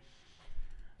insane.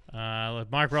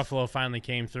 Mark Ruffalo finally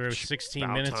came through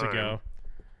 16 minutes ago.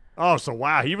 Oh, so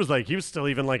wow, he was still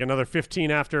even like another 15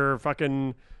 after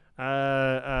fucking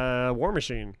War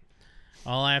Machine.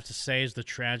 All I have to say is the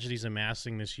tragedies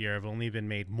amassing this year have only been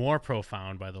made more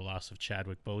profound by the loss of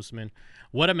Chadwick Boseman.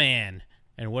 What a man,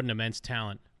 and what an immense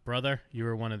talent. Brother, you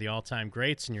were one of the all-time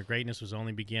greats, and your greatness was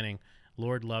only beginning.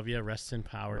 Lord love you. Rest in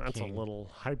power, That's King. a little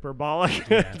hyperbolic,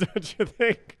 Yeah. don't you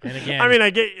think? And again, I mean,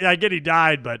 I get he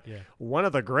died, but one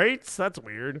of the greats? That's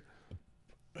weird.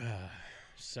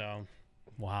 So,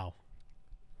 wow.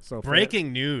 So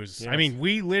breaking news. Yes. I mean,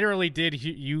 we literally did.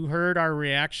 You heard our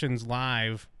reactions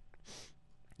live.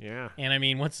 Yeah. And I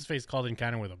mean, what's his face called in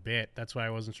kind of with a bit. That's why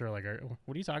I wasn't sure. Like,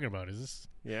 what are you talking about? Is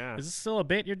this still a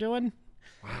bit you're doing?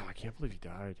 Wow, I can't believe he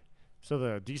died. So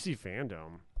the DC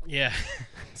fandom. Yeah.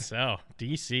 So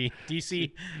DC.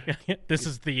 This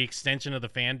is the extension of the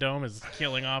fandom is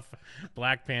killing off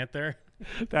Black Panther.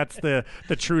 That's the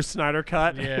true Snyder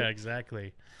cut. Yeah,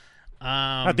 exactly.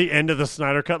 At the end of the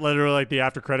Snyder cut, literally, like the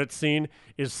after credits scene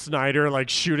is Snyder like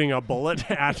shooting a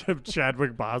bullet at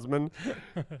Chadwick Boseman.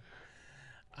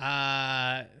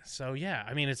 So yeah,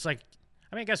 I mean, it's like,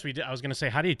 I guess I was going to say,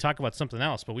 how do you talk about something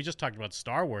else? But we just talked about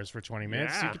Star Wars for 20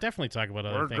 minutes. Yeah. So you could definitely talk about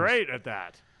other We're things. great at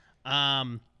that.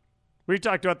 We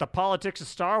talked about the politics of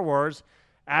Star Wars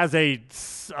as a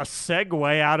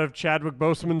segue out of Chadwick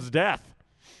Boseman's death.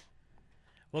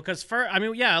 Well, because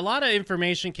a lot of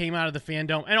information came out of the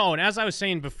fandom, and as I was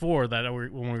saying before that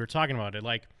when we were talking about it,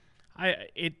 like,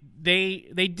 they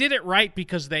did it right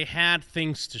because they had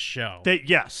things to show.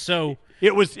 Yes. So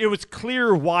it was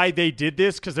clear why they did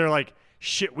this because they're like,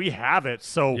 shit, we have it.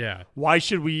 So why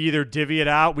should we either divvy it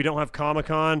out? We don't have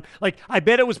Comic-Con. Like, I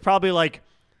bet it was probably like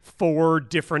 4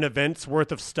 different events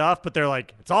worth of stuff, but they're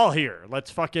like, it's all here. Let's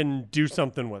fucking do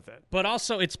something with it. But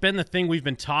also, it's been the thing we've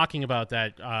been talking about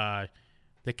that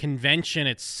the convention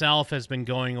itself has been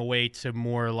going away to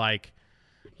more like,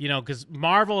 because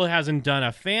Marvel hasn't done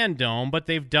a fandom, but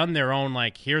they've done their own,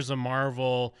 like, here's a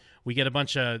Marvel. We get a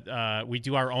bunch of, we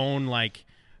do our own, like,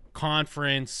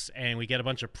 conference, and we get a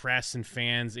bunch of press and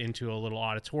fans into a little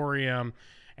auditorium,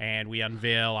 and we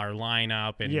unveil our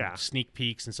lineup and sneak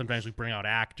peeks, and sometimes we bring out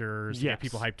actors to get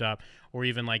people hyped up, or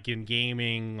even, like, in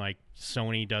gaming, like,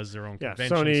 Sony does their own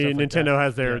convention. Sony, stuff like Nintendo that.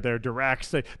 has their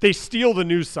directs. They steal the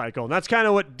news cycle, and that's kind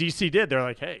of what DC did. They're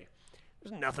like, hey,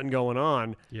 there's nothing going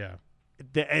on. Yeah.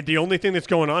 The only thing that's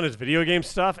going on is video game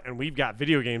stuff, and we've got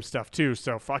video game stuff too,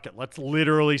 so fuck it. Let's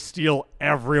literally steal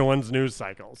everyone's news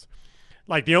cycles.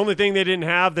 Like, the only thing they didn't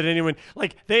have that anyone...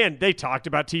 Like, they talked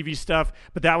about TV stuff,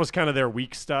 but that was kind of their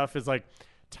weak stuff, is like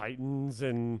Titans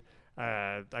and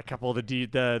a couple of the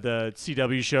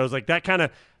CW shows. Like, that kind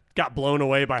of... got blown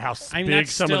away by how I mean, big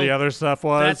that's some of the still- other stuff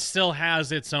was. That still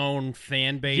has its own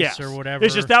fan base Yes. or whatever.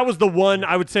 It's just that was the one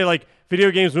I would say, like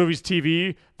video games, movies,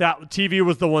 TV. That TV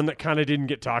was the one that kind of didn't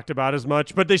get talked about as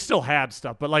much, but they still had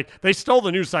stuff. But like they stole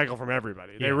the news cycle from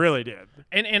everybody. They Yeah. really did.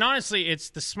 And honestly, it's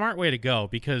the smart way to go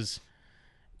because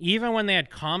even when they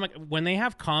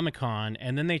have Comic-Con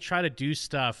and then they try to do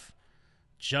stuff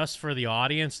just for the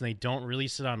audience and they don't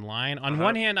release it online. On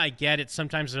one hand, I get it.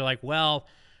 Sometimes they're like, well,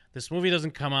 this movie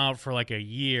doesn't come out for like a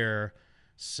year,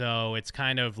 so it's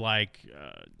kind of like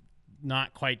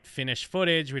not quite finished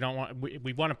footage. We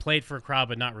want to play it for a crowd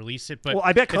but not release it. But Well,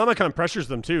 I bet Comic-Con pressures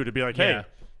them too to be like, hey, Yeah.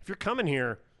 if you're coming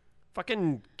here,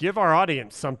 fucking give our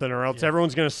audience something, or else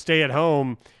everyone's going to stay at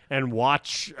home and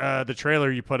watch the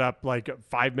trailer you put up like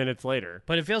 5 minutes later.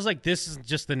 But it feels like this is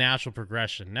just the natural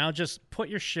progression. Now just put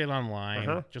your shit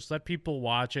online. Just let people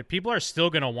watch it. People are still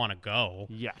going to want to go.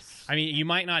 Yes. I mean, you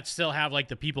might not still have like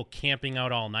the people camping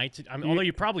out all night. Although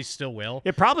you probably still will.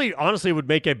 It probably honestly would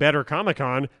make a better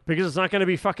Comic-Con because it's not going to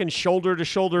be fucking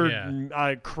shoulder-to-shoulder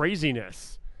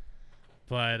craziness.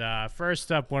 But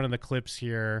first up, one of the clips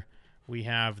here, we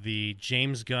have the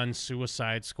James Gunn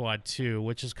Suicide Squad 2,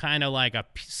 which is kind of like a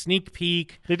sneak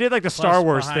peek. They did like the plus Star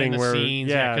Wars behind thing the where, scenes,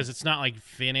 yeah, because it's not like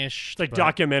finished. it's like but-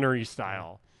 documentary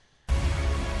style.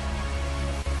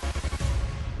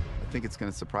 I think it's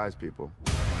going to surprise people.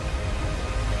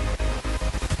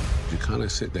 You kind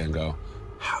of sit there and go,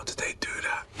 how did they do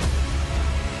that?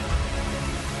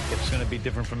 It's going to be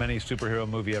different from any superhero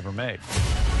movie ever made.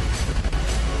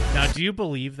 Now, do you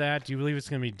believe that? Do you believe it's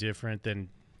going to be different than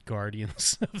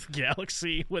Guardians of the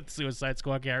Galaxy with Suicide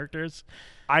Squad characters?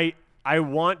 I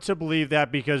want to believe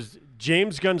that because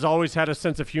James Gunn's always had a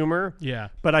sense of humor. Yeah.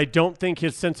 But I don't think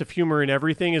his sense of humor in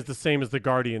everything is the same as the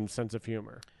Guardian's sense of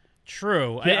humor.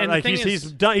 True. Yeah, And like the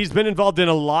thing he's been involved in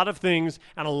a lot of things,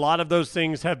 and a lot of those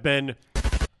things have been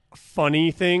funny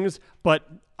things, but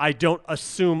I don't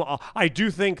assume. I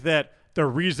do think that the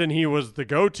reason he was the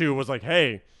go-to was like,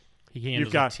 hey,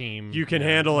 handles a team, you can yeah,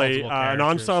 handle multiple an characters.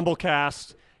 ensemble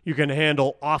cast. You can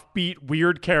handle offbeat,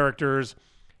 weird characters.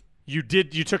 You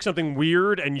took something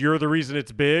weird, and you're the reason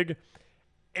it's big,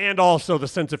 and also the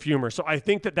sense of humor. So I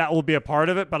think that will be a part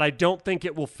of it, but I don't think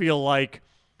it will feel like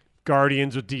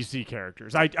Guardians with DC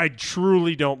characters. I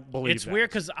truly don't believe It's that. weird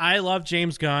because I love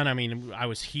James Gunn. I mean, I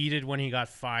was heated when he got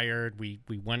fired. We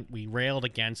railed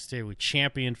against it. We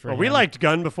championed for Well, him. we liked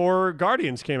Gunn before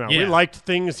Guardians came out. We Yeah. liked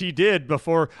things he did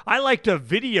before. I liked a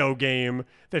video game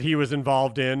that he was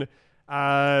involved in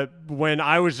when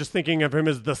I was just thinking of him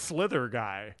as the Slither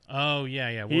guy. Oh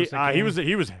yeah. What He, was that game?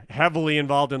 he was heavily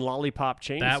involved in Lollipop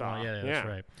Chainsaw. That one, yeah, that's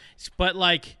right. But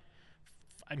like,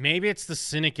 maybe it's the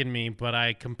cynic in me, but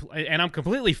I'm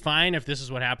completely fine if this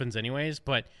is what happens anyways.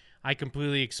 But I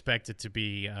completely expect it to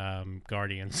be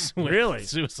Guardians. With Really?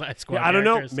 Suicide Squad. Yeah, I don't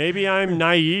know. characters. Maybe I'm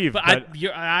naive, But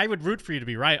I would root for you to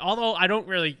be right. Although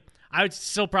I would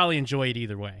still probably enjoy it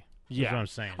either way. yeah, Is what I'm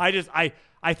saying.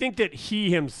 I think that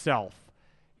he himself,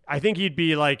 I think he'd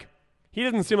be like, he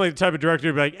doesn't seem like the type of director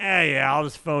to be like, yeah, I'll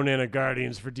just phone in a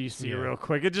Guardians for DC Yeah. real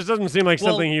quick. It just doesn't seem like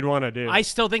Well, something he'd want to do. I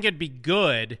still think it'd be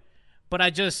good, but I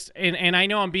just and I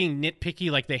know I'm being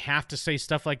nitpicky, like they have to say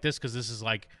stuff like this because this is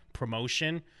like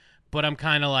promotion. But I'm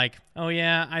kind of like, oh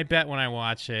yeah, I bet when I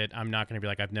watch it, I'm not going to be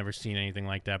like, I've never seen anything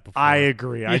like that before. I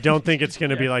agree. I don't think it's going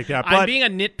to be like that. But I'm being a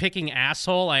nitpicking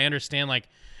asshole. I understand, like,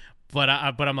 but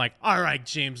I'm like, all right,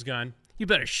 James Gunn, you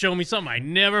better show me something I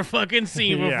never fucking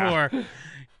seen Yeah. before.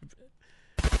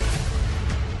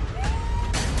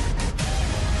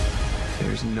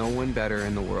 There's no one better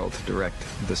in the world to direct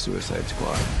the Suicide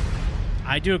Squad.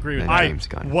 I do agree with than that. James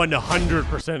Gunn.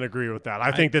 100% agree with that.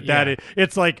 I think that yeah.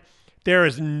 it's like there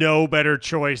is no better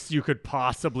choice you could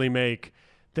possibly make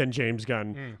than James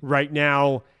Gunn right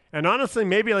now. And honestly,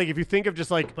 maybe like if you think of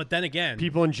just like, but then again,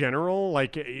 people in general,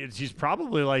 like he's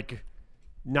probably like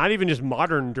not even just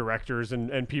modern directors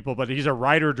and people, but he's a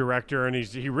writer director, and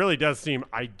he really does seem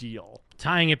ideal.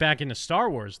 Tying it back into Star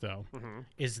Wars, though, Mm-hmm.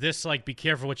 is this like be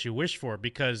careful what you wish for?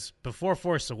 Because before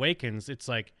Force Awakens, it's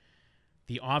like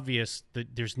the obvious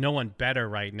that there's no one better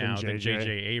right now than J.J.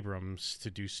 Abrams to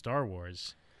do Star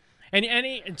Wars.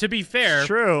 And to be fair, It's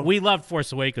true. We loved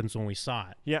Force Awakens when we saw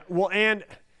it. Yeah, well, and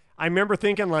I remember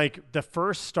thinking like the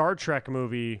first Star Trek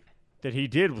movie that he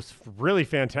did was really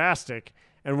fantastic.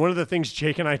 And one of the things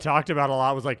Jake and I talked about a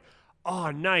lot was like, oh,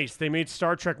 nice, they made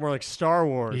Star Trek more like Star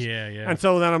Wars. Yeah. And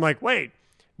so then I'm like, wait,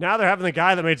 now they're having the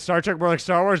guy that made Star Trek more like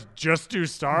Star Wars just do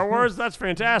Star Wars? That's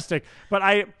fantastic. But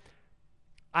I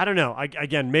don't know.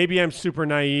 Again, maybe I'm super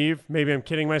naive. Maybe I'm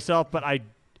kidding myself. But I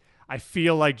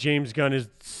feel like James Gunn is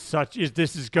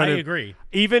going to. I agree.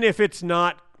 Even if it's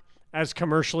not as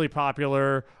commercially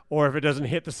popular, or if it doesn't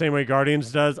hit the same way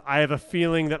Guardians does, I have a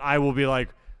feeling that I will be like,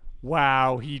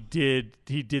 wow, he did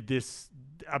this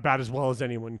about as well as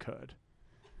anyone could.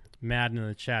 Madden in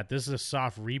the chat. This is a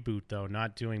soft reboot, though,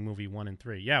 not doing movie 1 and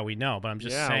 3. Yeah, we know, but I'm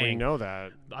just saying. Yeah, we know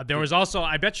that. There was also,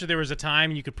 I bet you there was a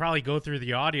time, you could probably go through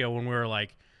the audio when we were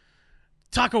like,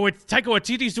 Taika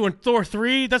Waititi's doing Thor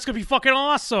 3? That's going to be fucking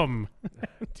awesome.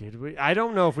 Did we? I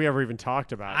don't know if we ever even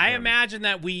talked about it. I imagine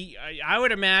that I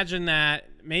would imagine that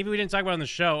maybe we didn't talk about it on the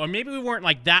show, or maybe we weren't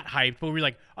like that hyped, but we were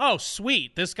like, oh,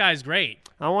 sweet, this guy's great.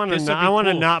 I want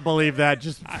to not believe that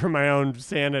just for my own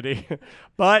sanity.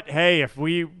 But hey, if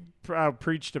we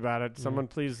preached about it, someone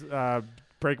please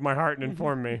break my heart and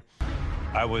inform me.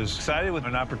 I was excited with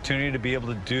an opportunity to be able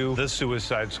to do the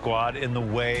Suicide Squad in the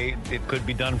way it could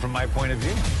be done from my point of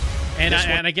view.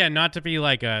 And again, not to be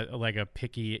like a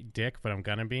picky dick, but I'm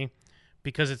gonna be,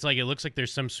 because it's like it looks like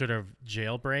there's some sort of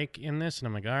jailbreak in this, and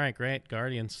I'm like, all right, great,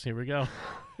 Guardians, here we go.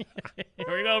 Here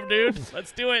we go, dude.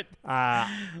 Let's do it.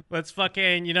 Let's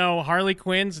fucking, Harley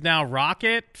Quinn's now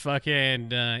Rocket.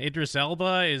 Fucking Idris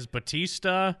Elba is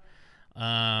Batista.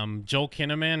 Joel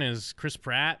Kinnaman is Chris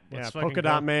Pratt. Polka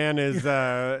Dot Man is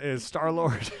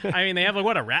Star-Lord. I mean, they have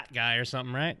a rat guy or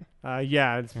something, right?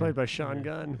 Yeah, it's played by Sean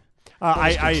Gunn.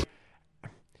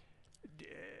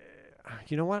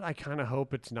 You know what? I kind of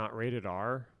hope it's not rated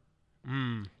R.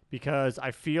 Because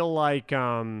I feel like,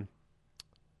 and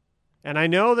I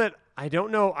know that I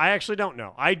don't know. I actually don't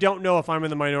know. I don't know if I'm in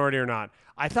the minority or not.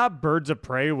 I thought Birds of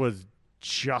Prey was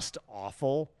just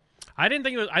awful. I didn't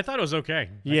think it was. I thought it was okay.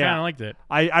 Yeah. I kind of liked it.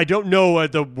 I don't know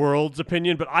the world's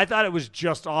opinion, but I thought it was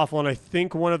just awful. And I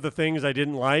think one of the things I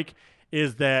didn't like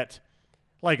is that,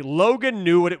 like, Logan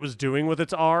knew what it was doing with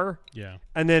its R. Yeah.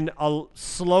 And then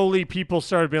slowly people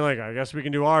started being like, I guess we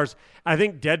can do Rs. I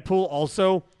think Deadpool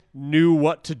also knew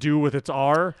what to do with its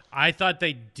R. I thought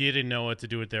they didn't know what to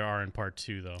do with their R in part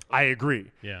 2, though. I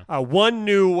agree. Yeah. 1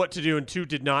 knew what to do and 2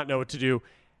 did not know what to do.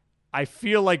 I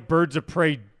feel like Birds of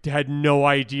Prey had no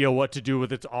idea what to do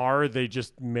with its R. They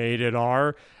just made it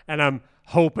R. And I'm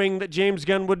hoping that James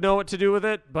Gunn would know what to do with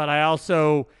it. But I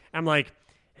also am like,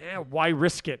 why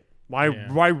risk it?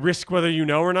 Why risk whether you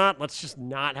know or not? Let's just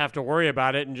not have to worry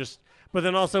about it. But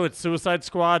then also it's Suicide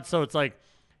Squad, so it's like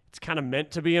it's kind of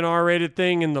meant to be an R-rated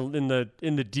thing in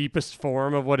the deepest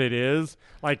form of what it is.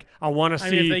 Like I want to see.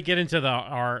 I mean, if they get into the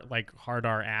R, like hard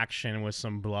R action with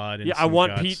some blood. And I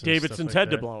want Pete Davidson's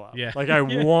head to blow up. Yeah, like I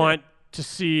want to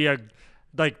see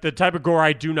like the type of gore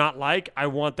I do not like. I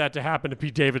want that to happen to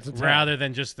Pete Davidson's rather head.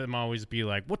 than just them always be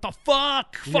like, "What the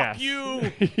fuck? Fuck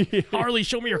you, Harley!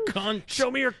 Show me your cunt! Show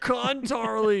me your cunt,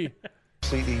 Harley!"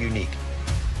 Completely unique.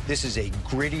 This is a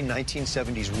gritty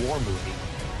 1970s war movie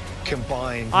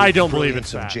combined with I don't believe brilliance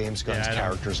it's of that. James Gunn's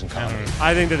characters and comedy.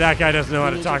 I think that guy doesn't know how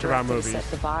to talk about movies.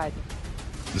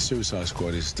 The Suicide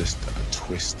Squad is just a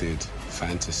twisted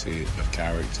fantasy of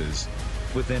characters.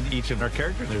 Within each of our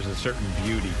characters, there's a certain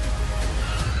beauty.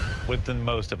 Within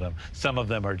most of them. Some of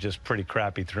them are just pretty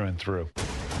crappy through and through.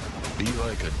 Be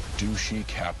like a douchey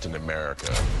Captain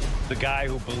America. The guy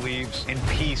who believes in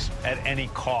peace at any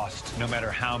cost, no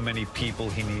matter how many people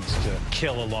he needs to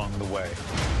kill along the way.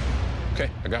 Okay,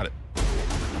 I got it.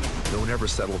 Don't ever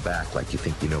settle back like you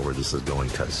think you know where this is going,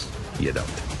 because you don't.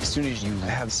 As soon as you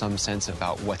have some sense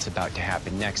about what's about to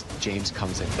happen next, James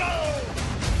comes in.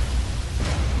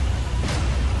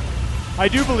 I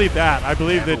do believe that. I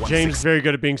believe that James is very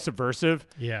good at being subversive.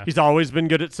 Yeah. He's always been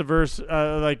good at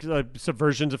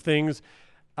subversions of things.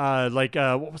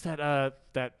 What was that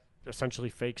that essentially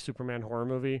fake Superman horror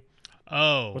movie?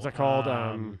 Oh. What's that called?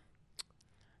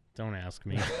 Don't ask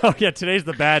me. Oh, yeah, today's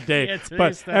the bad day. Yeah, today's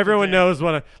but the everyone day. knows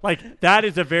what that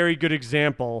is a very good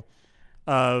example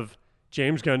of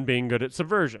James Gunn being good at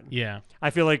subversion. Yeah. I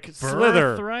feel like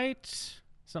Slither. Birthright?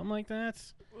 Something like that?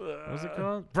 What was it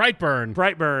called?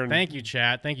 Brightburn. Thank you,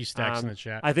 chat. Thank you, Stacks in the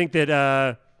chat. I think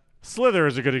that Slither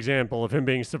is a good example of him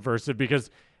being subversive because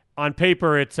on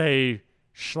paper it's a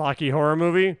schlocky horror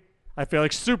movie. I feel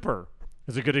like Super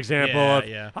is a good example of.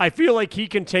 Yeah. I feel like he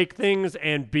can take things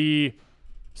and be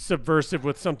subversive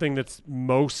with something that's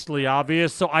mostly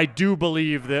obvious. So I do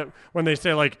believe that when they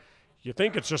say like, you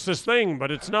think it's just this thing, but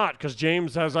it's not because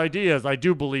James has ideas. I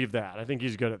do believe that. I think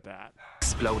he's good at that.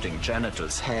 Exploding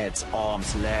genitals, heads,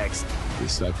 arms, legs.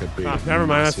 It's like a big. Never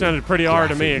mind. That sounded pretty hard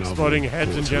to me. graphic novel Exploding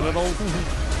heads and brought to life.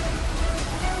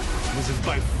 genitals. This is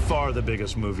by far the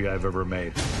biggest movie I've ever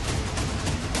made.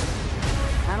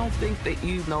 I don't think that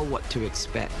you know what to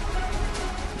expect.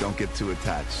 Don't get too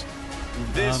attached.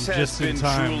 This has just in been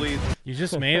time. truly. You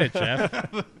just made it, Jeff.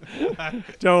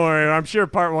 Don't worry. I'm sure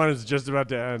part 1 is just about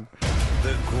to end.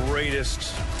 The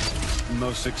greatest,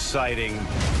 most exciting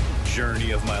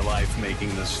journey of my life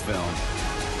making this film.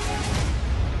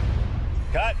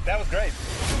 Cut. That was great.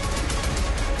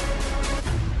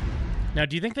 Now,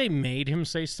 do you think they made him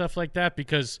say stuff like that?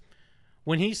 Because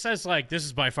when he says, like, this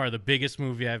is by far the biggest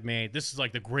movie I've made, this is,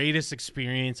 like, the greatest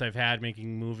experience I've had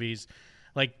making movies,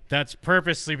 like, that's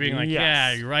purposely being like,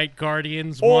 yeah, you're right,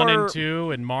 Guardians 1 and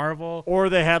 2 and Marvel. Or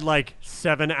they had, like,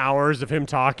 7 hours of him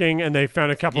talking, and they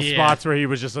found a couple spots where he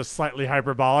was just a slightly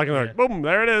hyperbolic, and they're like, boom,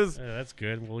 there it is. That's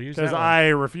good. We'll use that Because one. I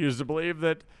refuse to believe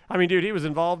that. I mean, dude, he was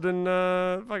involved in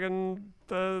fucking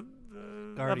the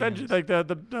Avengers, like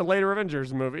the later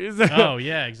Avengers movies. Oh,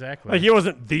 yeah, exactly. Like, he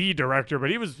wasn't the director, but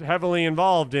he was heavily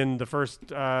involved in the first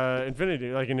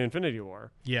Infinity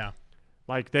War. Yeah.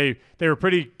 Like, they were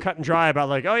pretty cut and dry about,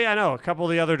 like, oh, yeah, no, a couple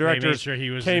of the other directors They made sure he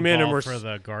was came in and were involved for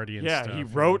the Guardian yeah, stuff. he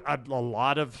wrote a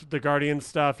lot of the Guardian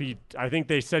stuff. I think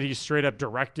they said he straight up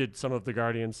directed some of the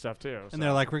Guardian stuff, too. And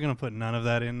they're like, we're going to put none of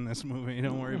that in this movie.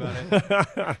 Don't worry about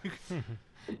it.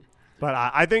 But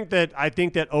I think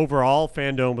that overall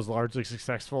Fandom was largely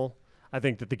successful. I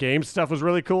think that the game stuff was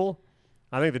really cool.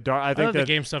 I think the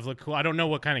game stuff looked cool. I don't know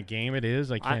what kind of game it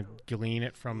is. I can't glean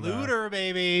it from Looter,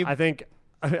 baby. I think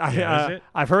is it?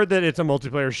 I've heard that it's a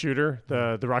multiplayer shooter,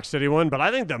 the Rocksteady one. But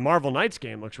I think the Marvel Knights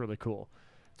game looks really cool.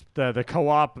 The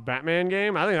co-op Batman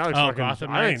game. I think that looks fucking.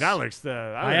 Gotham I think Knights? that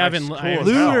looks I haven't cool I as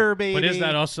haven't- hell. But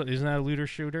isn't that a looter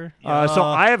shooter? So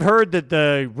I have heard that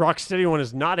the Rocksteady one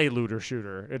is not a looter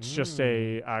shooter. It's just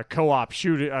a co-op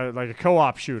shooter, like a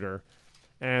co-op shooter,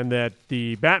 and that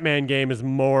the Batman game is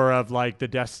more of like the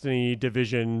Destiny,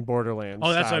 Division, Borderlands. Oh,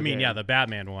 that's what style I mean. game. Yeah, the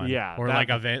Batman one. Yeah, or that-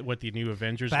 like what the new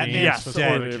Avengers Batman's game. Yes, is. or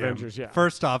dead. the Jim. Avengers, yeah.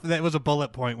 First off, that was a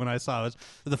bullet point when I saw it.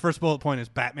 The first bullet point is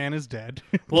Batman is dead.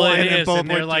 Well, And it then is, bullet and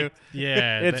they're point like, two.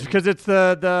 yeah, It's because it's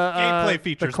the gameplay the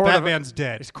features. Court of- Batman's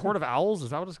dead. It's Court of Owls.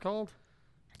 Is that what it's called?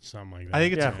 Something like that. I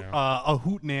think it's Yeah. a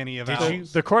hootenanny of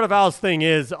owls. The Court of Owls thing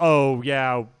is, oh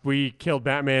yeah, we killed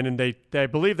Batman, and they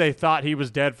believe they thought he was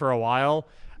dead for a while.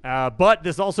 But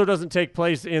this also doesn't take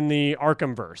place in the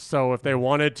Arkhamverse. So if they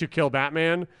wanted to kill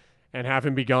Batman and have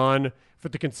him be gone for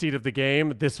the conceit of the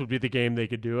game, this would be the game they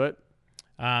could do it.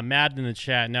 Mad in the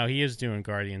chat. No, he is doing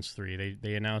Guardians 3.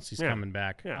 They announced he's Yeah. coming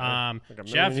back. Yeah, like a million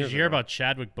Jeff, did you years hear ago. about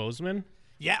Chadwick Boseman?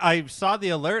 Yeah, I saw the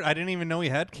alert. I didn't even know he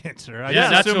had cancer. I Yeah, just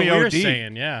that's assumed what he we were OD'd.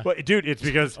 saying. Yeah. But dude, it's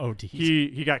because OD'd.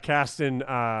 he got cast in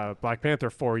Black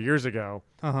Panther 4 years ago,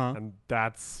 and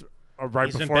that's right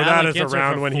He's been before that battling is cancer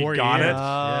around for when he 4 got years. it.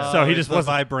 Yeah. So he it's just the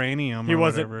wasn't vibranium. He or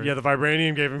wasn't. whatever. Yeah, the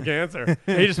vibranium gave him cancer.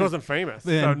 He just wasn't famous.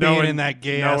 And so being no one, in that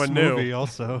gay no ass one knew. movie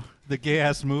also. The gay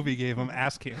ass movie gave him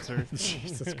ass cancer.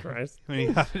 Jesus Christ!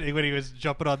 when he was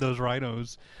jumping on those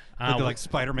rhinos, looking like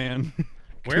Spider-Man.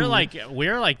 We're like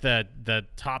the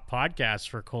top podcast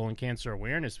for colon cancer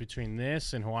awareness between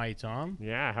this and Hawaii Tom.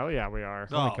 Yeah, hell yeah, we are.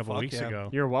 Only a couple weeks ago.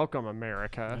 You're welcome,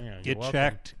 America. Yeah, you're Get welcome.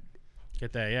 checked.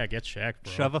 Get that. Yeah, get checked,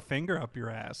 bro. Shove a finger up your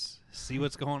ass. See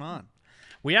what's going on.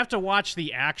 We have to watch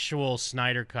the actual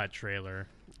Snyder Cut trailer.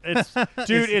 It's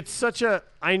dude, it's such a.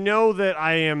 I know that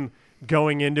I am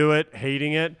going into it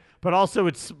hating it, but also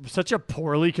it's such a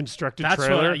poorly constructed That's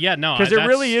trailer. what. Yeah, no, because it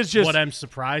really is just what I'm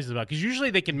surprised about. Because usually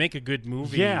they can make a good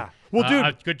movie. Yeah. Well, dude,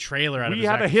 a good trailer. Out of we a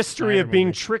have a Zack history Snyder of being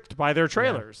movie. tricked by their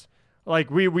trailers. Like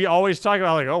we always talk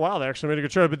about like, oh wow, they actually made a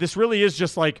good trailer, but this really is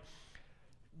just like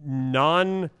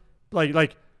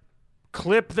like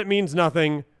clip that means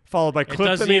nothing followed by clip that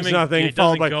doesn't means even- nothing it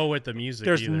followed doesn't by go with the music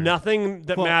There's either. nothing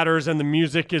that Well- matters, and the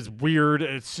music is weird.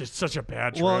 It's just such a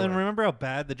bad trailer. Well, and remember how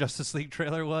bad the Justice League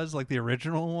trailer was, like the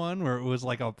original one, where it was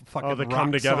like a fucking the rock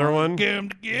Come Together song. one? Come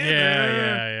together.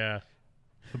 Yeah.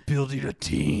 Building a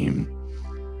team.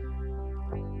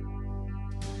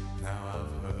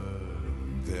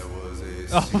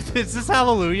 Oh, is this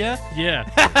Hallelujah?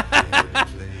 Yeah.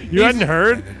 You hadn't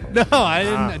heard? No, I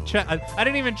didn't. I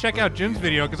didn't even check out Jim's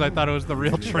video because I thought it was the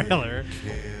real trailer.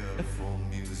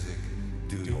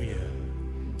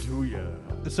 Do ya?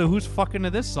 So who's fucking to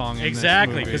this song? In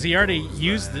Exactly, because because he already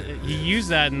used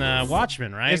that in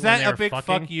Watchmen, right? Is When that they a were big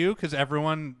fucking? fuck you? Because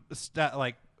everyone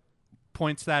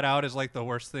points that out as like the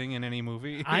worst thing in any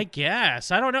movie. I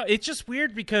guess. I don't know. It's just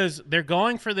weird because they're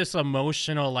going for this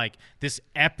emotional, like this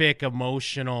epic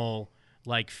emotional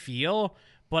like feel,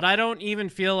 but I don't even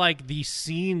feel like the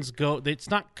scenes go. It's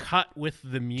not cut with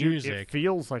the Dude, music. it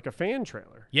feels like a fan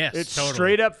trailer. Yes, it totally.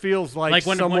 straight up feels like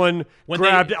When someone they-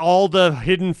 grabbed all the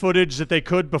hidden footage that they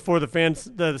could before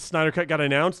the Snyder Cut got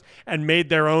announced and made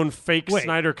their own fake Wait,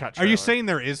 Snyder Cut. Are you trailer. saying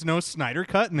there is no Snyder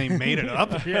Cut and they made it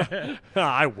up? Yeah.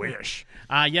 I wish.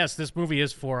 Yes, this movie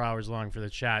is 4 hours long for the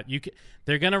chat.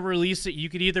 They're gonna release it. You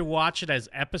could either watch it as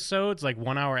episodes, like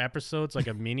 1 hour episodes, like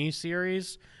a mini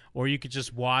series, or you could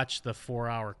just watch the 4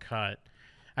 hour cut.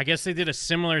 I guess they did a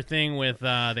similar thing with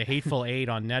The Hateful Eight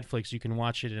on Netflix. You can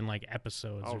watch it in like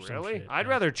episodes. Oh, or some really? shit. I'd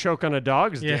rather choke on a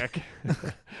dog's Yeah. dick.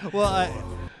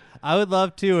 Well, I would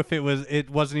love to if it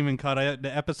wasn't even cut out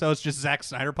the episodes. Just Zack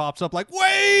Snyder pops up like,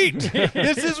 wait,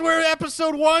 this is where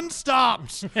episode 1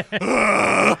 stops,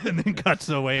 and then cuts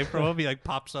away from him. He like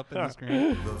pops up in the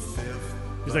screen.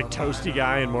 He's like Toasty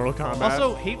Guy in Mortal Kombat.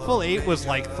 Also, Hateful Eight was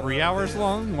like 3 hours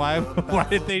long. Why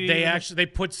did they? They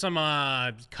put some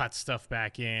cut stuff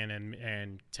back in,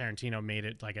 and Tarantino made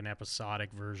it like an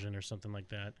episodic version or something like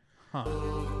that. Huh.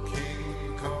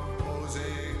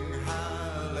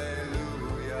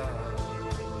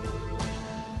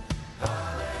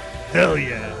 Hell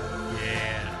yeah.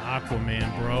 Yeah,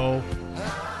 Aquaman, bro.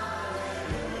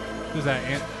 Who's that?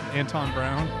 Anton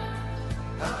Brown?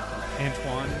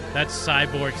 Antoine? That's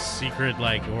Cyborg's secret,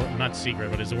 like, or not secret,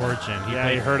 but his origin. He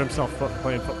hurt himself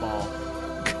playing football.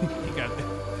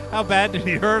 How bad did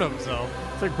he hurt himself?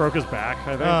 It's like broke his back,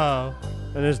 I think. Oh.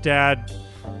 And his dad...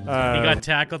 he got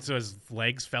tackled, so his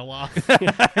legs fell off,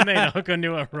 and they hook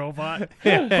into a robot.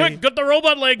 Quick, get the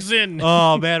robot legs in!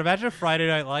 Oh man, imagine if Friday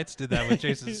Night Lights did that with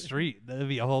Jason Street. That'd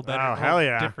be a whole better, Oh, hell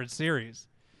yeah. different series.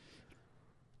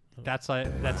 That's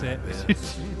it.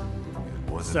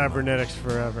 Cybernetics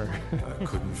forever.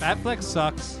 Batfleck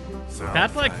sucks.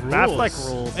 Batfleck rules. Batfleck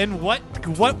rules. In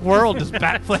what world does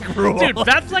Batfleck rule? Dude,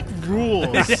 Batfleck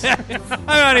rules. I'm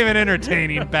not even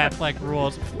entertaining Batfleck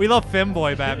rules. We love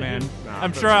Femboy Batman.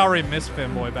 I'm sure I already miss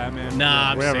Femboy Batman.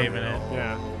 Nah, I'm saving it.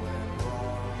 Yeah.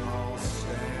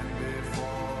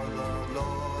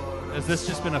 Has this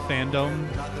just been a fandom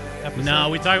episode? No,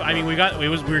 we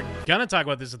were gonna talk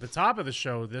about this at the top of the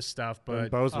show, this stuff,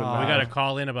 but Bozeman we got to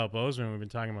call in about Bozeman. We've been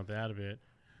talking about that a bit.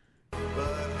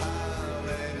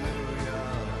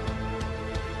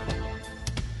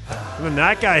 And then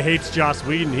that guy hates Joss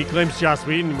Whedon. He claims Joss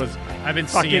Whedon was seeing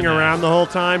fucking that. around the whole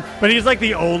time. But he's like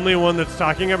the only one that's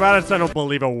talking about it, so I don't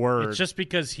believe a word. It's just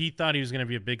because he thought he was going to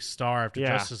be a big star after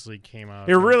Yeah. Justice League came out.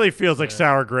 It really feels like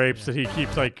sour grapes that he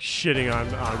keeps like shitting on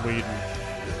Whedon.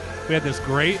 We had this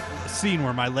great scene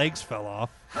where my legs fell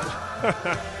off.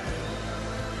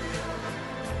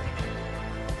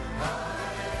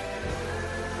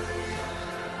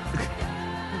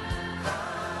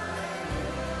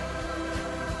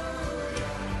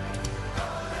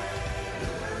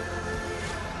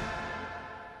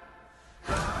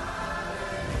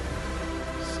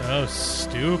 So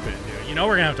stupid, dude. You know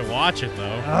we're going to have to watch it,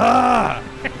 though.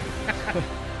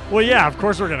 Well, yeah, of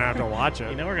course we're going to have to watch it.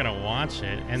 You know we're going to watch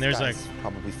it. And This there's like... guy's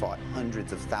probably fought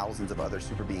hundreds of thousands of other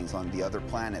super beings on the other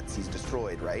planets he's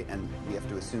destroyed, right? And we have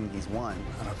to assume he's won.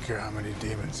 I don't care how many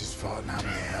demons he's fought and how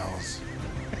many hells.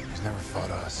 He's never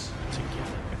fought us.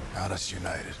 Not us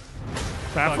united.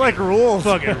 Batfleck rules.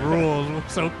 Fucking rules.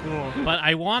 So cool. But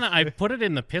I put it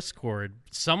in the Discord.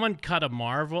 Someone cut a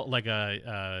Marvel, like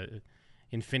a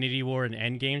Infinity War and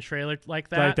Endgame trailer like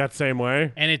that. Like that same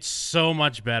way. And it's so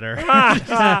much better.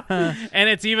 And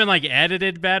it's even like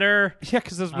edited better. Yeah,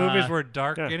 because those movies were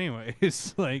dark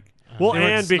anyways. Like, well, they were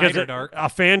and because Snyder dark. a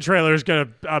fan trailer is a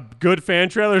good fan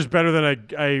trailer is better than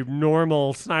a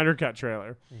normal Snyder Cut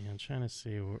trailer. Yeah, I'm trying to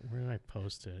see where did I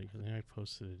post it? I think I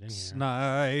posted it in here.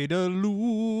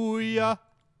 Snyderluya.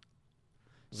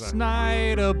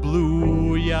 Snyder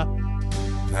Blueya.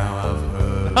 Now I've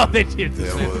heard Oh, they did the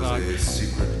there same was song. a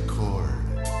secret chord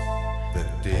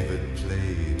that David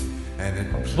played, and it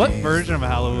What pleased version of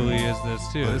Hallelujah is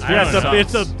this too? This Yeah, version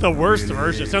it's sucks. the worst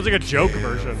version. It sounds like a joke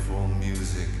version. for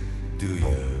music, do you?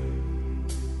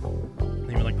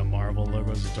 Even like the Marvel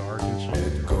logo's dark and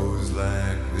shit. It goes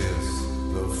like this: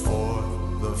 the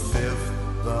fourth, the fifth,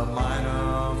 the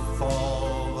minor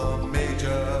fall, the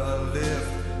major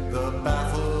lift, the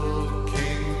baffled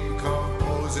king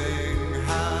composing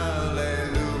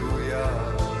hallelujah.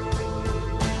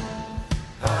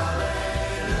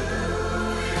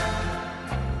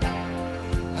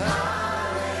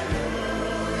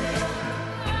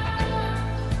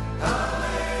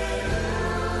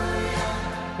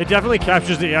 It definitely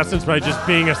captures the essence by just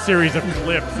being a series of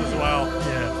clips as well.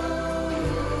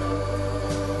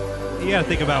 You got to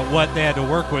think about what they had to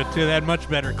work with too. They had much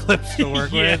better clips to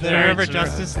work Yeah, with. very Remember true.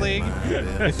 Justice League?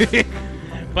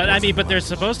 But I mean, but there's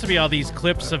supposed to be all these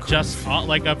clips of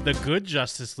like of the good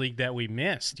Justice League that we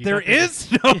missed. You There thought this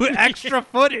is no extra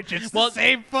footage. It's the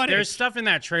same footage. There's stuff in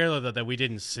that trailer though that we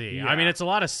didn't see. I mean, it's a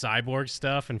lot of Cyborg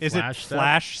stuff and Is Flash it stuff.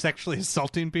 Flash sexually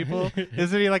assaulting people?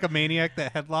 Isn't he like a maniac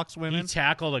that headlocks women? He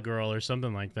tackled a girl or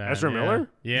something like that. Ezra yeah. Miller?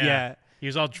 Yeah. Yeah. He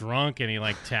was all drunk and he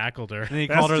like tackled her. And he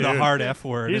called her the hard F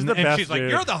word. He's and the and best she's like,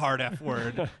 dude. "You're the hard F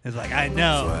word." It's like, I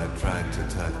know. So I tried to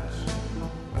touch.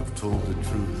 I've told the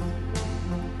truth.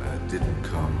 I didn't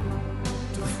come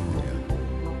to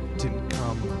didn't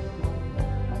come.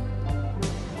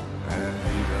 And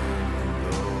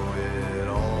even though it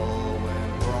all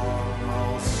went wrong,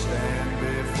 I'll stand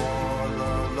before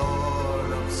the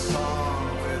Lord of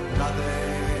Song with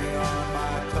nothing on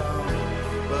my tongue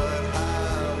but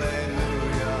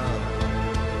hallelujah.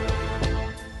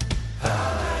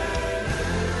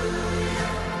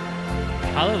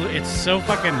 Hallelujah. It's so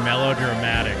fucking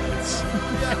melodramatic. It's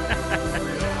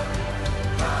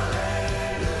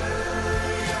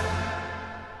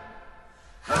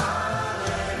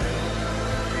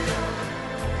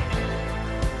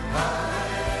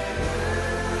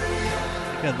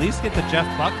At least get the Jeff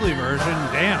Buckley version.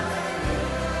 Damn.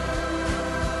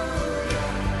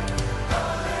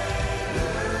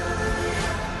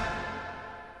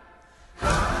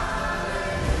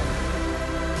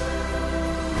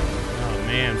 Oh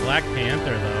man, Black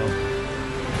Panther though.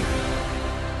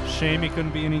 Shame he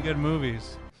couldn't be any good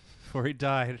movies before he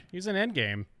died. He's in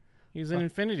Endgame. He's in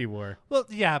Infinity War. Well,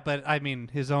 yeah, but I mean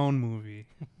his own movie.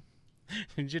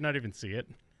 Did you not even see it?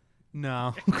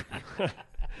 No.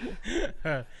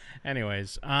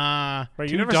 Anyways, Wait,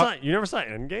 you never saw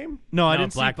Endgame? No, I No,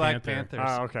 didn't Black see Black Panther.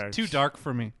 Panther. Oh, okay. Too dark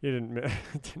for me. You didn't miss.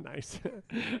 Nice.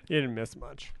 You didn't miss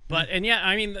much. But and yeah,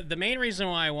 I mean the main reason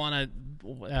why I want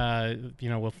to,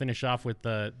 we'll finish off with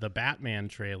the Batman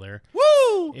trailer.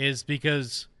 Woo! Is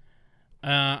because,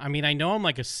 I mean I know I'm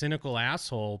like a cynical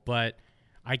asshole, but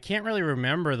I can't really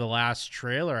remember the last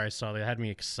trailer I saw that had me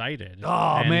excited.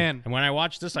 Oh, man. And when I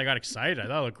watched this, I got excited. I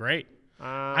thought it looked great.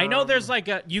 I know there's like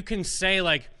you can say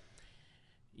like,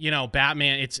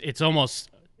 Batman.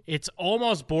 It's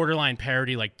almost borderline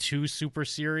parody, like too super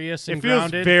serious and It feels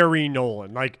grounded. very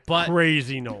Nolan,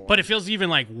 crazy Nolan. But it feels even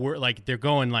like they're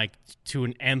going like to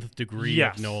an nth degree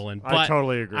Yes, of Nolan. I But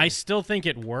totally agree. I still think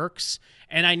it works.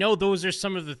 And I know those are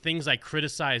some of the things I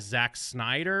criticize Zack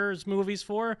Snyder's movies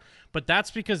for, but that's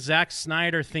because Zack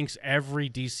Snyder thinks every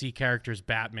DC character is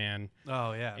Batman.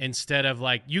 Oh, yeah. Instead of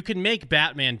you can make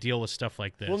Batman deal with stuff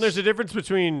like this. Well, there's a difference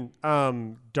between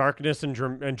darkness and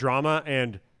drama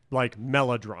and like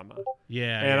melodrama.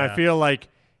 Yeah, and yeah. I feel like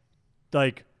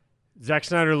Zack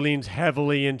Snyder leans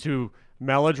heavily into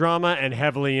melodrama and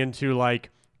heavily into like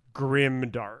grim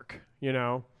dark.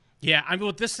 Yeah, I mean,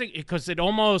 with this thing, because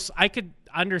I could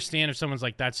understand if someone's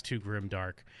like, that's too grim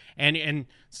dark. And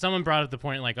someone brought up the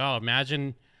point, like, oh,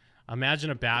 imagine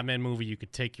a Batman movie you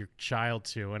could take your child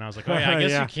to. And I was like, oh, yeah, I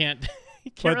guess Yeah. you can't.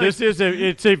 But really-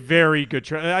 it's a very good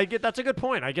trailer. That's a good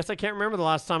point. I guess I can't remember the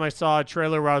last time I saw a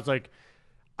trailer where I was like,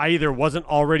 I either wasn't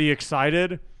already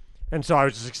excited, and so I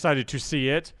was just excited to see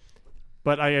it,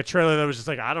 but a trailer that was just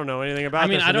like, I don't know anything about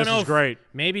this. I don't this know. is great.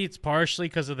 Maybe it's partially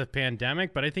because of the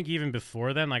pandemic, but I think even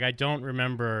before then, I don't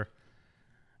remember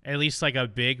at least like a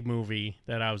big movie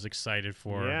that I was excited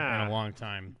for in a long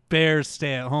time. Bears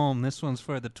stay at home. This one's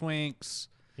for the twinks.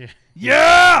 Yeah.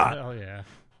 Yeah! Hell yeah.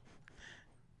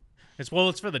 It's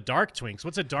for the dark twinks.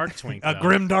 What's a dark twink? A though?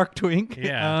 grim dark twink.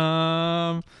 Yeah.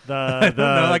 I don't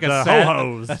know, like the a sad,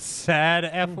 ho-hos. a sad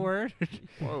F word.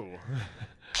 Whoa.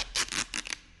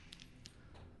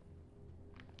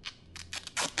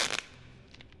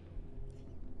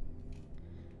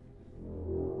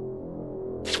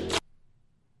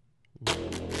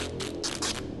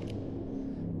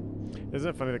 Isn't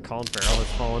it funny that Colin Farrell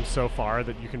has fallen so far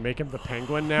that you can make him the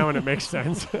Penguin now and it makes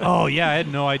sense? Oh, yeah. I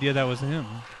had no idea that was him.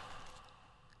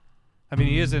 I mean,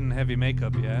 he is in heavy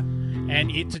makeup, yeah. And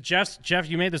to Jeff,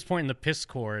 you made this point in the piss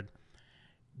chord.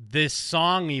 This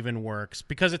song even works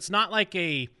because it's not like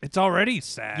a. It's already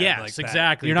sad. Yes, like that.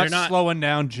 exactly. You're They're not slowing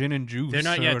down gin and juice. They're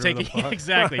not or yet whatever the taking fuck.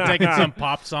 exactly taking some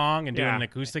pop song and doing Yeah. an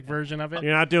acoustic version of it.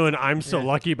 You're not doing I'm So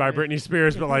Lucky by Britney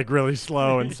Spears, but like really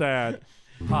slow and sad.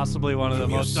 Possibly one of the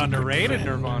most underrated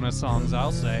Nirvana songs,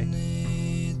 I'll say.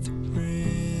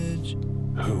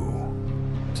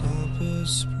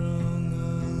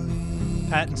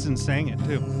 Pattinson sang it,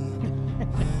 too.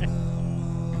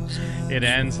 It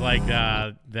ends like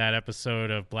that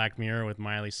episode of Black Mirror with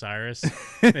Miley Cyrus.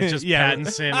 It's just Yeah.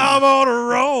 Pattinson. I'm on a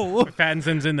roll.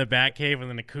 Pattinson's in the Batcave with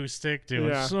an acoustic doing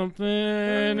Yeah. something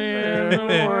in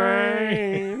the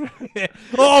rain.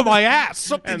 Oh, my ass.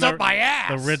 Something's And the- up my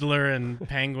ass. The Riddler and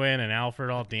Penguin and Alfred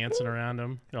all dancing around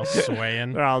him. They're all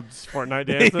swaying. They're all just Fortnite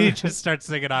dancing. He just starts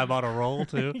singing I'm on a roll,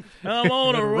 too. I'm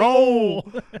on a roll.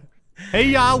 Hey,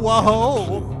 ya,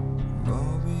 whoa.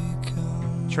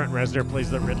 Trent Reznor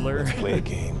plays the Riddler. Play a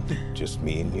game, just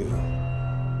me and you.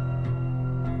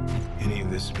 Any of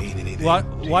this mean anything?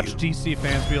 Watch DC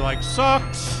fans be like,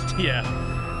 sucks. Yeah.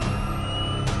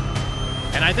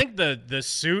 And I think the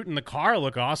suit and the car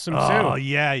look awesome Oh too.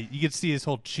 yeah, you can see his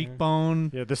whole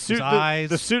cheekbone. Yeah, the suit. his eyes.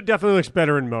 The suit definitely looks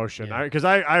better in motion. Because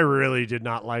I really did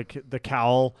not like the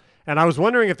cowl, and I was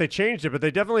wondering if they changed it, but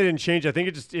they definitely didn't change it. I think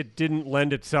it didn't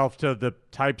lend itself to the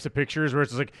types of pictures where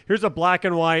it's like, here's a black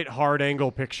and white hard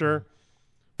angle picture.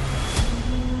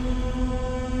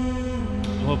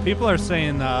 Well, people are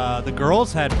saying the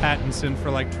girls had Pattinson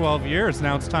for like 12 years.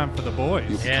 Now it's time for the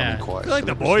boys. Yeah. I feel like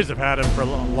the boys have had him for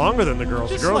longer than the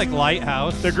girls. Just the girls like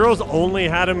Lighthouse. The girls only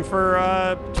had him for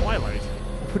Twilight.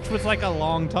 Which was like a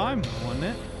long time, wasn't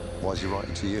it? Why is he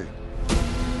writing to you?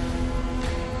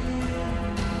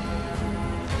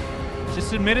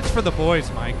 Just admit it's for the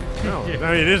boys, Mike. No, I mean,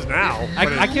 it is now.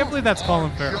 I can't believe that's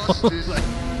Colin Farrell. Like,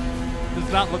 does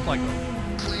not look like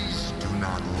him. Please do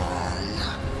not lie.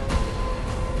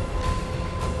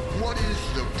 What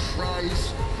is the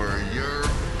price for your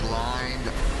blind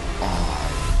eye?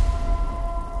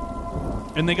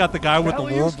 And they got the guy with the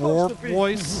Hell, you warp supposed to be-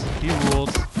 voice. He rules.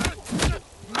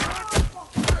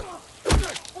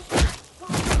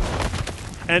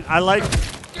 And I like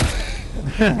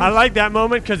that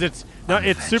moment because it's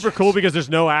super cool because there's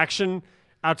no action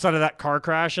outside of that car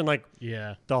crash and like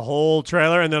the whole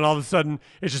trailer, and then all of a sudden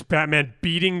it's just Batman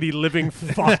beating the living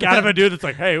fuck out of a dude that's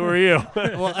like, hey, who are you?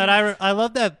 Well, and I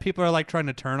love that people are like trying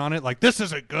to turn on it, like this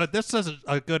isn't good. This isn't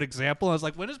a good example. I was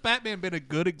like, when has Batman been a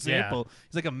good example?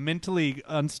 He's like a mentally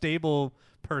unstable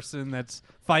person that's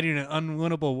fighting an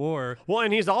unwinnable war. Well,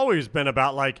 and he's always been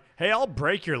about like, hey, I'll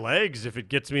break your legs if it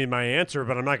gets me my answer,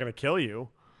 but I'm not going to kill you.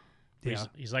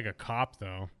 He's like a cop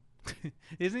though.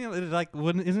 Isn't he like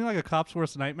a cop's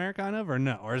worst nightmare kind of, or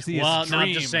no? Or is he? Well, his no, I'm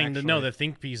dream, just saying. actually? The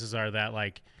think pieces are that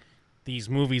like these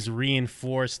movies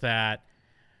reinforce that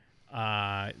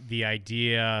the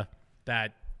idea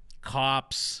that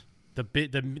cops the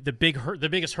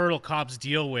biggest hurdle cops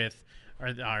deal with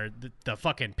are the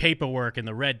fucking paperwork and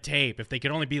the red tape. If they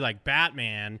could only be like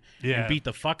Batman and beat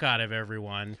the fuck out of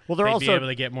everyone, Well, they're they'd also be able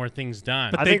to get more things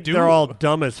done. I think they're all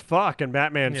dumb as fuck, and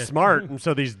Batman's smart, and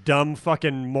so these dumb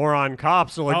fucking moron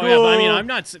cops are like, oh yeah, but I mean, "Whoa." I'm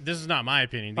not. This is not my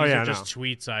opinion. These are just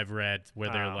tweets I've read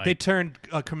where they're like, they turned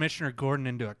Commissioner Gordon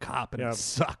into a cop, and it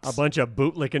sucks. A bunch of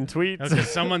bootlicking tweets. Okay,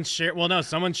 someone shared. Well, no,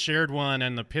 someone shared one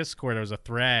in the piss core. There was a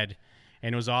thread,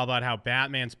 and it was all about how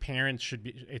Batman's parents should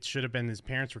be. It should have been his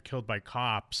parents were killed by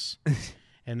cops,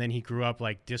 and then he grew up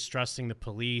like distrusting the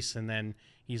police, and then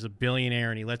he's a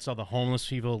billionaire, and he lets all the homeless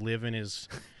people live in his.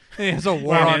 He has a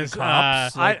war on his,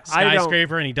 cops.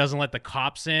 skyscraper, and he doesn't let the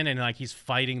cops in, and like he's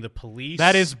fighting the police.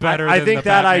 That is better. I than think the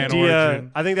that Batman idea.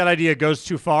 origin. I think that idea goes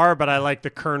too far, but I like the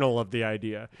kernel of the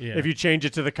idea. Yeah. If you change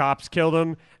it to the cops killed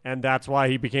him, and that's why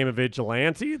he became a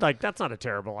vigilante, like that's not a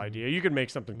terrible idea. You can make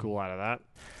something cool out of that.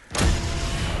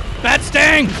 Bat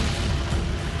Sting!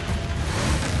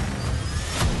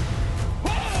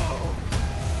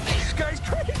 This guy's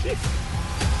crazy.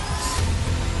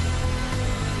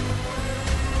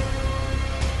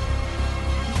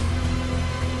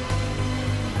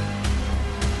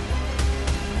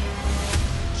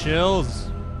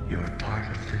 Chills. You're part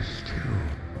of this too.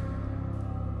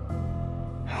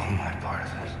 How am I part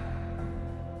of it?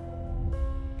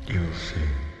 You'll see.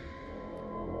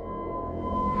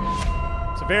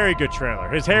 It's a very good trailer.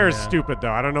 His hair is stupid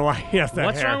though. I don't know why he has that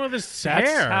What's hair. wrong with his That's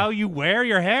hair? how you wear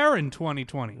your hair in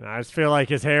 2020. I just feel like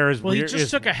his hair is Well, he weird.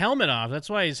 just took a helmet off. That's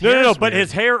why his No, hair. no, but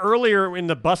his hair earlier in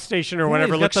the bus station or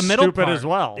whatever he's looks got the middle stupid part. as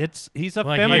well. He's a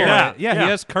Like femboy. here. Yeah, he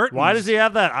has curtains. Why does he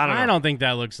have that? I don't know. I don't think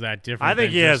that looks that different. I think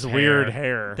than he has just weird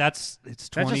hair. It's That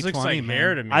just 2020, looks like man.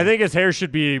 hair to me. I think his hair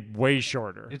should be way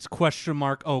shorter. It's question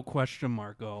mark. Oh, question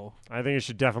mark. Oh, I think it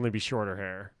should definitely be shorter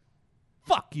hair.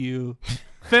 fuck you,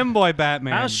 femboy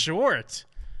Batman. How short?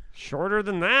 Shorter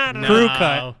than that? No. Crew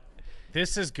cut.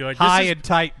 This is good. High this is, and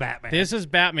tight Batman. This is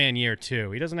Batman year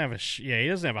 2. He doesn't have a he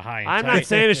doesn't have a high and I'm tight. not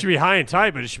saying it should be high and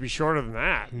tight, but it should be shorter than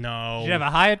that. No. You should have a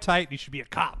high and tight. And you should be a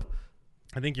cop,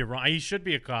 I think you're wrong. He should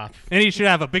be a cop. and he should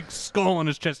have a big skull on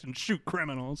his chest and shoot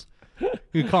criminals.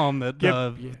 You call him the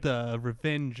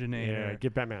revengeinator. Yeah,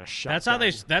 give Batman a shot.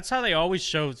 That's how they always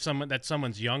show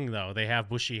someone's young though. They have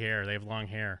bushy hair. They have long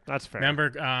hair. That's fair.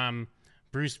 Remember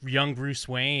young Bruce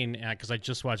Wayne, because I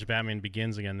just watched Batman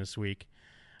Begins again this week.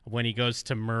 When he goes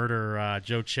to murder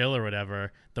Joe Chill or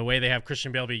whatever, the way they have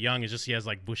Christian Bale be young is just he has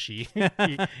like bushy.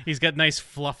 He's got nice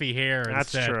fluffy hair.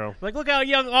 That's instead. true. Like look how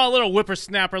young, little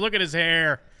whippersnapper. Look at his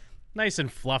hair, nice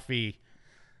and fluffy.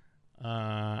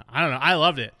 I don't know. I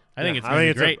loved it. I think it's gonna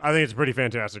be great. I think it's a pretty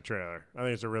fantastic trailer. I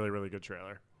think it's a really, really good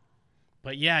trailer.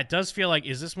 But yeah, it does feel like,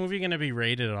 is this movie going to be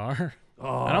rated R?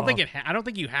 I don't think I don't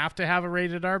think you have to have a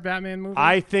rated R Batman movie.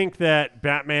 I think that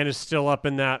Batman is still up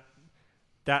in that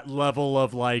that level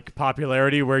of like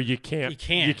popularity where you can't. You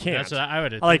can't. That's what I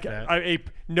would think like that.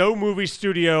 No movie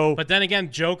studio. But then again,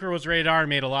 Joker was rated R and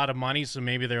made a lot of money, so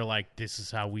maybe they're like, this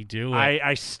is how we do it.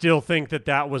 I still think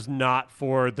that was not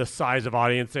for the size of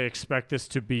audience they expect this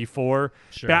to be for.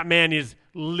 Sure. Batman is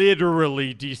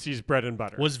literally DC's bread and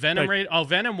butter. Was Venom Like, rated? Oh,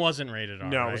 Venom wasn't rated R.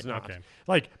 No, right? it was not. Okay.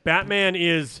 Like Batman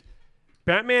is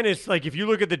like, if you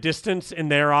look at the distance in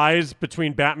their eyes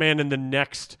between Batman and the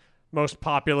next most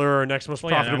popular or next most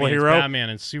profitable it's hero, Batman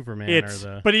and Superman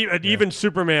even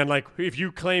Superman, like if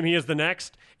you claim he is the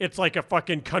next, it's like a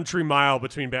fucking country mile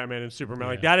between Batman and Superman.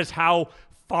 Like that is how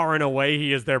far and away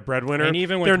he is their breadwinner. And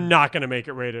even they're not going to make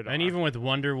it rated R. And even with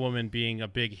Wonder Woman being a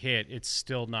big hit, it's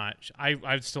still not.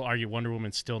 I'd still argue Wonder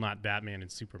Woman's still not Batman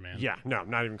and Superman. Yeah, no,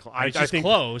 not even close. I think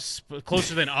close, but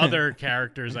closer than other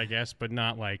characters, I guess, but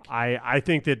not like. I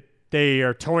think that they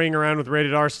are toying around with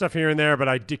rated R stuff here and there, but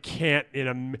I can't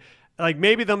like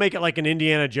maybe they'll make it like an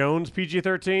Indiana Jones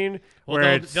PG-13.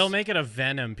 Well, they'll make it a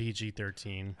Venom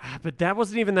PG-13. But that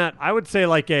wasn't even that. I would say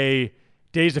like a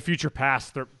Days of Future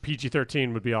Past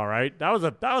PG-13 would be all right. That was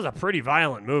a pretty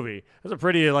violent movie. It was a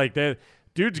pretty like the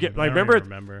dudes get like remember at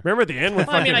the end when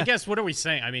well, I mean, I guess what are we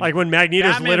saying? I mean, like when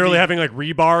Magneto's Batman literally having like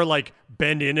rebar like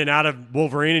bend in and out of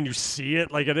Wolverine and you see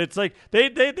it like it's like they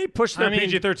push their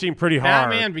PG-13 pretty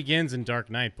hard. Batman Begins and Dark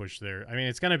Knight push their. I mean,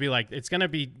 it's gonna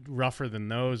be rougher than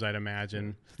those, I'd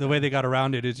imagine. The way they got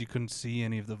around it is you couldn't see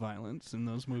any of the violence in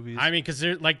those movies. I mean, because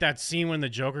there's like that scene when the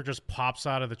Joker just pops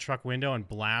out of the truck window and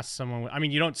blasts someone. I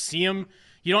mean, you don't see him.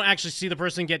 You don't actually see the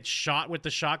person get shot with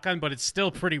the shotgun, but it's still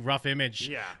a pretty rough image.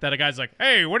 Yeah. That a guy's like,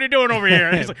 "Hey, what are you doing over here?"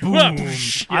 And he's like, boom.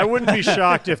 I wouldn't be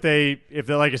shocked if they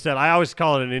like I said, I always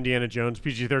call it an Indiana Jones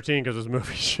PG-13 because those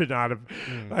movies should not have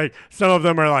like some of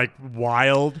them are like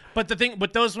wild. But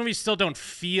those movies still don't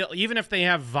feel, even if they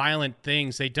have violent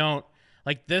things, they don't.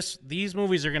 Like these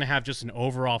movies are going to have just an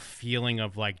overall feeling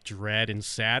of like dread and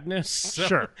sadness.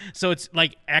 So it's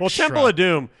like extra. Well,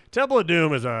 Temple of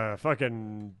Doom is a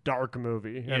fucking dark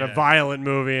movie and a violent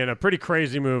movie and a pretty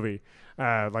crazy movie,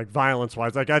 like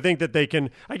violence-wise. Like I think that they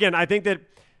can. Again, I think that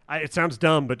it sounds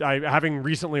dumb, but having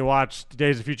recently watched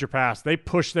Days of Future Past, they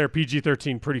push their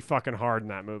PG-13 pretty fucking hard in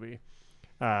that movie.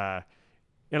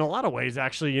 In a lot of ways,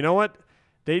 actually, you know what?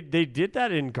 They did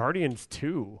that in Guardians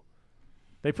 2.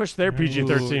 They pushed their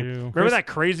PG-13. Remember that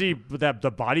crazy the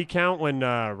body count when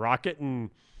Rocket and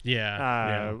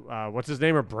what's his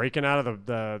name are breaking out of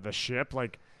the ship?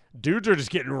 Like dudes are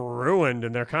just getting ruined,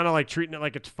 and they're kind of like treating it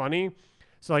like it's funny.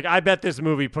 So like I bet this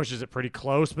movie pushes it pretty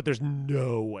close, but there's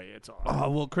no way it's R.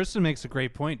 Oh well, Kristen makes a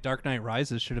great point. Dark Knight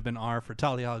Rises should have been R for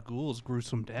Talia al Ghul's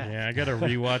gruesome death. Yeah, I gotta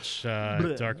rewatch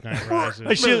Dark Knight Rises.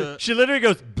 Like she literally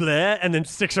goes bleh and then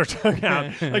sticks her tongue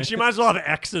out. Like she might as well have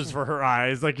X's for her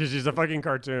eyes, like 'cause she's a fucking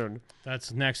cartoon.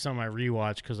 That's next time I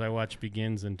rewatch because I watch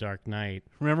Begins and Dark Knight.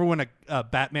 Remember when a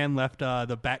Batman left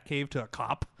the Batcave to a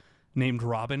cop named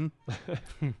Robin?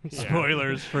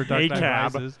 Spoilers for Dark Knight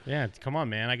Rises. Yeah, come on,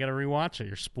 man. I got to rewatch it.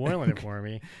 You're spoiling it for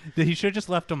me. He should have just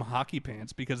left him hockey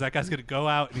pants because that guy's going to go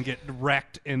out and get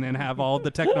wrecked and then have all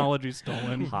the technology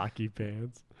stolen. Hockey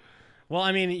pants. Well,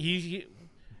 I mean,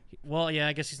 well, yeah,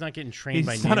 I guess he's not getting trained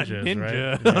by He's not ninjas, a ninja.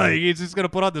 right? Yeah. Like, he's just going to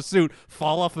put on the suit,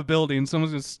 fall off a building,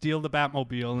 someone's going to steal the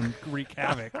Batmobile and wreak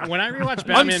havoc. When I rewatch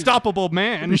Batman... Unstoppable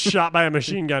man. Be shot by a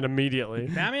machine gun immediately.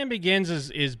 Batman Begins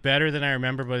is better than I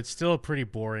remember, but it's still a pretty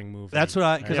boring movie. That's what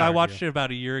I watched it about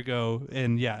a year ago,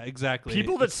 and yeah, exactly.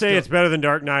 People that say it's better than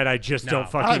Dark Knight, I just don't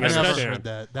fucking understand.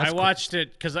 I watched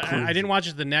it because I didn't watch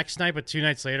it the next night, but 2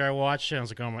 nights later I watched it. I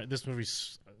was like, oh my, this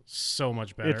movie's so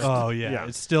much better.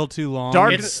 It's still too long.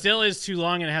 It still is too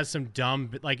long, and it has some dumb,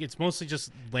 like it's mostly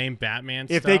just lame Batman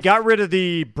stuff. If they got rid of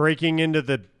the breaking into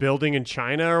the building in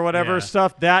China or whatever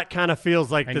stuff, that kind of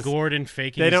feels like and Gordon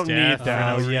faking they his don't death need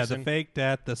that. for no the reason. fake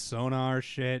death, the sonar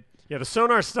shit. Yeah, the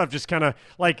sonar stuff just kind of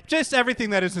like just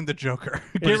everything that isn't the Joker.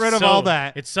 But Get rid of all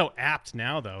that. It's so apt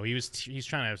now, though. He's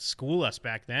trying to school us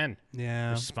back then.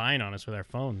 Yeah, they're spying on us with our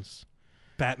phones.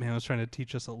 Batman was trying to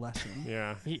teach us a lesson.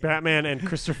 Yeah, Batman and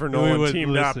Christopher Nolan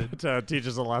teamed up to teach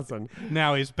us a lesson.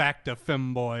 Now he's back to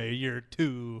Femboy year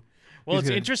 2. Well, it's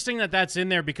interesting that that's in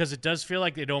there because it does feel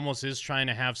like it almost is trying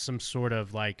to have some sort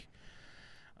of like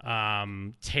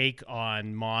take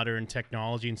on modern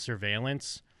technology and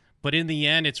surveillance. But in the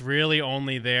end, it's really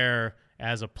only there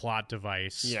as a plot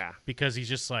device. Yeah. Because he's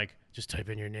just like, just type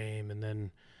in your name and then,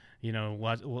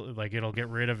 like it'll get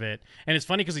rid of it. And it's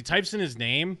funny because he types in his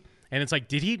name And it's like,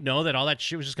 did he know that all that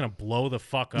shit was just gonna blow the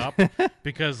fuck up?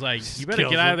 Because like, you better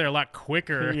kills get out him. of there a lot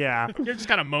quicker. Yeah. You're just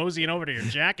kind of moseying over to your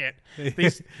jacket. It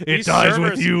These dies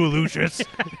servers- with you, Lucius.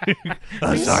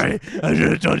 I'm sorry. I should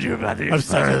have told you about the I'm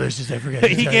sorry, Lucius. I forgot.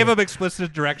 He gave him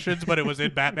explicit directions, but it was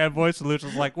in Batman voice, and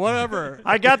Lucius was like, whatever.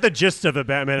 I got the gist of it,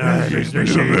 Batman.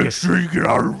 Make sure you get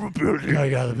out of the building. I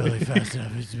got the belly fast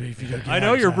enough. If you don't get I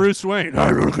know you're outside. Bruce Wayne.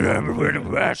 I look at him wearing a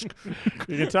mask.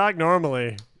 You can talk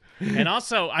normally. And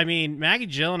also, I mean, Maggie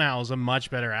Gyllenhaal is a much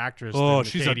better actress. Oh, than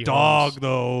she's Katie a dog, Holmes.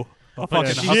 though. A But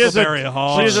fucking she is a- Huckleberry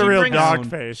hog. She's a real brings- dog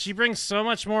face. She brings so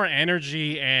much more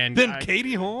energy and Than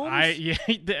Katie Holmes?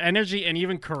 the energy and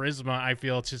even charisma. I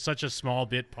feel to such a small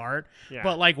bit part, Yeah.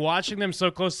 but like watching them so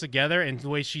close together and the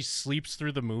way she sleeps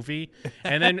through the movie,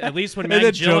 and then at least when And Maggie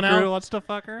then Joker Gyllenhaal wants to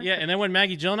fuck her? yeah, and then when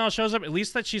Maggie Gyllenhaal shows up, at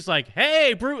least that she's like,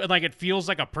 "Hey, Bruce," and like it feels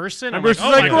like a person. And I'm Bruce is "Oh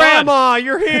like, my God." Grandma,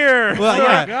 you're here. Well, Oh,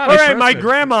 yeah. my God. All right, my Perfect.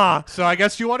 grandma. So I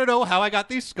guess you want to know how I got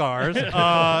these scars.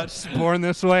 Born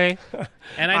this way.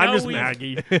 And I I'm know just we've-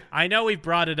 Maggie. I know we've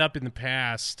brought it up in the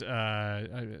past. Well,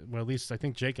 at least I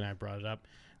think Jake and I brought it up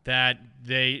that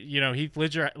Heath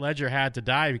Ledger had to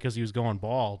die because he was going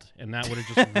bald, and that would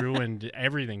have just ruined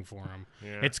everything for him.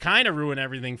 Yeah. It's kind of ruined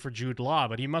everything for Jude Law,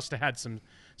 but he must have had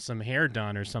some hair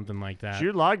done or something like that.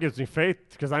 Jude Law gives me faith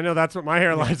because I know that's what my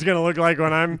hairline's going to look like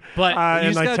when I'm But in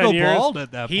he's like gotta 10 go years. bald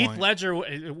at that Heath point. Ledger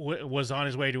was on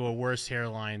his way to a worse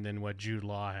hairline than what Jude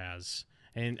Law has,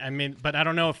 and I mean, but I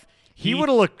don't know if He would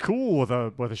have looked cool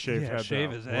with a shaved head. shave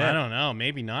though. his Well, head. I don't know.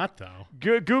 Maybe not though.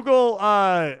 Google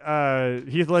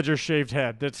Heath Ledger shaved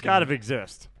head. That's got to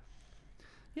exist.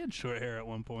 He had short hair at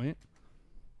one point.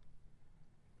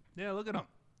 Yeah, look at him.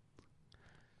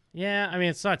 Yeah, I mean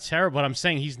it's not terrible, but I'm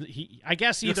saying I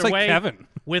guess Looks either like way Kevin.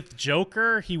 with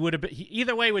Joker, he would have been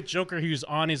either way with Joker he was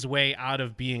on his way out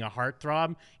of being a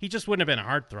heartthrob. He just wouldn't have been a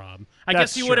heartthrob. I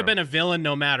That's guess he would have true. been a villain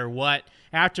no matter what.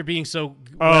 After being so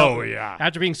yeah.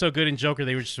 After being so good in Joker,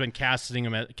 they were just been casting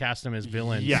him as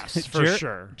villains. Yes, for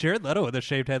sure. Jared Leto with a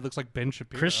shaved head looks like Ben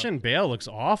Shapiro. Christian Bale looks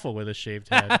awful with a shaved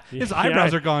head. His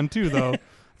eyebrows are gone too, though.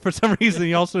 For some reason,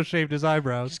 he also shaved his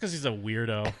eyebrows. Just because he's a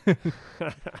weirdo.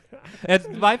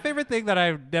 And my favorite thing that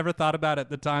I've never thought about at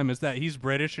the time is that he's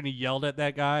British and he yelled at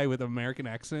that guy with an American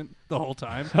accent the whole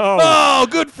time. Oh.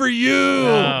 good for you!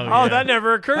 Oh, that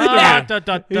never occurred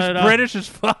to me. He's British as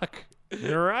fuck.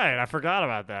 You're right. I forgot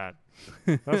about that.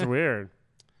 That's weird.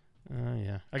 Oh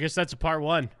yeah. I guess that's a part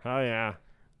one. Oh yeah.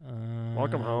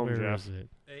 Welcome home, where Jeff. is it?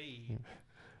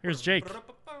 Here's Jake.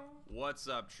 What's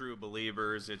up, true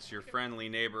believers? It's your friendly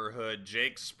neighborhood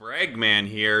Jake Spragman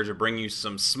here to bring you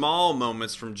some small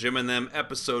moments from Jim and Them,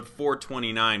 episode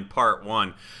 429, part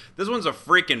 1. This one's a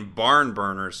freaking barn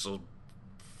burner, so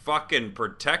fucking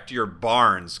protect your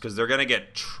barns, because they're going to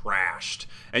get trashed.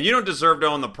 And you don't deserve to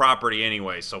own the property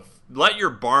anyway, so let your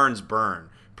barns burn.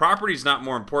 Property's not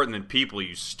more important than people,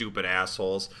 you stupid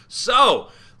assholes. So,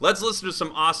 let's listen to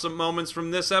some awesome moments from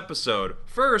this episode.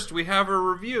 First, we have a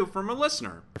review from a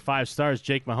listener. 5 stars,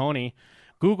 Jake Mahoney.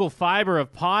 Google Fiber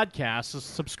of podcasts.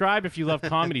 Subscribe if you love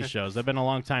comedy shows. I've been a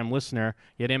long-time listener,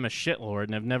 yet am a shitlord,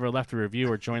 and have never left a review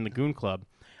or joined the Goon Club.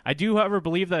 I do, however,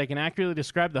 believe that I can accurately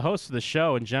describe the host of the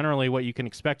show and generally what you can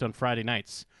expect on Friday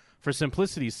nights. For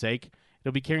simplicity's sake,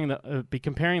 it'll be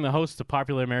comparing the host to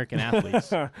popular American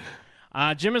athletes.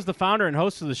 Jim is the founder and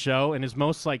host of the show and is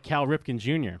most like Cal Ripken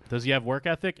Jr. Does he have work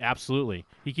ethic? Absolutely.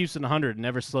 He keeps it 100 and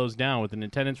never slows down with an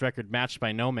attendance record matched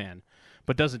by no man.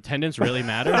 But does attendance really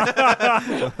matter?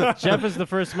 Jeff is the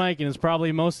first Mike and is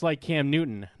probably most like Cam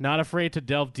Newton, not afraid to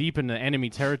delve deep into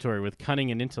enemy territory with cunning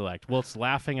and intellect, whilst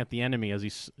laughing at the enemy as he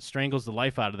strangles the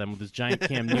life out of them with his giant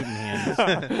Cam Newton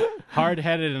hands.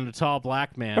 Hard-headed and a tall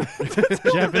black man,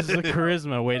 Jeff is the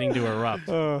charisma waiting to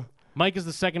erupt. Mike is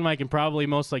the second Mike and probably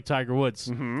most like Tiger Woods.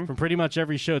 From pretty much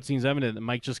every show, it seems evident that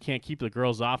Mike just can't keep the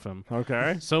girls off him.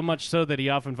 Okay. So much so that he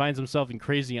often finds himself in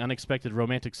crazy, unexpected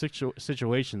romantic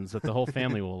situations that the whole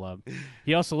family will love.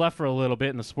 He also left for a little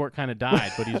bit and the sport kind of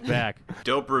died, but he's back.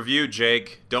 Dope review,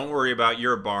 Jake. Don't worry about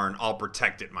your barn. I'll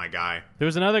protect it, my guy. There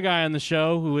was another guy on the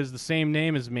show who is the same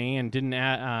name as me and didn't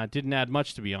add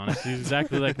much, to be honest. He's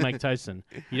exactly like Mike Tyson.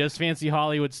 He does fancy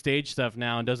Hollywood stage stuff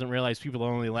now and doesn't realize people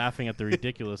are only laughing at the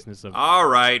ridiculousness of it. All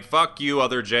right, fuck you,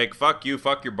 other Jake. Fuck you,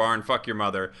 fuck your barn, fuck your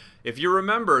mother. If you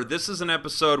remember, this is an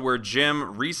episode where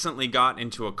Jim recently got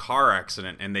into a car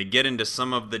accident, and they get into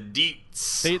some of the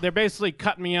deets. They're basically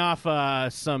cutting me off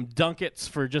some dunkets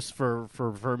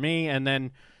for me, and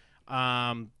then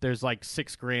there's like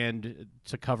 $6,000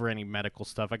 to cover any medical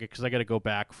stuff. Because I got to go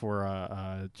back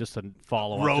for just a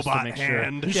follow-up. Robot just to make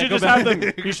hand. Sure. You should just have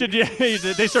them. You should. Yeah,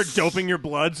 they start doping your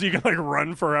blood so you can like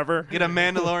run forever. Get a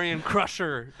Mandalorian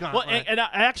crusher. Well, and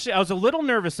I was a little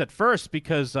nervous at first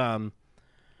because when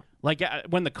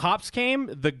the cops came,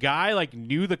 the guy like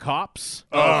knew the cops.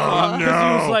 Oh no! He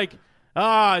was like,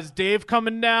 is Dave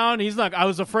coming down? He's like, I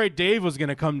was afraid Dave was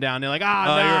gonna come down. They're like,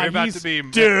 you're about he's to be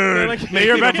dude. Like,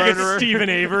 you're about to get Stephen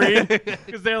Avery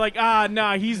because they're like,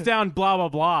 nah, he's down. Blah blah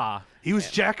blah. He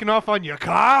was jacking off on your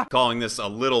car? Calling this a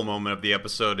little moment of the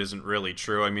episode isn't really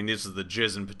true. I mean, this is the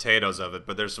jizz and potatoes of it,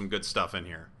 but there's some good stuff in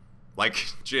here. Like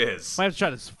jizz. Might have to try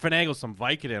to finagle some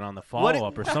Vicodin on the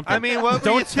follow-up or something. I mean, what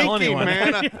Don't were you tell thinking, anyone.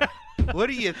 man? What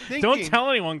are you thinking? Don't tell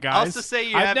anyone, guys. Also say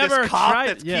you I've have never this cough tried-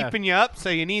 that's yeah. keeping you up, so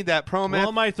you need that Promath.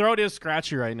 Well, my throat is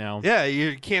scratchy right now. Yeah,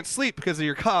 you can't sleep because of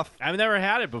your cough. I've never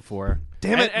had it before.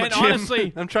 Damn it, And Jim.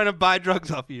 honestly, I'm trying to buy drugs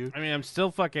off you. I mean, I'm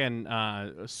still fucking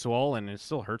swollen. It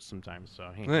still hurts sometimes.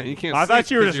 So hey. Yeah, you can't I thought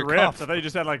sleep you were 'cause just your ripped. cough. I thought you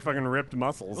just had like fucking ripped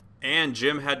muscles. And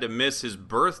Jim had to miss his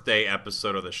birthday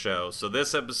episode of the show. So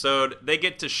this episode, they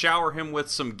get to shower him with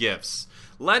some gifts.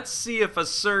 Let's see if a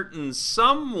certain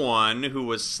someone who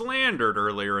was slandered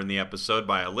earlier in the episode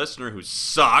by a listener who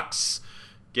sucks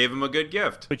gave him a good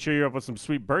gift. Make sure you're up with some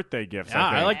sweet birthday gifts. Yeah,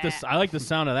 I think. like this. I like the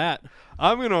sound of that.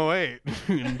 I'm gonna wait.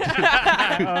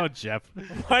 Oh, Jeff.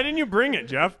 Why didn't you bring it,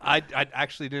 Jeff? I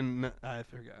actually didn't. I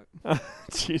forgot.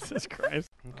 Jesus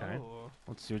Christ. Okay.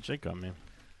 Let's see what Jake got me.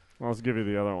 Well, let's give you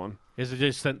the other one. Is it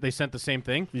just they sent the same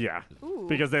thing? Yeah.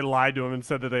 Because they lied to him and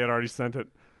said that they had already sent it.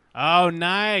 Oh,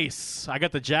 nice! I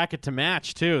got the jacket to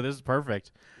match too. This is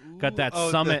perfect. Got that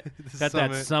Summit. Got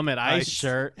that Summit Ice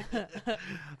shirt.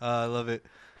 I love it.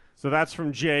 So that's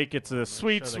from Jake. It's a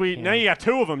sweet, show the sweet. can. Now you got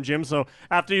two of them, Jim. So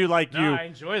after you like No, you, I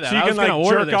enjoy that. So you I can was gonna like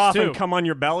order jerk this, off too. and come on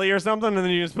your belly or something, and then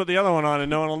you just put the other one on, and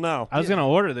no one will know. I was gonna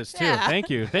order this too. Yeah. Thank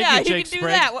you. Yeah, Thank you, you Jake can do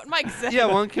Sprague. that. What Mike said. Yeah,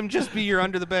 one can just be your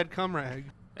under the bed cum rag.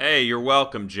 Hey, you're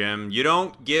welcome, Jim. You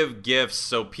don't give gifts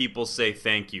so people say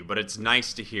thank you, but it's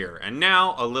nice to hear. And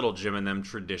now, a little Jim and them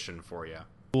tradition for you.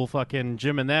 Cool fucking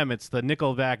Jim and them. It's the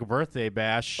Nickelback birthday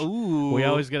bash. Ooh. We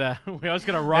always gotta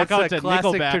rock It's out a to classic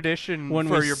Nickelback tradition when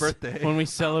for we your birthday. when we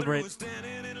celebrate. Is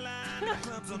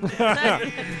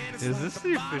this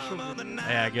the official?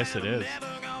 Yeah, I guess it is.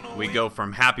 We go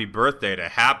from happy birthday to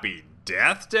happy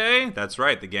death day? That's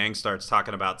right, the gang starts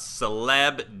talking about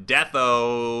celeb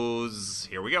deathos.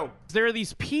 Here we go. There are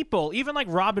these people, even like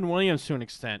Robin Williams to an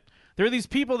extent. There are these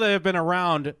people that have been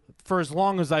around for as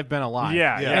long as I've been alive.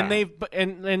 Yeah. And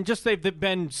they've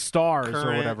been stars or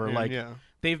Current, whatever. and, Like yeah.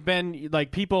 they've been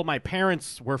like people my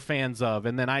parents were fans of,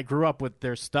 and then I grew up with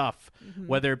their stuff,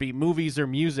 whether it be movies or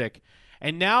music.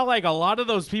 And now, like, a lot of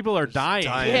those people are dying.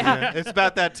 Yeah. It's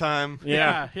about that time.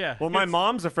 Yeah. Well, my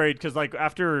mom's afraid because, like,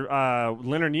 after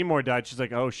Leonard Nimoy died, she's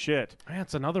like, "Oh shit."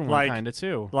 That's another one Like- kind of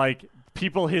too. Like,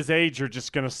 people his age are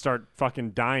just gonna start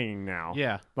fucking dying now.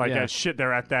 Yeah, Like yeah. shit,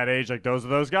 they're at that age. Like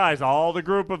those guys, all the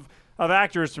group of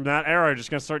actors from that era are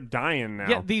just gonna start dying now.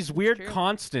 Yeah, these weird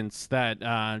constants that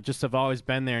just have always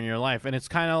been there in your life, and it's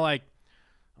kind of like,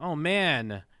 oh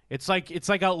man, it's like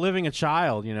outliving a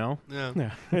child, you know?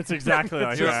 Yeah. It's exactly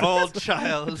like Your that. old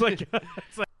child. It's like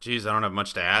Geez, I don't have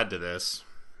much to add to this.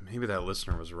 Maybe that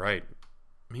listener was right.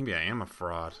 Maybe I am a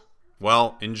fraud.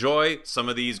 Well, enjoy some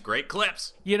of these great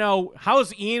clips. you know, how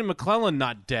is Ian McClellan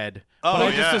not dead? Oh, But I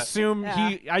yeah.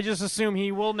 just assume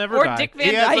he will never Or die. Dick Van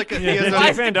He has Dyke. like a- he has Why a-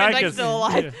 is Dick Van Dyke is- still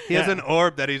alive? He has an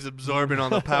orb that he's absorbing all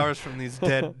the powers from these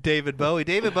dead David Bowie.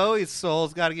 David Bowie's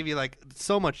soul's got to give you like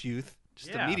so much youth just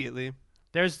Yeah. immediately.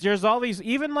 There's all these,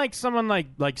 even like someone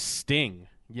like Sting.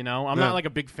 You know, I'm Yeah. not like a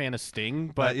big fan of Sting,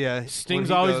 but yeah, Sting's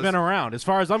when he always goes- been around. As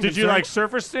far as I'm Did concerned. you like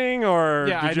Surfer Sting or?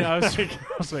 Yeah, did you... I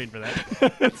was waiting for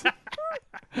that.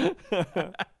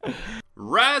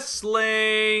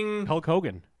 Wrestling! Hulk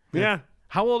Hogan. Yeah.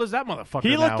 How old is that motherfucker?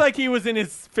 He looked now? like he was in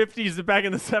his 50s back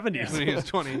in the 70s. When he was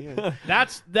 20. Yeah.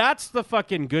 That's the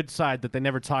fucking good side that they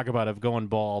never talk about of going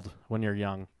bald when you're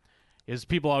young. Is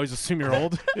people always assume you're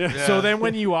old. Yeah. So then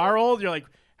when you are old, you're like,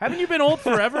 haven't you been old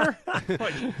forever?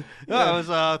 Like, No, I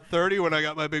was 30 when I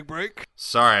got my big break.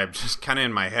 Sorry, I'm just kind of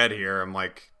in my head here. I'm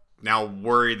like now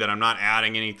worried that I'm not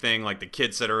adding anything like the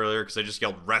kid said earlier because I just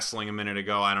yelled wrestling a minute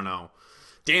ago. I don't know.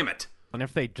 Damn it. and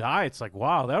if they die, it's like,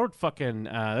 wow, that would fucking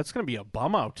that's gonna be a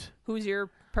bum out. Who's your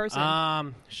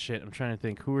person? Shit, I'm trying to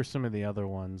think. Who are some of the other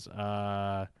ones?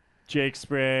 Jake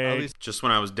Sprague. Just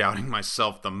when I was doubting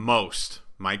myself the most,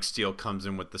 Mike Steele comes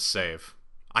in with the save.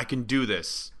 I can do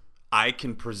this. I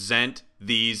can present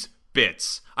these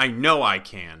bits. I know I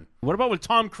can. What about when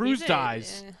Tom Cruise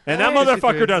dies? And that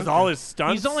motherfucker does all his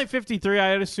stunts. He's only 53. I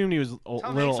had assumed he was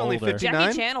a little older.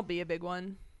 Jackie Chan will be a big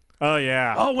one. Oh,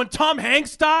 yeah. Oh, when Tom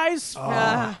Hanks dies?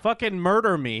 Fucking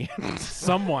murder me.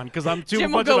 Someone, because I'm too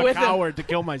Jim will much go of a with him. coward to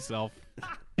kill myself.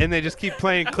 And they just keep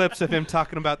playing clips of him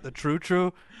talking about the true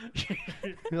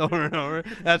over and over.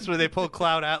 That's where they pull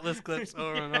Cloud Atlas clips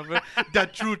over and over. The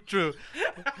true.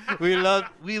 We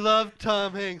love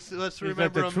Tom Hanks. Let's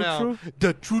remember him now.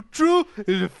 The true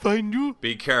is to find you.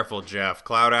 Be careful, Jeff.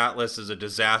 Cloud Atlas is a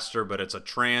disaster, but it's a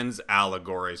trans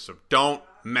allegory, so don't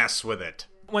mess with it.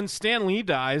 When Stan Lee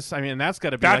dies, I mean, that's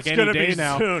got to be That's like gonna any day be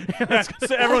now. soon.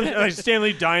 So everyone, like Stan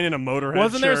Lee dying in a Motorhead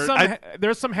Wasn't there shirt.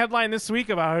 there's some headline this week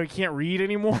about how he can't read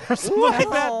anymore or something like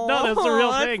that? No, that's a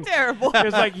real that's thing. terrible.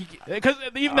 There's like, because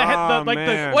even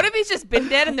the What if he's just been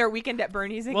dead and they're Weekend at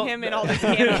Bernie's-ing him and all this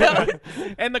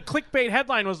and the clickbait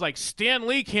headline was like, Stan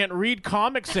Lee can't read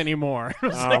comics anymore. It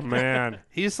was Oh, like- man.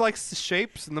 He's like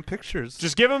shapes in the pictures.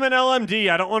 Just give him an LMD.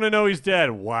 I don't want to know he's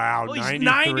dead. Wow, Well, he's 93?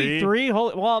 93.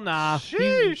 Holy, well, nah.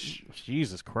 Sheesh.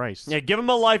 Jesus Christ. Yeah, give him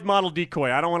a life model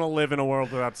decoy. I don't want to live in a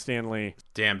world without Stan Lee.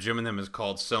 Damn, Jim and them has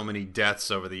called so many deaths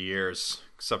over the years,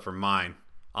 except for mine.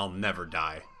 I'll never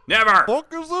die. Never!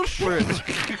 Fuck is this shit?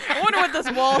 I wonder what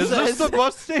this wall Is says. this the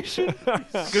bus station?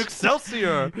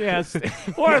 Excelsior. Yes.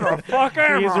 Where the fuck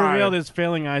am He's I? revealed his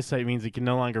failing eyesight means he can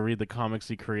no longer read the comics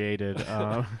he created.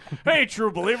 Hey,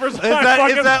 true believers, Is I'm that,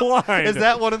 fucking is, that, blind. is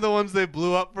that one of the ones they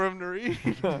blew up for him to read?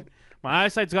 My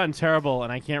eyesight's gotten terrible,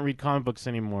 and I can't read comic books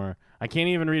anymore. I can't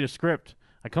even read a script.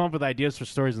 I come up with ideas for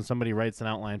stories, and somebody writes an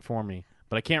outline for me,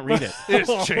 but I can't read it. It's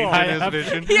changing I his have-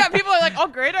 vision. Yeah, people are like, oh,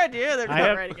 great idea. They're not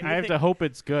writing anything. I have to hope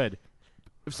it's good.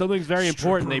 If something's very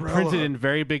important, they print it in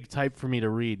very big type for me to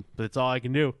read, but it's all I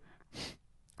can do.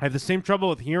 I have the same trouble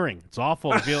with hearing. It's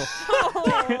awful to feel.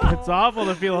 It's awful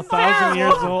to feel 1,000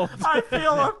 years old. I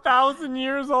feel 1,000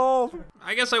 years old.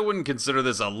 I guess I wouldn't consider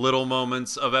this a little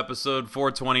moments of episode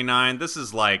 429. This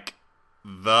is like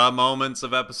the moments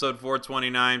of episode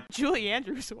 429. Julie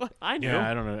Andrews, what? I knew. Yeah,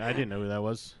 I don't know. I didn't know who that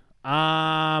was.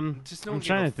 Just don't I'm give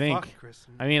trying a to think. fuck,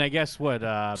 Kristen. I mean, I guess what?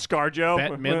 ScarJo?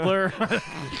 Bette Midler.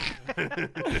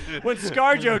 When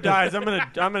ScarJo dies, I'm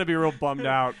gonna be real bummed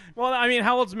out. Well, I mean,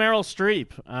 how old's Meryl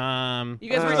Streep? You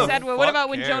guys were sad. Well, what about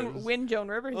when Joan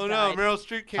Rivers Oh died? no, Meryl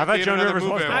Streep can't I thought be in Joan another Rivers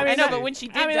movie. was dead. I know, but when she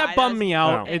did die, that bummed me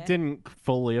out. No. It didn't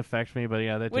fully affect me, but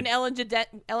yeah, that When did. Ellen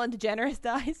DeGeneres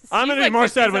dies. I'm She's gonna be like more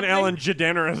sad when 50-something. Ellen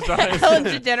DeGeneres dies. Ellen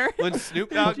DeGeneres. When Snoop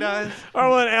Dogg dies.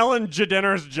 Or when Ellen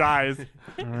DeGeneres dies.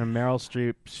 Meryl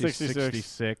Streep, she's 66.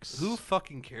 66. Who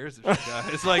fucking cares if she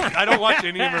dies? Like, I don't watch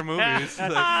any of her movies.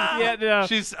 Like, Yeah, no.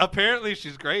 she's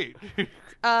great.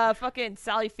 Fucking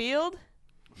Sally Field.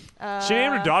 She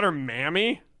named her daughter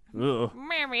Mammy. Ugh.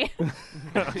 Mammy.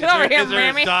 Get over here, Is her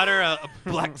Mammy. daughter a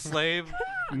black slave?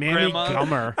 Mammy Grandma?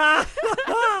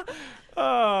 Gummer.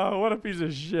 Oh, what a piece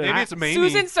of shit. Maybe it's Mamie.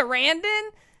 Susan Sarandon.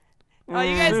 Oh,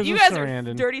 you guys Susan are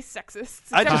Sarandon. dirty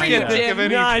sexists. I Except just for you, can't think Jim. of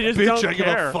any No, I just bitch don't I give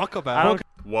care. a fuck I about. don't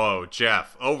Whoa,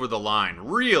 Jeff, over the line.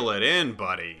 Reel it in,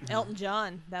 buddy. Elton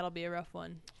John. That'll be a rough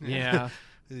one. Yeah.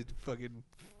 Fucking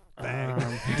bang.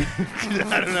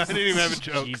 I don't know. I didn't even have a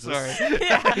joke. Jesus. Sorry.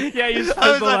 Yeah, you just I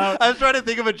was, fizzled out. I was trying to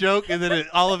think of a joke, and then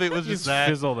all of it was You just that.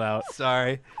 fizzled out.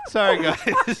 Sorry,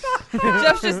 guys.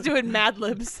 Jeff's just doing Mad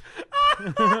Libs.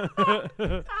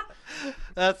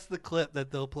 That's the clip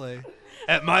that they'll play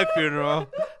at my funeral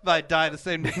if I die the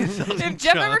same day as Elton If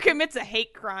Jeff John. ever commits a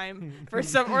hate crime for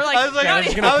some, or like, I was like, Yeah, I I'm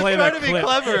was just gonna play trying that to be clip.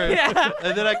 clever, Yeah.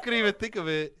 and then I couldn't even think of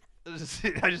it.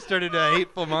 I just turned into a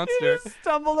hateful monster.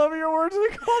 stumbled over your words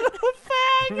and called it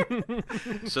a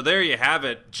fag. So there you have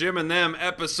it. Jim and Them,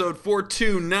 episode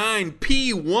 429,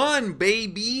 P1,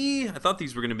 baby. I thought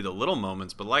these were going to be the little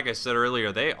moments, but like I said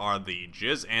earlier, they are the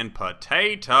jizz and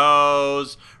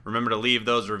potatoes. Remember to leave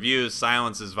those reviews.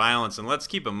 Silence is violence, and let's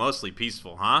keep it mostly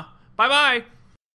peaceful, huh? Bye-bye.